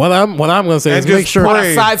 no. What I'm gonna say is And make just sure. On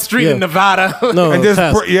pray. a side street Yeah. in Nevada. No, And just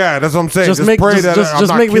Taz, pray, yeah, that's what I'm saying. Just Just, make- pray just- that just- I'm just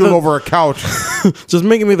not make me keeled the- over a couch. just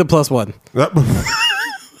making me the +1.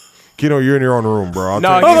 Kino, you're in your own room, bro. I'll No,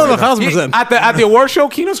 tell you. no, he's- 1,000%. At the award show,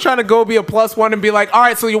 Kino's trying to go be a +1 and be like, all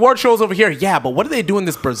right, so the award show's over here. Yeah, but what do they do in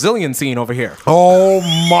this Brazilian scene over here? Oh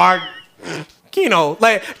my! Kino,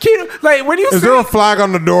 when you Is see there a flag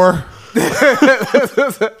on the door?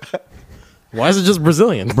 Why is it just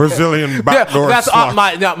Brazilian? Brazilian yeah, backdoor. that's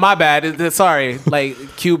slut. my bad. Sorry, like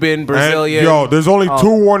Cuban, And, Brazilian. yo, there's only 2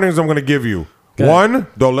 warnings I'm gonna give you. Okay. 1,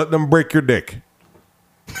 don't let them break your dick.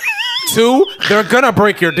 2, they're gonna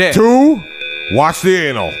break your dick. 2, watch the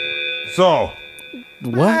anal. So,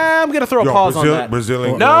 What? I'm gonna throw a yo, pause on that.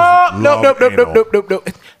 Brazilian No, girls no, love anal. no.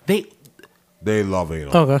 They love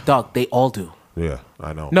anal. Okay. Dog, they all do. Yeah,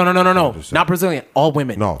 I know. No. I'm just saying. Not Brazilian. All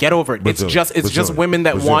women. No, Get over it. Brazilian. It's just Brazilian. women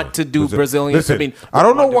that Brazilian. want to do Brazilian. Listen, I mean, I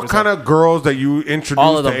don't know want to do what kind of girls that you All introduced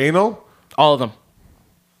of to them. anal. all of them.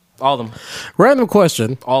 All of them. Random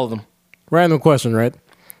question. All of them. Random question, right?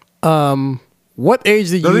 What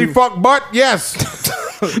age did Does he you? fuck butt? Yes.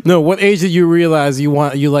 No, what age did you realize you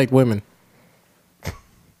like women?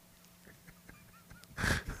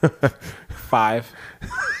 5.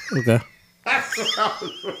 Okay.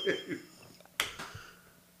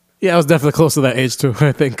 Yeah, I was definitely close to that age too.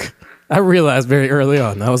 I think I realized very early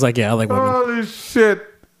on. I was like, yeah, I like women. Holy shit.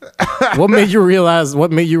 What made you realize?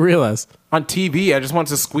 What made you realize? On TV, I just wanted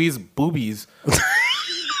to squeeze boobies.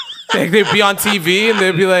 Like, they'd be on TV and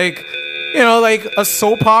they'd be like, like a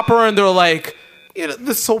soap opera, and they're like,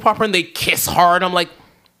 the soap opera, and they kiss hard. I'm like,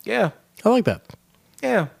 yeah, I like that.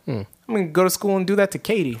 yeah. I'm gonna go to school and do that to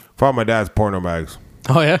Katie. Found my dad's porno bags.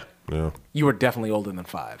 Oh yeah. Yeah. You were definitely older than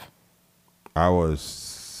 5. I was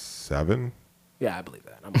 7. Yeah, I believe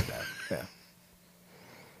that. I'm with that. Yeah,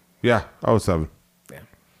 Yeah, I was 7. yeah.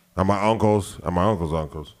 And my uncle's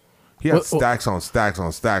uncles. He had What- stacks on stacks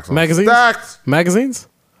on stacks on Magazines? stacks. Magazines?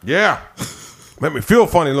 Yeah. Made me feel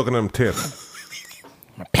funny looking at them tits.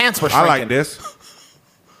 My pants were I shrinking. like this.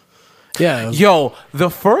 Yeah. Yo, the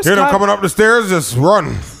first Hear them time, coming up the stairs, just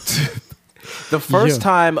run. The first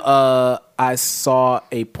time I saw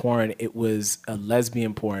a porn, it was a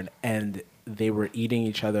lesbian porn, and they were eating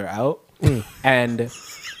each other out, and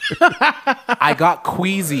I got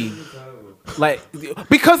queasy, like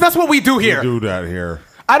because that's what we do here. We do that here.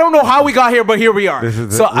 I don't know how we got here, but here we are.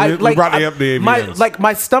 So we brought up the AVNs.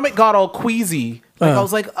 my stomach got all queasy. Like I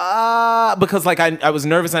was like, because like I was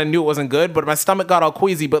nervous and I knew it wasn't good, but my stomach got all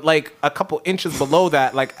queasy. But like a couple inches below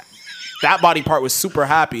that, like that body part was super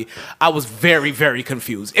happy. I was very, very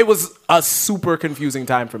confused. It was a super confusing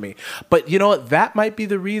time for me. But you know what? That might be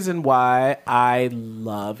the reason why I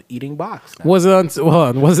love eating box. Was it on? Hold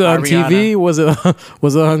on. Was it on TV? Was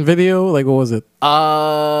it on video? Like what was it?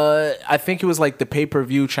 I think it was like the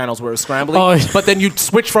pay-per-view channels where it was scrambling. But then you'd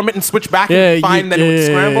switch from it and switch back and find that it would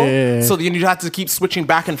scramble. Yeah. So then you'd have to keep switching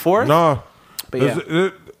back and forth. No.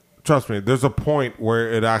 But trust me, there's a point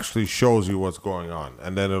where it actually shows you what's going on,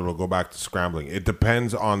 and then it'll go back to scrambling. It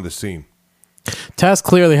depends on the scene. Taz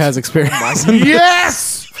clearly has experience.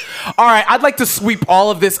 Yes! All right, I'd like to sweep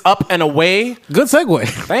all of this up and away. Good segue.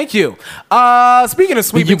 Thank you. Speaking of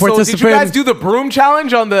sweeping, did you guys do the broom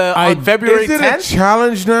challenge on February 10th? Is it a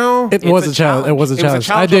challenge now? It was a challenge. It was a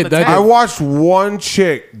challenge. I did. I watched one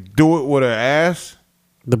chick do it with her ass.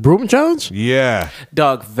 The broom challenge? Yeah.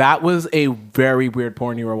 Doug, that was a very weird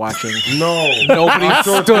porn you were watching. No. Nobody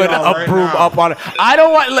stood a broom up on it. I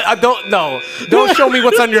don't want... Don't show me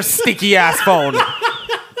what's on your sticky ass phone.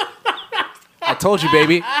 I told you,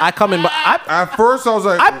 baby. I come in... At first, I was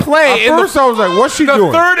like... I play... At first, I was like, what's she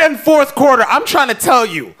doing? The third and fourth quarter. I'm trying to tell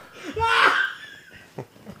you.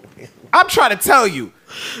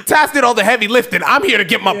 Taz did all the heavy lifting. I'm here to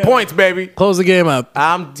get my points, baby. Close the game out.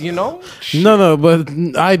 No, but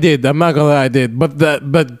I did. I'm not gonna lie, I did.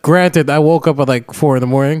 But granted, I woke up at like 4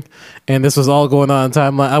 a.m. and this was all going on in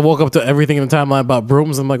timeline. I woke up to everything in the timeline about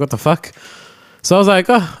brooms. I'm like, what the fuck? So I was like,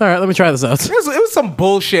 oh, all right, let me try this out. It was some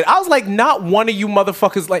bullshit. I was like, not one of you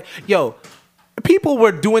motherfuckers like, yo, people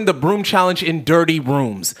were doing the broom challenge in dirty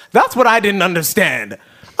rooms. That's what I didn't understand.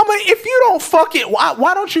 I'm like, if you don't fuck it,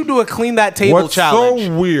 why don't you do a clean that table challenge? What's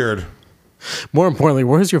so weird? More importantly,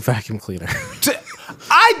 where's your vacuum cleaner?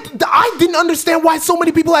 I didn't understand why so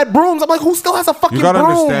many people had brooms. I'm like, who still has a fucking broom? You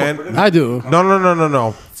gotta understand. I do.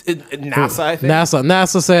 No. NASA, I think.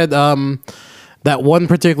 NASA said that one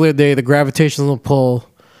particular day, the gravitational pull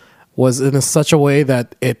was in such a way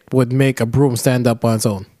that it would make a broom stand up on its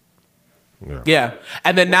own. Yeah.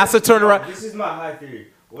 And then NASA turned around. This is my high theory.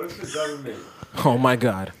 What if the government... Oh my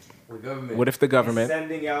God. What if the government is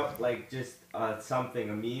sending out like just something,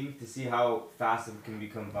 a meme, to see how fast it can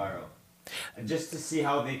become viral, just to see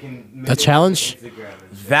how they can make a challenge?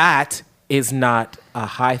 That is not a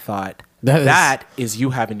high thought. That is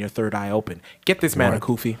you having your third eye open. Get this man a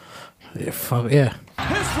kufi. Yeah.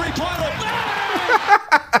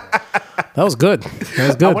 That was good.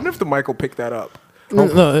 I wonder if the mic will pick that up. No,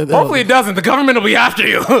 hopefully it doesn't. The government will be after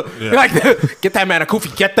you. Like, get that man a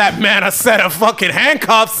kufi. Get that man a set of fucking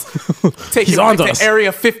handcuffs. Take him right to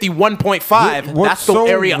Area 51.5. That's the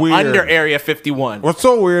area under Area 51. What's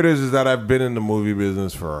so weird is that I've been in the movie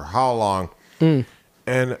business for how long?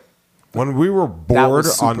 And when we were bored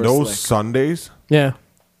on those Sundays,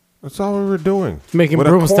 that's all we were doing. Making with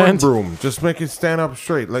broom a stand? broom, just make it stand up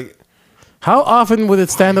straight. Like, how often would it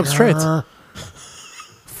stand up straight?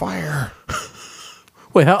 Fire.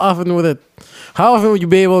 Wait, how often would you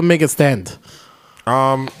be able to make it stand?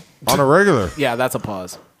 On a regular. Yeah, that's a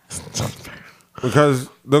pause. Because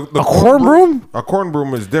the corn broom? A corn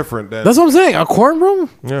broom is different than... That's what I'm saying. A corn broom?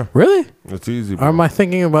 Yeah. Really? It's easy. Or am I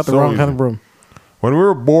thinking about the wrong kind of broom? When we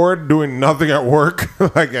were bored doing nothing at work,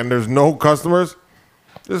 and there's no customers,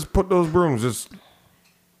 just put those brooms.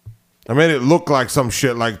 I made it look like some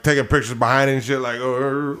shit, like taking pictures behind it and shit, like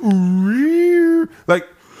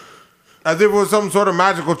as if it was some sort of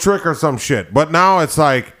magical trick or some shit. But now it's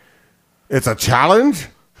like, it's a challenge.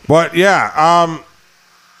 But yeah,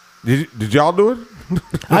 did y'all do it?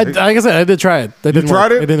 Like I said, I did try it. It didn't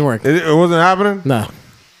work. It didn't work. It wasn't happening? No.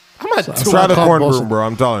 I'm not doing Try the corn broom, bro.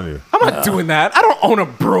 I'm telling you. I'm not doing that. I don't own a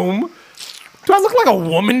broom. Do I look like a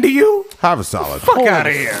woman to you? Have a salad. Fuck out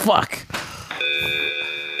of here. Fuck.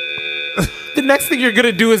 The next thing you're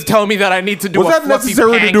gonna do is tell me that I need to do Was a that fluffy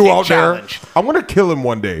necessary to do out challenge. there? I'm gonna kill him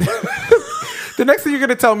one day. The next thing you're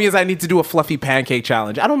gonna tell me is I need to do a fluffy pancake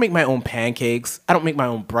challenge. I don't make my own pancakes. I don't make my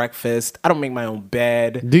own breakfast. I don't make my own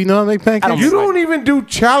bed. Do you know how to make pancakes? You don't even do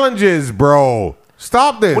challenges, bro.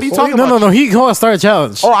 Stop this. What are you talking about? No. He going to start a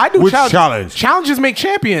challenge. Oh, I do Which challenge? Challenges make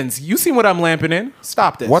champions. You seen what I'm lamping in.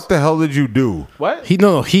 Stop this. What the hell did you do? What? He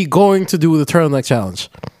going to do the turtleneck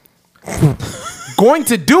challenge. Going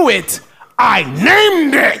to do it? I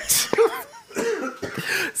named it.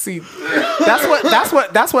 See,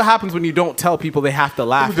 that's what happens when you don't tell people they have to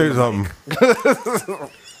laugh. Let me tell you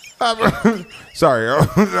something. Sorry,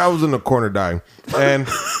 I was in the corner dying. And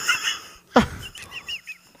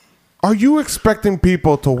are you expecting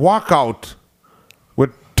people to walk out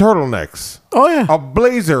with turtlenecks? Oh yeah. A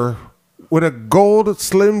blazer with a gold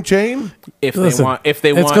slim chain? If Listen,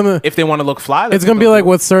 they want to look fly, It's gonna be like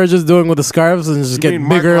what Serge is doing with the scarves and just get mean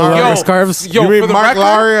bigger, Mark Lowry? longer scarves. You mean for the Mark record,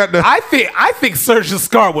 Lowry at the- I think Serge's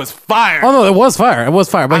scar was fire. Oh no, it was fire. It was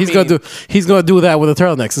fire. But I he's gonna do that with the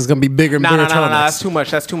turtlenecks. It's gonna be bigger and No, bigger no, turtlenecks. that's too much.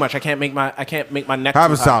 That's too much. I can't make my neck. Have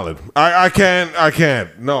too a hot. solid. I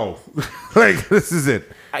can't. No. Like, this is it.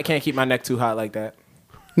 I can't keep my neck too hot like that.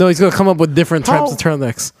 No, he's gonna come up with different types How? of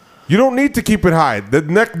turtlenecks. You don't need to keep it high. The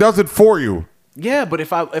neck does it for you. Yeah, but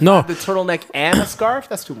if I No. have the turtleneck and a scarf,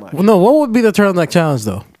 that's too much. Well, no, what would be the turtleneck challenge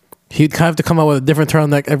though? He'd have to come out with a different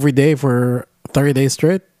turtleneck every day for 30 days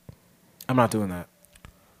straight. I'm not doing that.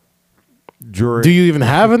 During, Do you even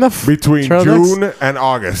have enough between turtlenecks? June and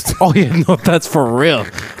August. Oh yeah, no, that's for real.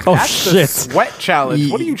 Oh That's the shit, sweat challenge.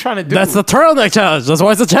 What are you trying to do? that's the turtleneck challenge. That's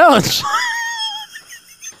why it's a challenge.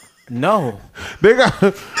 no. They got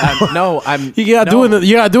No, I'm. You gotta do it.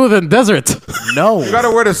 You gotta do it in the desert. No, you gotta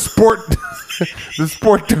wear the sport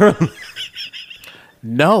turtleneck.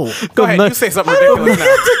 no. Go ahead. neck. You say something I don't ridiculous get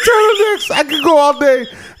now. the turtlenecks. I could go all day.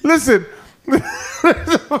 Listen,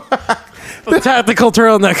 A tactical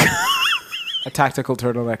turtleneck. A tactical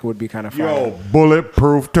turtleneck would be kind of fun. yo,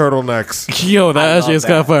 bulletproof turtlenecks, Yo, that actually is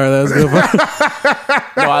kind of fire. That's good.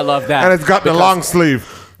 No, I love that. and it's got the Because long sleeve.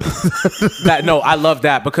 I love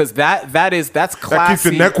that because that's classy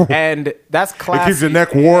your neck warm. and that's classy. It keeps your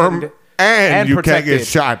neck warm, and you protected. can't get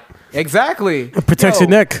shot. Exactly. protects your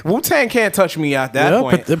neck. Wu-Tang can't touch me at that Yeah,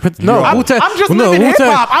 point. no, I'm Wu-Tang- just no, living hip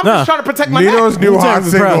Wu-Tang- hop. I'm nah. just trying to protect my Nino's neck. new Wu-Tang hot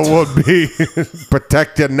is single proud. would be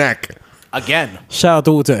 "Protect Your Neck." Again. Shout out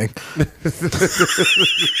to Wu-Tang.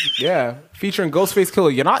 Yeah. Featuring Ghostface Killer.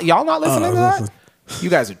 Y'all not listening to that? You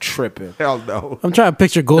guys are tripping. Hell no. I'm trying to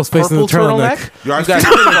picture Ghostface in the Purple turtleneck. turtleneck? Yo, I You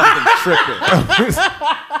guys are fucking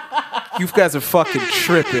tripping. You guys are fucking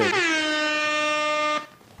tripping.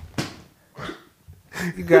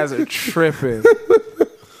 You guys are tripping.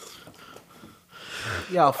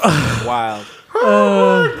 Y'all fucking wild.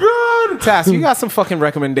 Oh my God. Tass, you got some fucking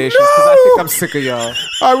recommendations because I think I'm sick of y'all.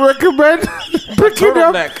 I recommend picking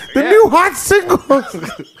up turtleneck. the Yeah. new hot single,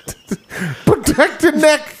 "Protect Your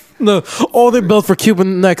Neck." No, all they're built for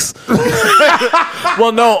Cuban necks.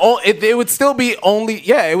 Well, no, it would still be only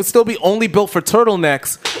built for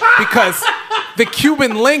turtlenecks because the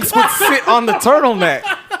Cuban links would sit on the turtleneck.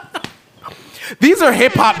 These are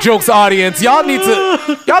hip hop jokes, audience. Y'all need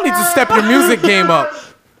to step your music game up.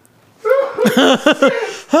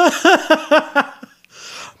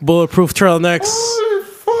 Bulletproof turtlenecks.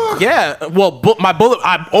 Yeah, well,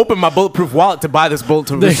 I opened my bulletproof wallet to buy this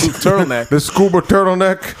bulletproof turtleneck. The scuba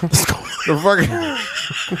turtleneck. The fucking.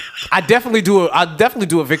 I'll definitely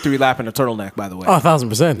do a victory lap in a turtleneck. By the way, Oh,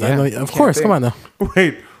 1,000%. I know, of course. think. Come on now.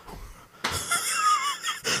 Wait.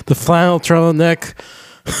 The flannel turtleneck.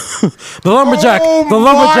 The lumberjack. Oh The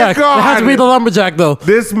lumberjack. my It has to be God. the lumberjack, though.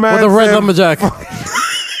 This man With the red said- lumberjack.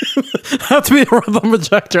 Have to be a red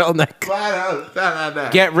lumberjack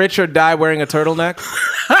turtleneck. get rich or die wearing a turtleneck.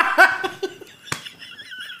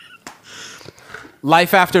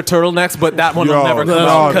 Life after turtlenecks, but that one will Yo, never come no,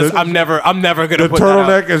 out because the- I'm never gonna The put that out.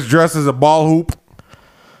 turtleneck is dressed as a ball hoop,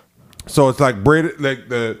 so it's like braided. Like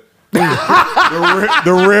the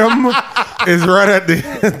rim is right at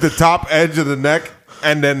the top edge of the neck,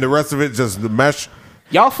 and then the rest of it just the mesh.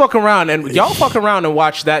 Y'all fuck around and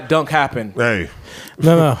watch that dunk happen. Hey,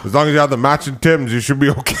 No. as long as you have the matching Timbs, you should be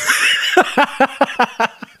okay.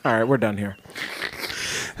 All right, we're done here.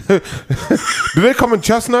 Do they come in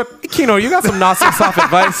chestnut? Kino, you got some Nazi soft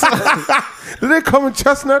advice? Do they come in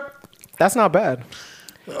chestnut? That's not bad.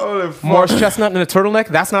 Oh, fuck. Morris Chestnut in a turtleneck.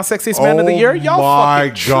 That's not sexiest man of the Oh year. Y'all my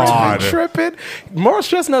fucking God. tripping. Morris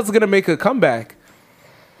Chestnut's gonna make a comeback.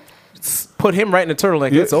 Put him right in a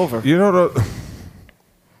turtleneck. It's over. You know the.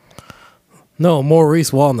 No,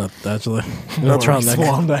 Maurice Walnut, actually. No,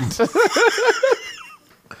 turtleneck.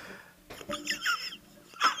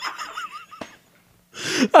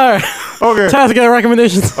 All right. Okay. Time to get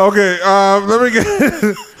recommendations. Okay. Let me get.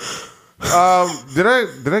 Did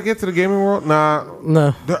I get to the gaming world? Nah.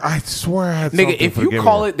 No. I swear I had Nigga, something if for the you gaming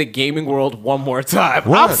call world. it the gaming world one more time,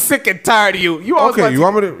 What? I'm sick and tired of you. You always Okay, like you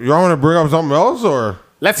want me to bring up something else, or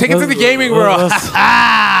let's take it to the gaming world.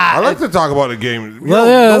 I like to talk about the game. Well,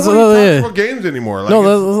 yeah, that's- nobody yeah. talks about games anymore. Like, No,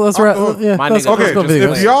 it's- let's okay, My let's nigga, let's go just video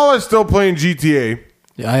if games. y'all are still playing GTA,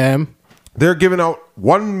 I am. they're giving out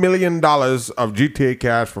 $1 million of GTA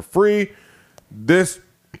cash for free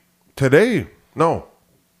today. No,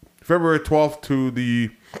 February 12th to the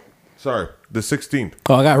 16th.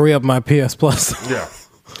 Oh, I got to re-up my PS Plus. Yeah.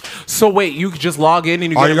 So wait, you could just log in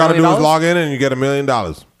and you All get you $1 gotta million? do is log in and you get $1 million.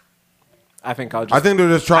 I think I'll just. I think they're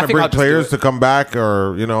just trying to bring I'll just do players it. to come back,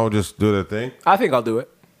 or just do their thing. I think I'll do it.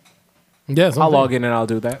 Yeah, I'll log in and I'll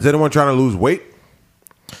do that. Is anyone trying to lose weight?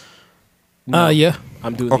 Yeah.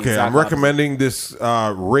 I'm doing. The Okay, exact I'm recommending this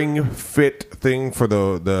Ring Fit thing for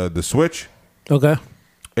the Switch. Okay.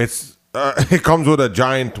 It's it comes with a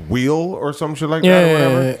giant wheel or some shit like that or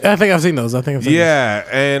whatever. Yeah. I think I've seen those. Yeah,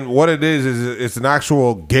 and what it is it's an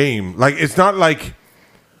actual game. Like, it's not like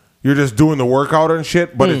you're just doing the workout and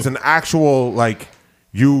shit, but it's an actual, like,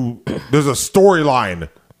 there's a storyline,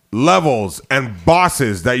 levels, and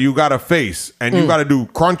bosses that you gotta face, and you gotta do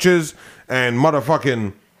crunches and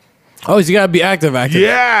motherfucking. Oh, so you gotta be active.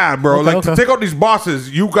 Yeah, bro. Okay, to take out these bosses,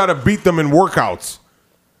 you gotta beat them in workouts.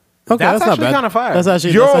 Okay, That's that's not actually bad. kinda fire. That's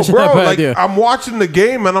actually Yo, not a bro, bad like, idea. I'm watching the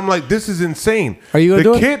game and I'm like, this is insane. Are you gonna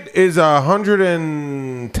the do it? kit is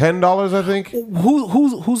 $110, I think.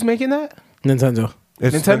 Who's making that? Nintendo.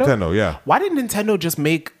 It's Nintendo? Nintendo, yeah. Why didn't Nintendo just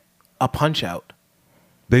make a Punch Out?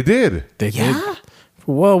 They did. They Yeah. did.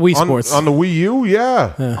 Well, Wii Sports. On the Wii U,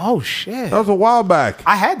 yeah. Oh shit! That was a while back.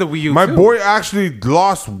 I had the Wii U. My too. boy actually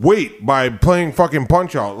lost weight by playing fucking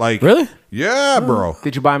Punch Out. Like, Really? Yeah, bro.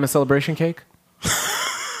 Did you buy him a celebration cake?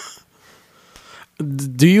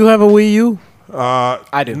 Do you have a Wii U?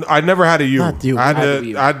 I do. I never had a U. Not you. I had, I had the, the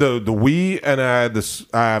Wii U. I had the Wii and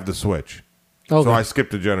I have the Switch. Okay. So I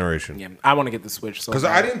skipped a generation. Yeah, I want to get the Switch. So Because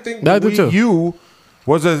I didn't think I the do too. Wii U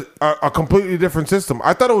was a completely different system.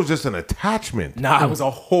 I thought it was just an attachment. Nah, it was a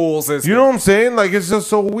whole system. You know what I'm saying? Like, it's just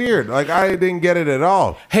so weird. Like, I didn't get it at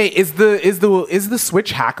all. Hey, is the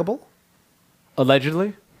Switch hackable?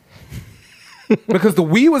 Allegedly. Because the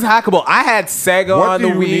Wii was hackable. I had Sega What on do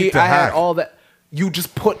the you need Wii. to I had hack? all that. You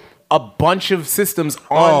just put a bunch of systems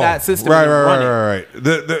on that system Right, and right, run right, it.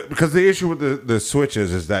 right, right. Because the issue with the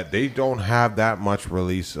Switches is that they don't have that much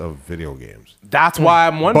release of video games. That's why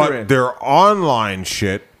I'm wondering. But their online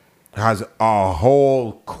shit has a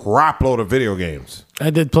whole crap load of video games. I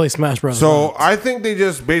did play Smash Bros. So I think they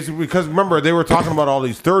just basically, because remember they were talking about all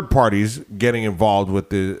these third parties getting involved with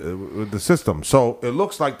the system. So it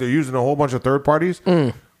looks like they're using a whole bunch of third parties,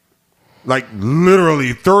 like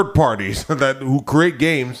literally third parties who create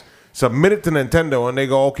games, submit it to Nintendo, and they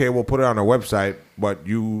go, okay, we'll put it on our website, but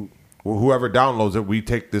whoever downloads it, we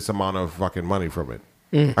take this amount of fucking money from it.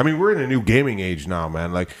 I mean, we're in a new gaming age now,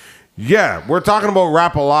 man. Like, yeah, we're talking about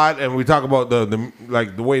rap a lot, and we talk about the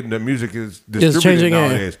way the music is distributed It's changing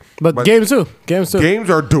nowadays. But games too. Games too. Games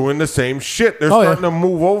are doing the same shit. They're Oh, yeah. starting to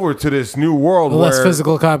move over to this new world Less where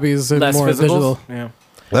physical copies and Less more physicals? digital. Yeah.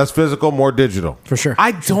 less physical, more digital. For sure.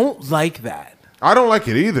 I don't like that. I don't like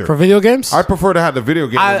it either. For video games? I prefer to have the video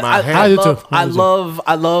game in my hand. I do love, too. I do too.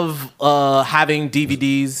 I love having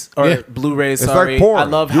DVDs or Yeah. Blu-rays. It's Sorry, like porn. I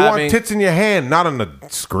love you having. want tits in your hand, not on the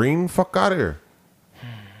screen. Fuck out of here.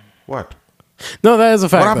 What? No, that is a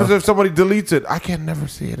fact. What happens though. if somebody deletes it? I can never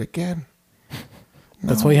see it again.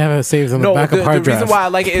 That's why you have it saved on the No, backup the hard drive. reason why I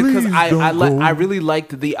like it is because Please I don't go. really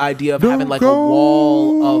liked the idea of Don't having like go.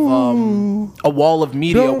 a wall of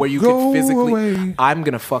media Don't where you go could physically. away. I'm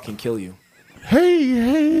gonna fucking kill you.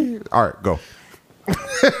 Hey. All right, go.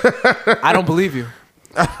 I don't believe you.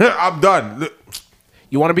 I'm done.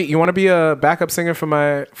 You want to be a backup singer for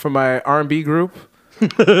my R&B group?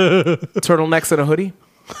 Turtlenecks and a hoodie.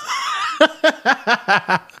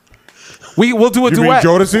 We'll do a You duet.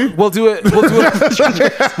 mean Jodeci? We'll do it. We'll do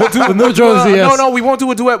No Jodeci, yes. No, we won't do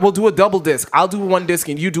a duet. We'll do a double disc. I'll do one disc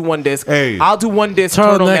and you do one disc. Hey. I'll do one disc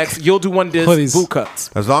Turtleneck turtlenecks. You'll do one disc hoodies. boot cuts.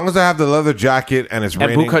 As long as I have the leather jacket and it's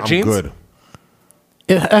raining, bootcut I'm jeans? good.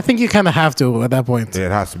 I think you kind of have to at that point.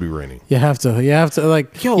 It has to be raining. You have to. You have to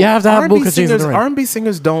like. Yo, you have to have R&B bootcut jeans in singers. the rain. R&B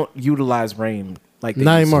singers don't utilize rain like they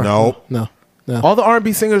Not used to. anymore. Nope. No. All the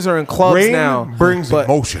R&B singers are in clubs Rain now. brings but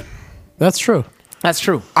emotion. That's true. that's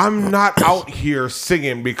true. I'm not out here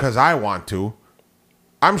singing because I want to.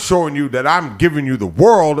 I'm showing you that I'm giving you the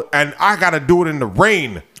world and I got to do it in the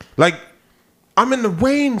rain. Like, I'm in the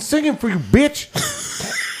rain singing for you, bitch.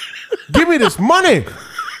 Give me this money.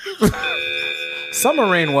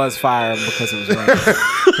 Summer Rain was fire because it was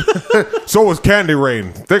rain. So was Candy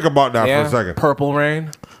Rain. Think about that Yeah, for a second. Purple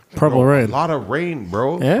Rain. Purple A rain. lot of rain,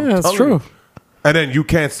 bro. Yeah, I'm that's telling true. you. And then you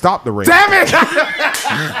can't stop the rain. Damn it!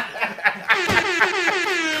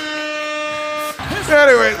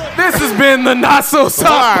 Anyway, This has been the Not So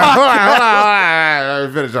Soft. hold on. Let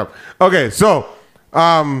me finish up. Okay, so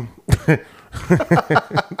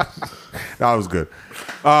That was good.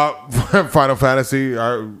 Final Fantasy.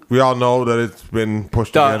 We all know that it's been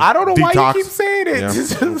pushed again. I don't know why Detox. you keep saying it. Yeah, It's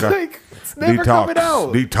just okay. like it's never coming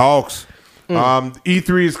out. Detox.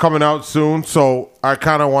 E3 is coming out soon, so I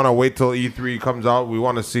kind of want to wait till E3 comes out. We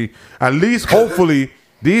want to see, at least hopefully,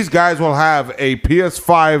 these guys will have a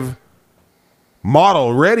PS5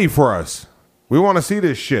 model ready for us. We want to see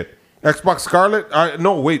this shit. Xbox Scarlet?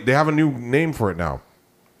 No, wait, they have a new name for it now.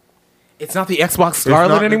 It's not the Xbox It's Scarlet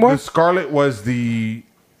not- anymore. The Scarlet was the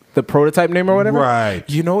Prototype name or whatever. Right.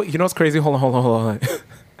 You know what's crazy? Hold on.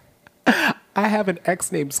 I have an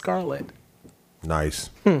ex named Scarlet.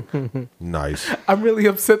 nice, nice. I'm really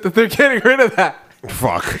upset that they're getting rid of that.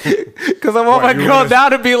 Fuck. Because I want What, my you girl wanna-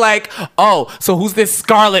 down to be like, oh, so who's this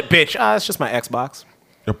Scarlet bitch? It's just my Xbox.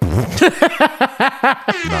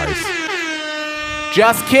 Nice.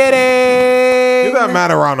 Just kidding. Give that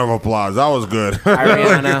man a round of applause. That was good.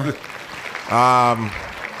 Ariana.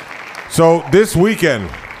 So this weekend,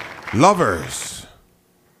 lovers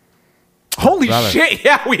Holy shit.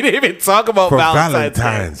 Yeah, we didn't even talk about for Valentine's Day.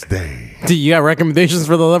 Valentine's Day. Do you got recommendations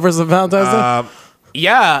for the lovers of Valentine's Day?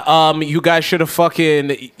 Yeah, you guys should have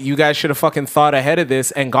fucking thought ahead of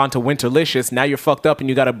this and gone to Winterlicious. Now you're fucked up and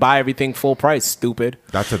you got to buy everything full price, stupid.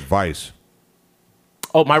 That's advice.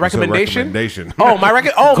 Oh, my It's a recommendation? recommendation. Oh, my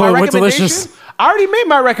Go my with recommendation. Delicious. I already made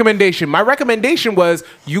my recommendation. My recommendation was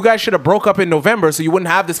you guys should have broke up in November so you wouldn't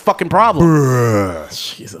have this fucking problem.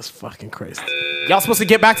 Jesus fucking Christ. Y'all supposed to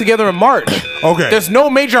get back together in March. Okay. There's no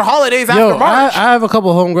major holidays Yo, after March. I have a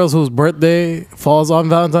couple homegirls whose birthday falls on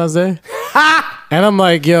Valentine's Day. And I'm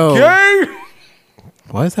like, yo, Gay?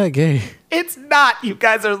 why is that gay? It's not. You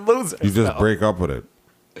guys are losers. You just break up with it.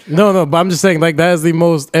 No, but I'm just saying, like, that is the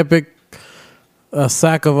most epic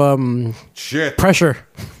sack of Shit. pressure.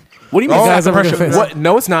 What do you mean? Oh, guys are guys are pressure? gonna What?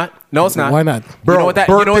 No, it's not. No, it's not. Why not? Bro, you know what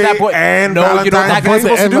that boy? and No, you know what that guy's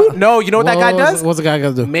Valentine's supposed to Day? do? No, you know what that guy does? What's the guy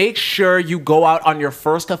gonna do? Make sure you go out on your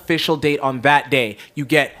first official date on that day. You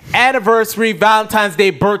get anniversary, Valentine's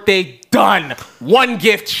Day, birthday, done. One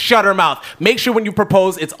gift, shut her mouth. Make sure when you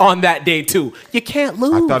propose, it's on that day too. You can't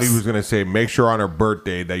lose. I thought he was going to say, make sure on her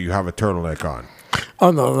birthday that you have a turtleneck on.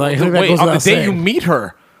 Oh no! Like, that Wait, goes on the without day you saying. meet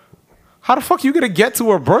her, how the fuck you gonna get to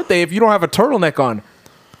her birthday if you don't have a turtleneck on?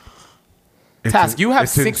 Task, you have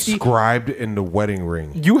it's 60 inscribed in the wedding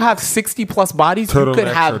ring. You have 60 plus bodies. You could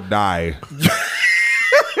Turtlenecks or have. die.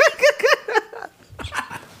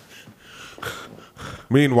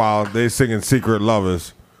 Meanwhile, they singing Secret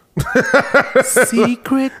Lovers.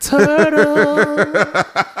 Secret turtle.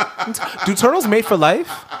 Do turtles mate for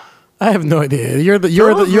life? I have no idea. You're the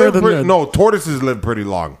Turtles live nerd. pretty- No, tortoises live pretty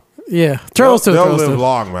long. Yeah, turtles too. They'll Turtles live too.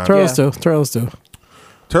 long, man. Turtles Yeah. too. Turtles too.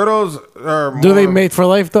 Turtles are more, Do they mate for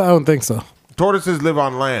life though? I don't think so. Tortoises live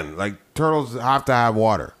on land. Like turtles have to have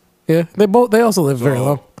water. Yeah, they also live very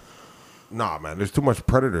long. Nah, man. There's too much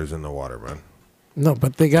predators in the water, man. No,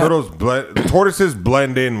 but they got Tortoises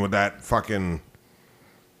blend in with that fucking.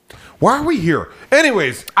 Why are we here?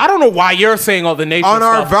 Anyways, I don't know why you're saying all the nation on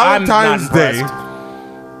our stuff. I'm not Valentine's Day,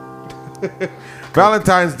 impressed.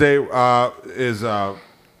 Valentine's Day is the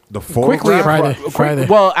Quickly, photograph. Friday.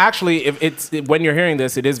 Well, actually, if when you're hearing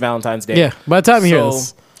this, it is Valentine's Day. Yeah, by the time you hear So-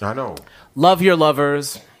 this, I know. Love your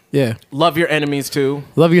lovers, yeah, love your enemies too,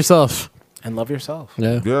 love yourself. and love yourself.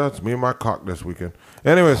 Yeah. Yeah, it's me and my cock this weekend.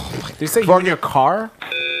 Anyways, Did you say you in your car?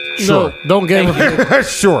 sure, No, don't get him repeat.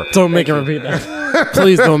 sure. Don't make him repeat that.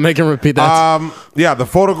 Please don't make him repeat that. Yeah, the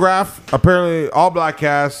photograph. Apparently, all black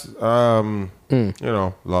cast. You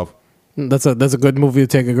know, love. That's a good movie to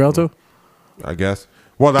take a girl to. I guess.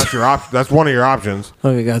 Well, that's your option. That's one of your options.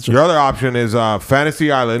 Okay, gotcha. Your other option is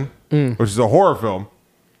Fantasy Island, which is a horror film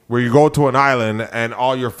where you go to an island and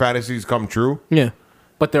all your fantasies come true. Yeah.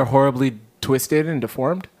 But they're horribly twisted and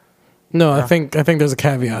deformed. No, I think there's a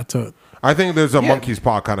caveat to it. I think there's a monkey's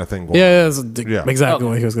paw kind of thing going on. Yeah, that's Yeah. exactly Okay.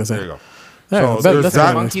 what he was gonna say. There you go. Yeah, So that- there's that's that.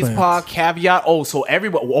 how it Monkey's explains. paw caveat. Oh, so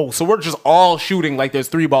everybody. Oh, so we're just all shooting like there's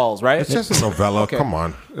 3 balls, right? It's just a novella. Okay. Come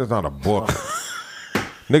on. It's not a book.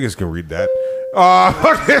 Niggas can read that.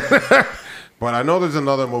 But I know there's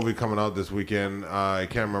another movie coming out this weekend. I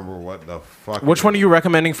can't remember what the fuck. Which one are you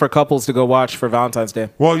recommending for couples to go watch for Valentine's Day?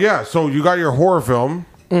 Well, yeah. So you got your horror film.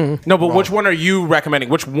 No, but which one are you recommending?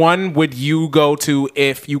 Which one would you go to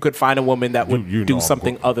if you could find a woman that would You know do I'm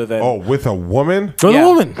something go- other than? Oh, with a woman? Go to Yeah. the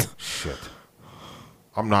woman. Shit.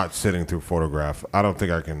 I'm not sitting through photograph. I don't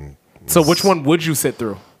think I can. So which one would you sit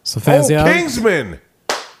through? So fancy Oh, Island. Kingsman.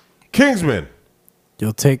 Kingsman.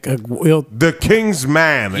 You'll take a. The King's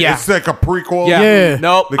Man. Yeah. It's like a prequel. Yeah.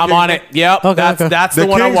 Nope. The I'm King- on it. Yep. Okay, that's okay. that's The the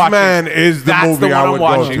one I'm King's watching. Man is the That's movie the I one would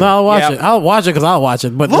I'm go watching. to. No, I'll watch Yep. it. I'll watch it because I'll watch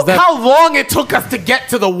it. But Look that, how long it took us to get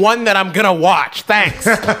to the one that I'm gonna watch. Thanks.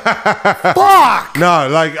 Fuck. No,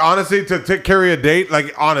 like honestly, to carry a date,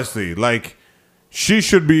 like honestly, like she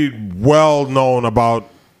should be well known about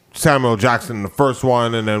Samuel Jackson, the first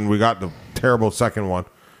one, and then we got the terrible second one,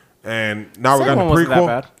 and now we got Second the one wasn't prequel.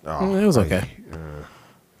 that Oh, it was okay.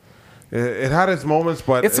 it had its moments,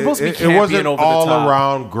 but It's supposed to be it campy wasn't and over the all top.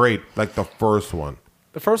 around great like the first one.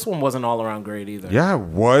 The first one wasn't all around great either. Yeah, it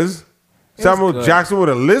was. Samuel good. Jackson with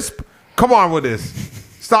a lisp. Come on with this.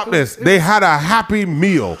 Stop this. They had a happy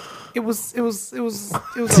meal. It was.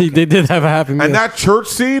 See, they did have a happy meal. And that church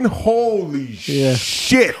scene, holy Yeah.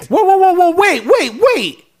 shit. Whoa!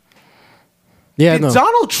 Wait! yeah, Did no.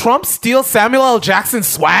 Donald Trump steal Samuel L. Jackson's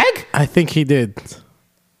swag? I think he did.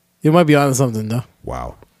 You might be onto something though.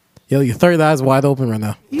 Wow. Yo, your third eye's wide open right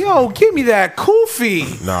now. Yo, give me that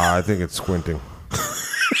kufi. Nah, I think it's squinting.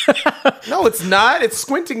 No, it's not. It's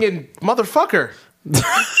squinting in motherfucker.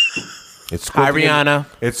 It's Hi, squinting Rihanna.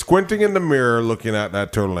 It's squinting in the mirror looking at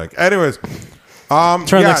that turtleneck. Anyways,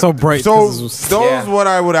 Turtleneck's so bright 'cause it was- Those Yeah. what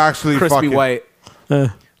I would actually Crispy fucking white. Uh,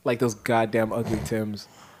 Like those goddamn ugly Tims.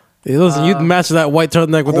 hey, listen, you'd match that white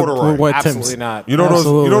turtleneck with the corduroy. with white Absolutely Timbs. not. You know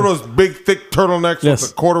Absolutely. those big thick turtlenecks Yes.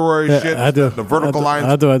 with the corduroy Yeah, shit, I do. the vertical I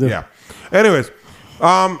do. lines. I do. Yeah. Anyways,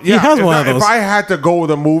 yeah, has if one I, of those. If I had to go with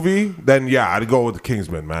a movie, then yeah, I'd go with the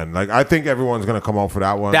Kingsman, man. Like I think everyone's gonna come out for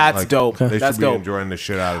that one. That's Like, dope. They That's should be dope. enjoying the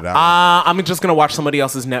shit out of that. I'm just gonna watch somebody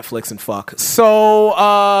else's Netflix and fuck. So,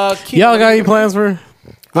 Y'all got any plans for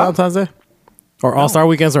Valentine's Day or All Star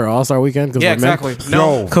Weekends or All Star Weekend? 'Cause Yeah, we're men. exactly.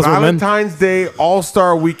 No, 'Cause we're men. Valentine's Day, All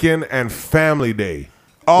Star Weekend, and Family Day,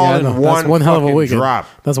 all Yeah, I in know. one. That's one hell of a fucking weekend. drop.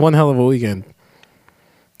 That's one hell of a weekend.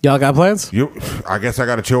 Y'all got plans? I guess I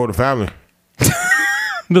got to chill with the family.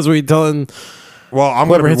 This where you telling Well, I'm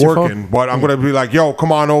Whoever going to hits be your working, but I'm going to be like, yo,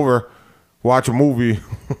 come on over, watch a movie,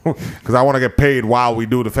 because I want to get paid while we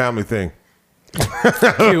do the family thing.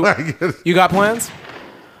 You got plans?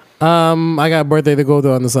 I got a birthday to go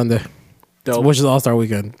to on the Sunday, Dope. which is All Star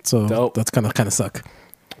Weekend. So Dope. that's kind of suck.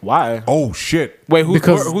 Why? Oh, shit. Wait,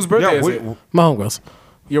 Because- whose birthday Yeah, is wait, it? My homegirls,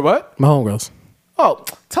 Your what? my homegirls. Oh,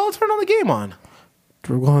 tell her to turn on the game on.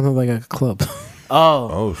 We're going to like a club. Oh,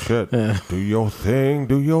 Oh, shit. Do your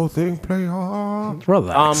thing, play hard.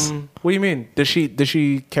 Relax. What do you mean? Does she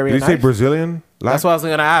carry Did a you knife? say Brazilian? That's what I was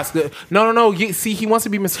gonna ask. No. See, he wants to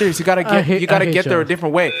be mysterious. You gotta I hate get there y'all. a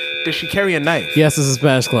different way. Does she carry a knife? Yes, it's a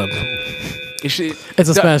Spanish club. Is she? It's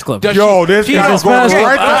a Spanish club. does Yo, she- this Kino, guy's It's a going Spanish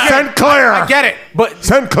right club. to St. Clair. I get it, but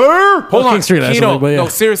St. Clair? hold on, King Street, actually, Kino, but yeah. no,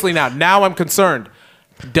 seriously now I'm concerned.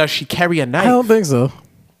 Does she carry a knife? I don't think so.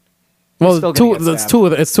 Well, still gonna get it's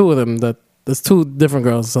stabbed. it's two of them. There's two different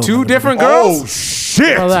girls. So Two different Oh, girls.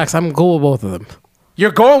 shit. Relax, I'm cool with both of them. You're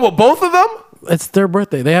going with both of them? It's their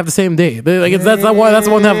birthday. They have the same day. That's not why. That's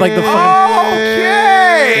the one have like the fun.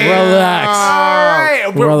 Okay. Relax. All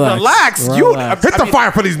right. Relax. Relax. Hit the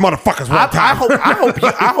fire for these motherfuckers one I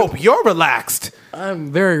time. hope you're relaxed.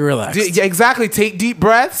 I'm very relaxed. Yeah, exactly. Take deep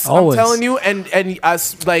breaths. Always. I'm telling you, and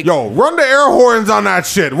us like Yo, run the air horns on that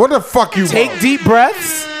shit. What the fuck you take want? deep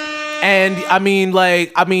breaths. And I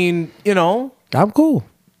mean, you know, I'm cool.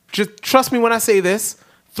 just trust me when I say this.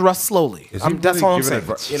 Thrust slowly. Is he That's really all I'm giving saying.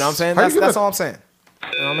 advice? You know what I'm saying? How you That's gonna- all I'm saying.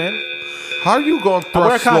 You know what I mean? How are you going to wear a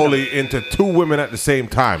thrust condom. slowly into two women at the same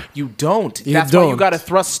time? You don't. You That's why you don't. got to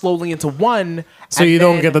thrust slowly into one, So and you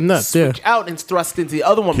don't then get the nut, Switch yeah. out and thrust into the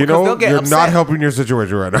other one You because know, they'll get you're upset. not helping your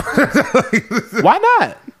situation right now. Why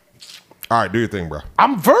not? All right, do your thing, bro.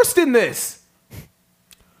 I'm versed in this.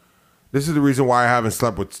 This is the reason why I haven't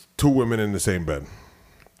slept with two women in the same bed.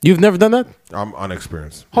 You've never done that? I'm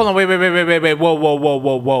unexperienced. Hold on, wait.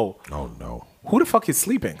 Whoa. Oh, no. Who the fuck is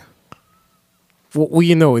sleeping? Well,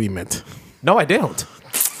 you know what he meant. No, I don't.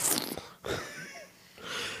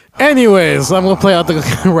 Anyways, I'm gonna play out the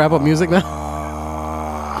wrap up music now.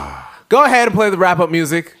 Go ahead and play the wrap up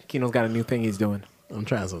music. Kino's got a new thing he's doing. I'm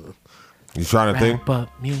trying something. You trying to think? Wrap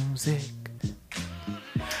up music.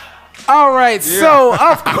 All right, so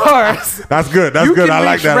of course. That's good. That's You good. can I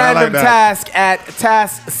like reach that. I Random like that. Task at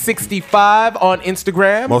Task65 on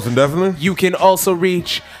Instagram. Most definitely. You can also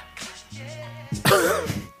reach.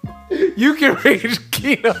 You can reach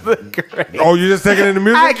Kino the Great. Oh, you just taking in the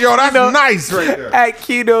music? At Yo, that's Kino- nice right there. At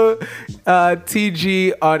Kino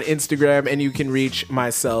TG on Instagram, and you can reach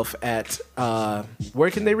myself at where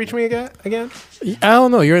can they reach me again? I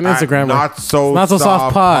don't know. You're an Instagram. Not so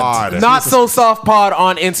soft pod. Not so soft pod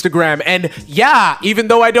on Instagram, and yeah, even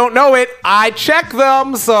though I don't know it, I check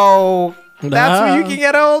them, so that's where you can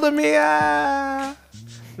get a hold of me.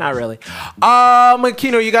 Not really.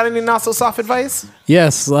 Kino, you got any not so soft advice?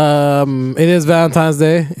 Yes, it is Valentine's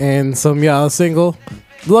Day, and some of y'all are single.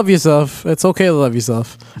 Love yourself. It's okay to love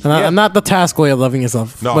yourself. And not the task way of loving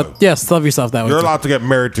yourself. No. But yes, love yourself that way. You're too. allowed to get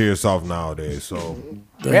married to yourself nowadays, so.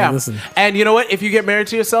 Yeah. Listen. And you know what? If you get married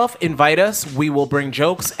to yourself, invite us. We will bring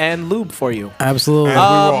jokes and lube for you. Absolutely. And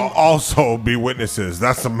we will also be witnesses.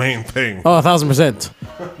 That's the main thing. Oh, 1,000%.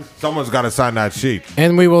 Someone's got to sign that sheet.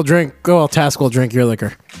 And we will drink. Well, Task will drink your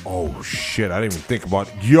liquor. Oh, shit. I didn't even think about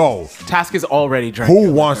it. Yo. Task is already drinking.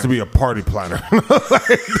 Who wants to be a party planner?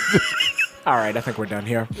 All right, I think we're done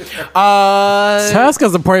here. Task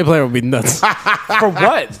as a party player would be nuts. For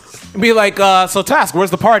what? Be like, so Task,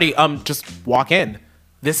 where's the party? Just walk in.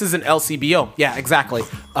 This is an LCBO. Yeah, exactly.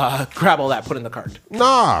 Grab all that, put in the cart.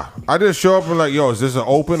 Nah. I just show up and like, yo, is this an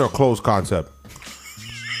open or closed concept?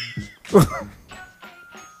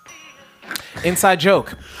 Inside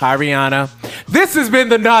joke. Hi, Rihanna. This has been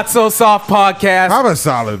the Not So Soft podcast. Have a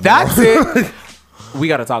salad. That's it. We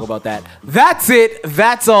got to talk about that. That's it.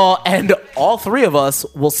 That's all. And all three of us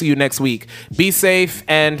will see you next week. Be safe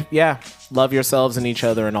and, yeah, love yourselves and each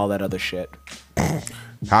other and all that other shit.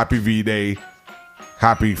 Happy V-Day.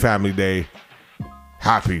 Happy Family Day.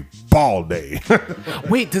 Happy Ball Day.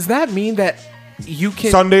 Wait, does that mean that you can...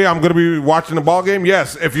 Sunday, I'm going to be watching the ball game?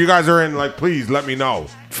 Yes. If you guys are in, like, please let me know.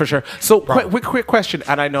 For sure. So, quick question,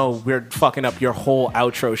 and I know we're fucking up your whole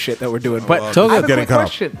outro shit that we're doing, but I have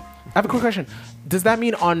a quick question. Does that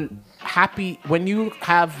mean when you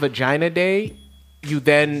have Vagina Day, you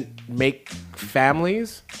then make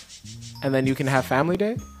families, and then you can have Family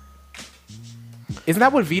Day? Isn't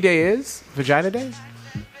that what V-Day is? Vagina Day?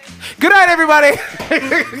 Good night, everybody.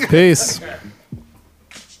 Peace.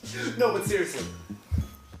 No, but seriously.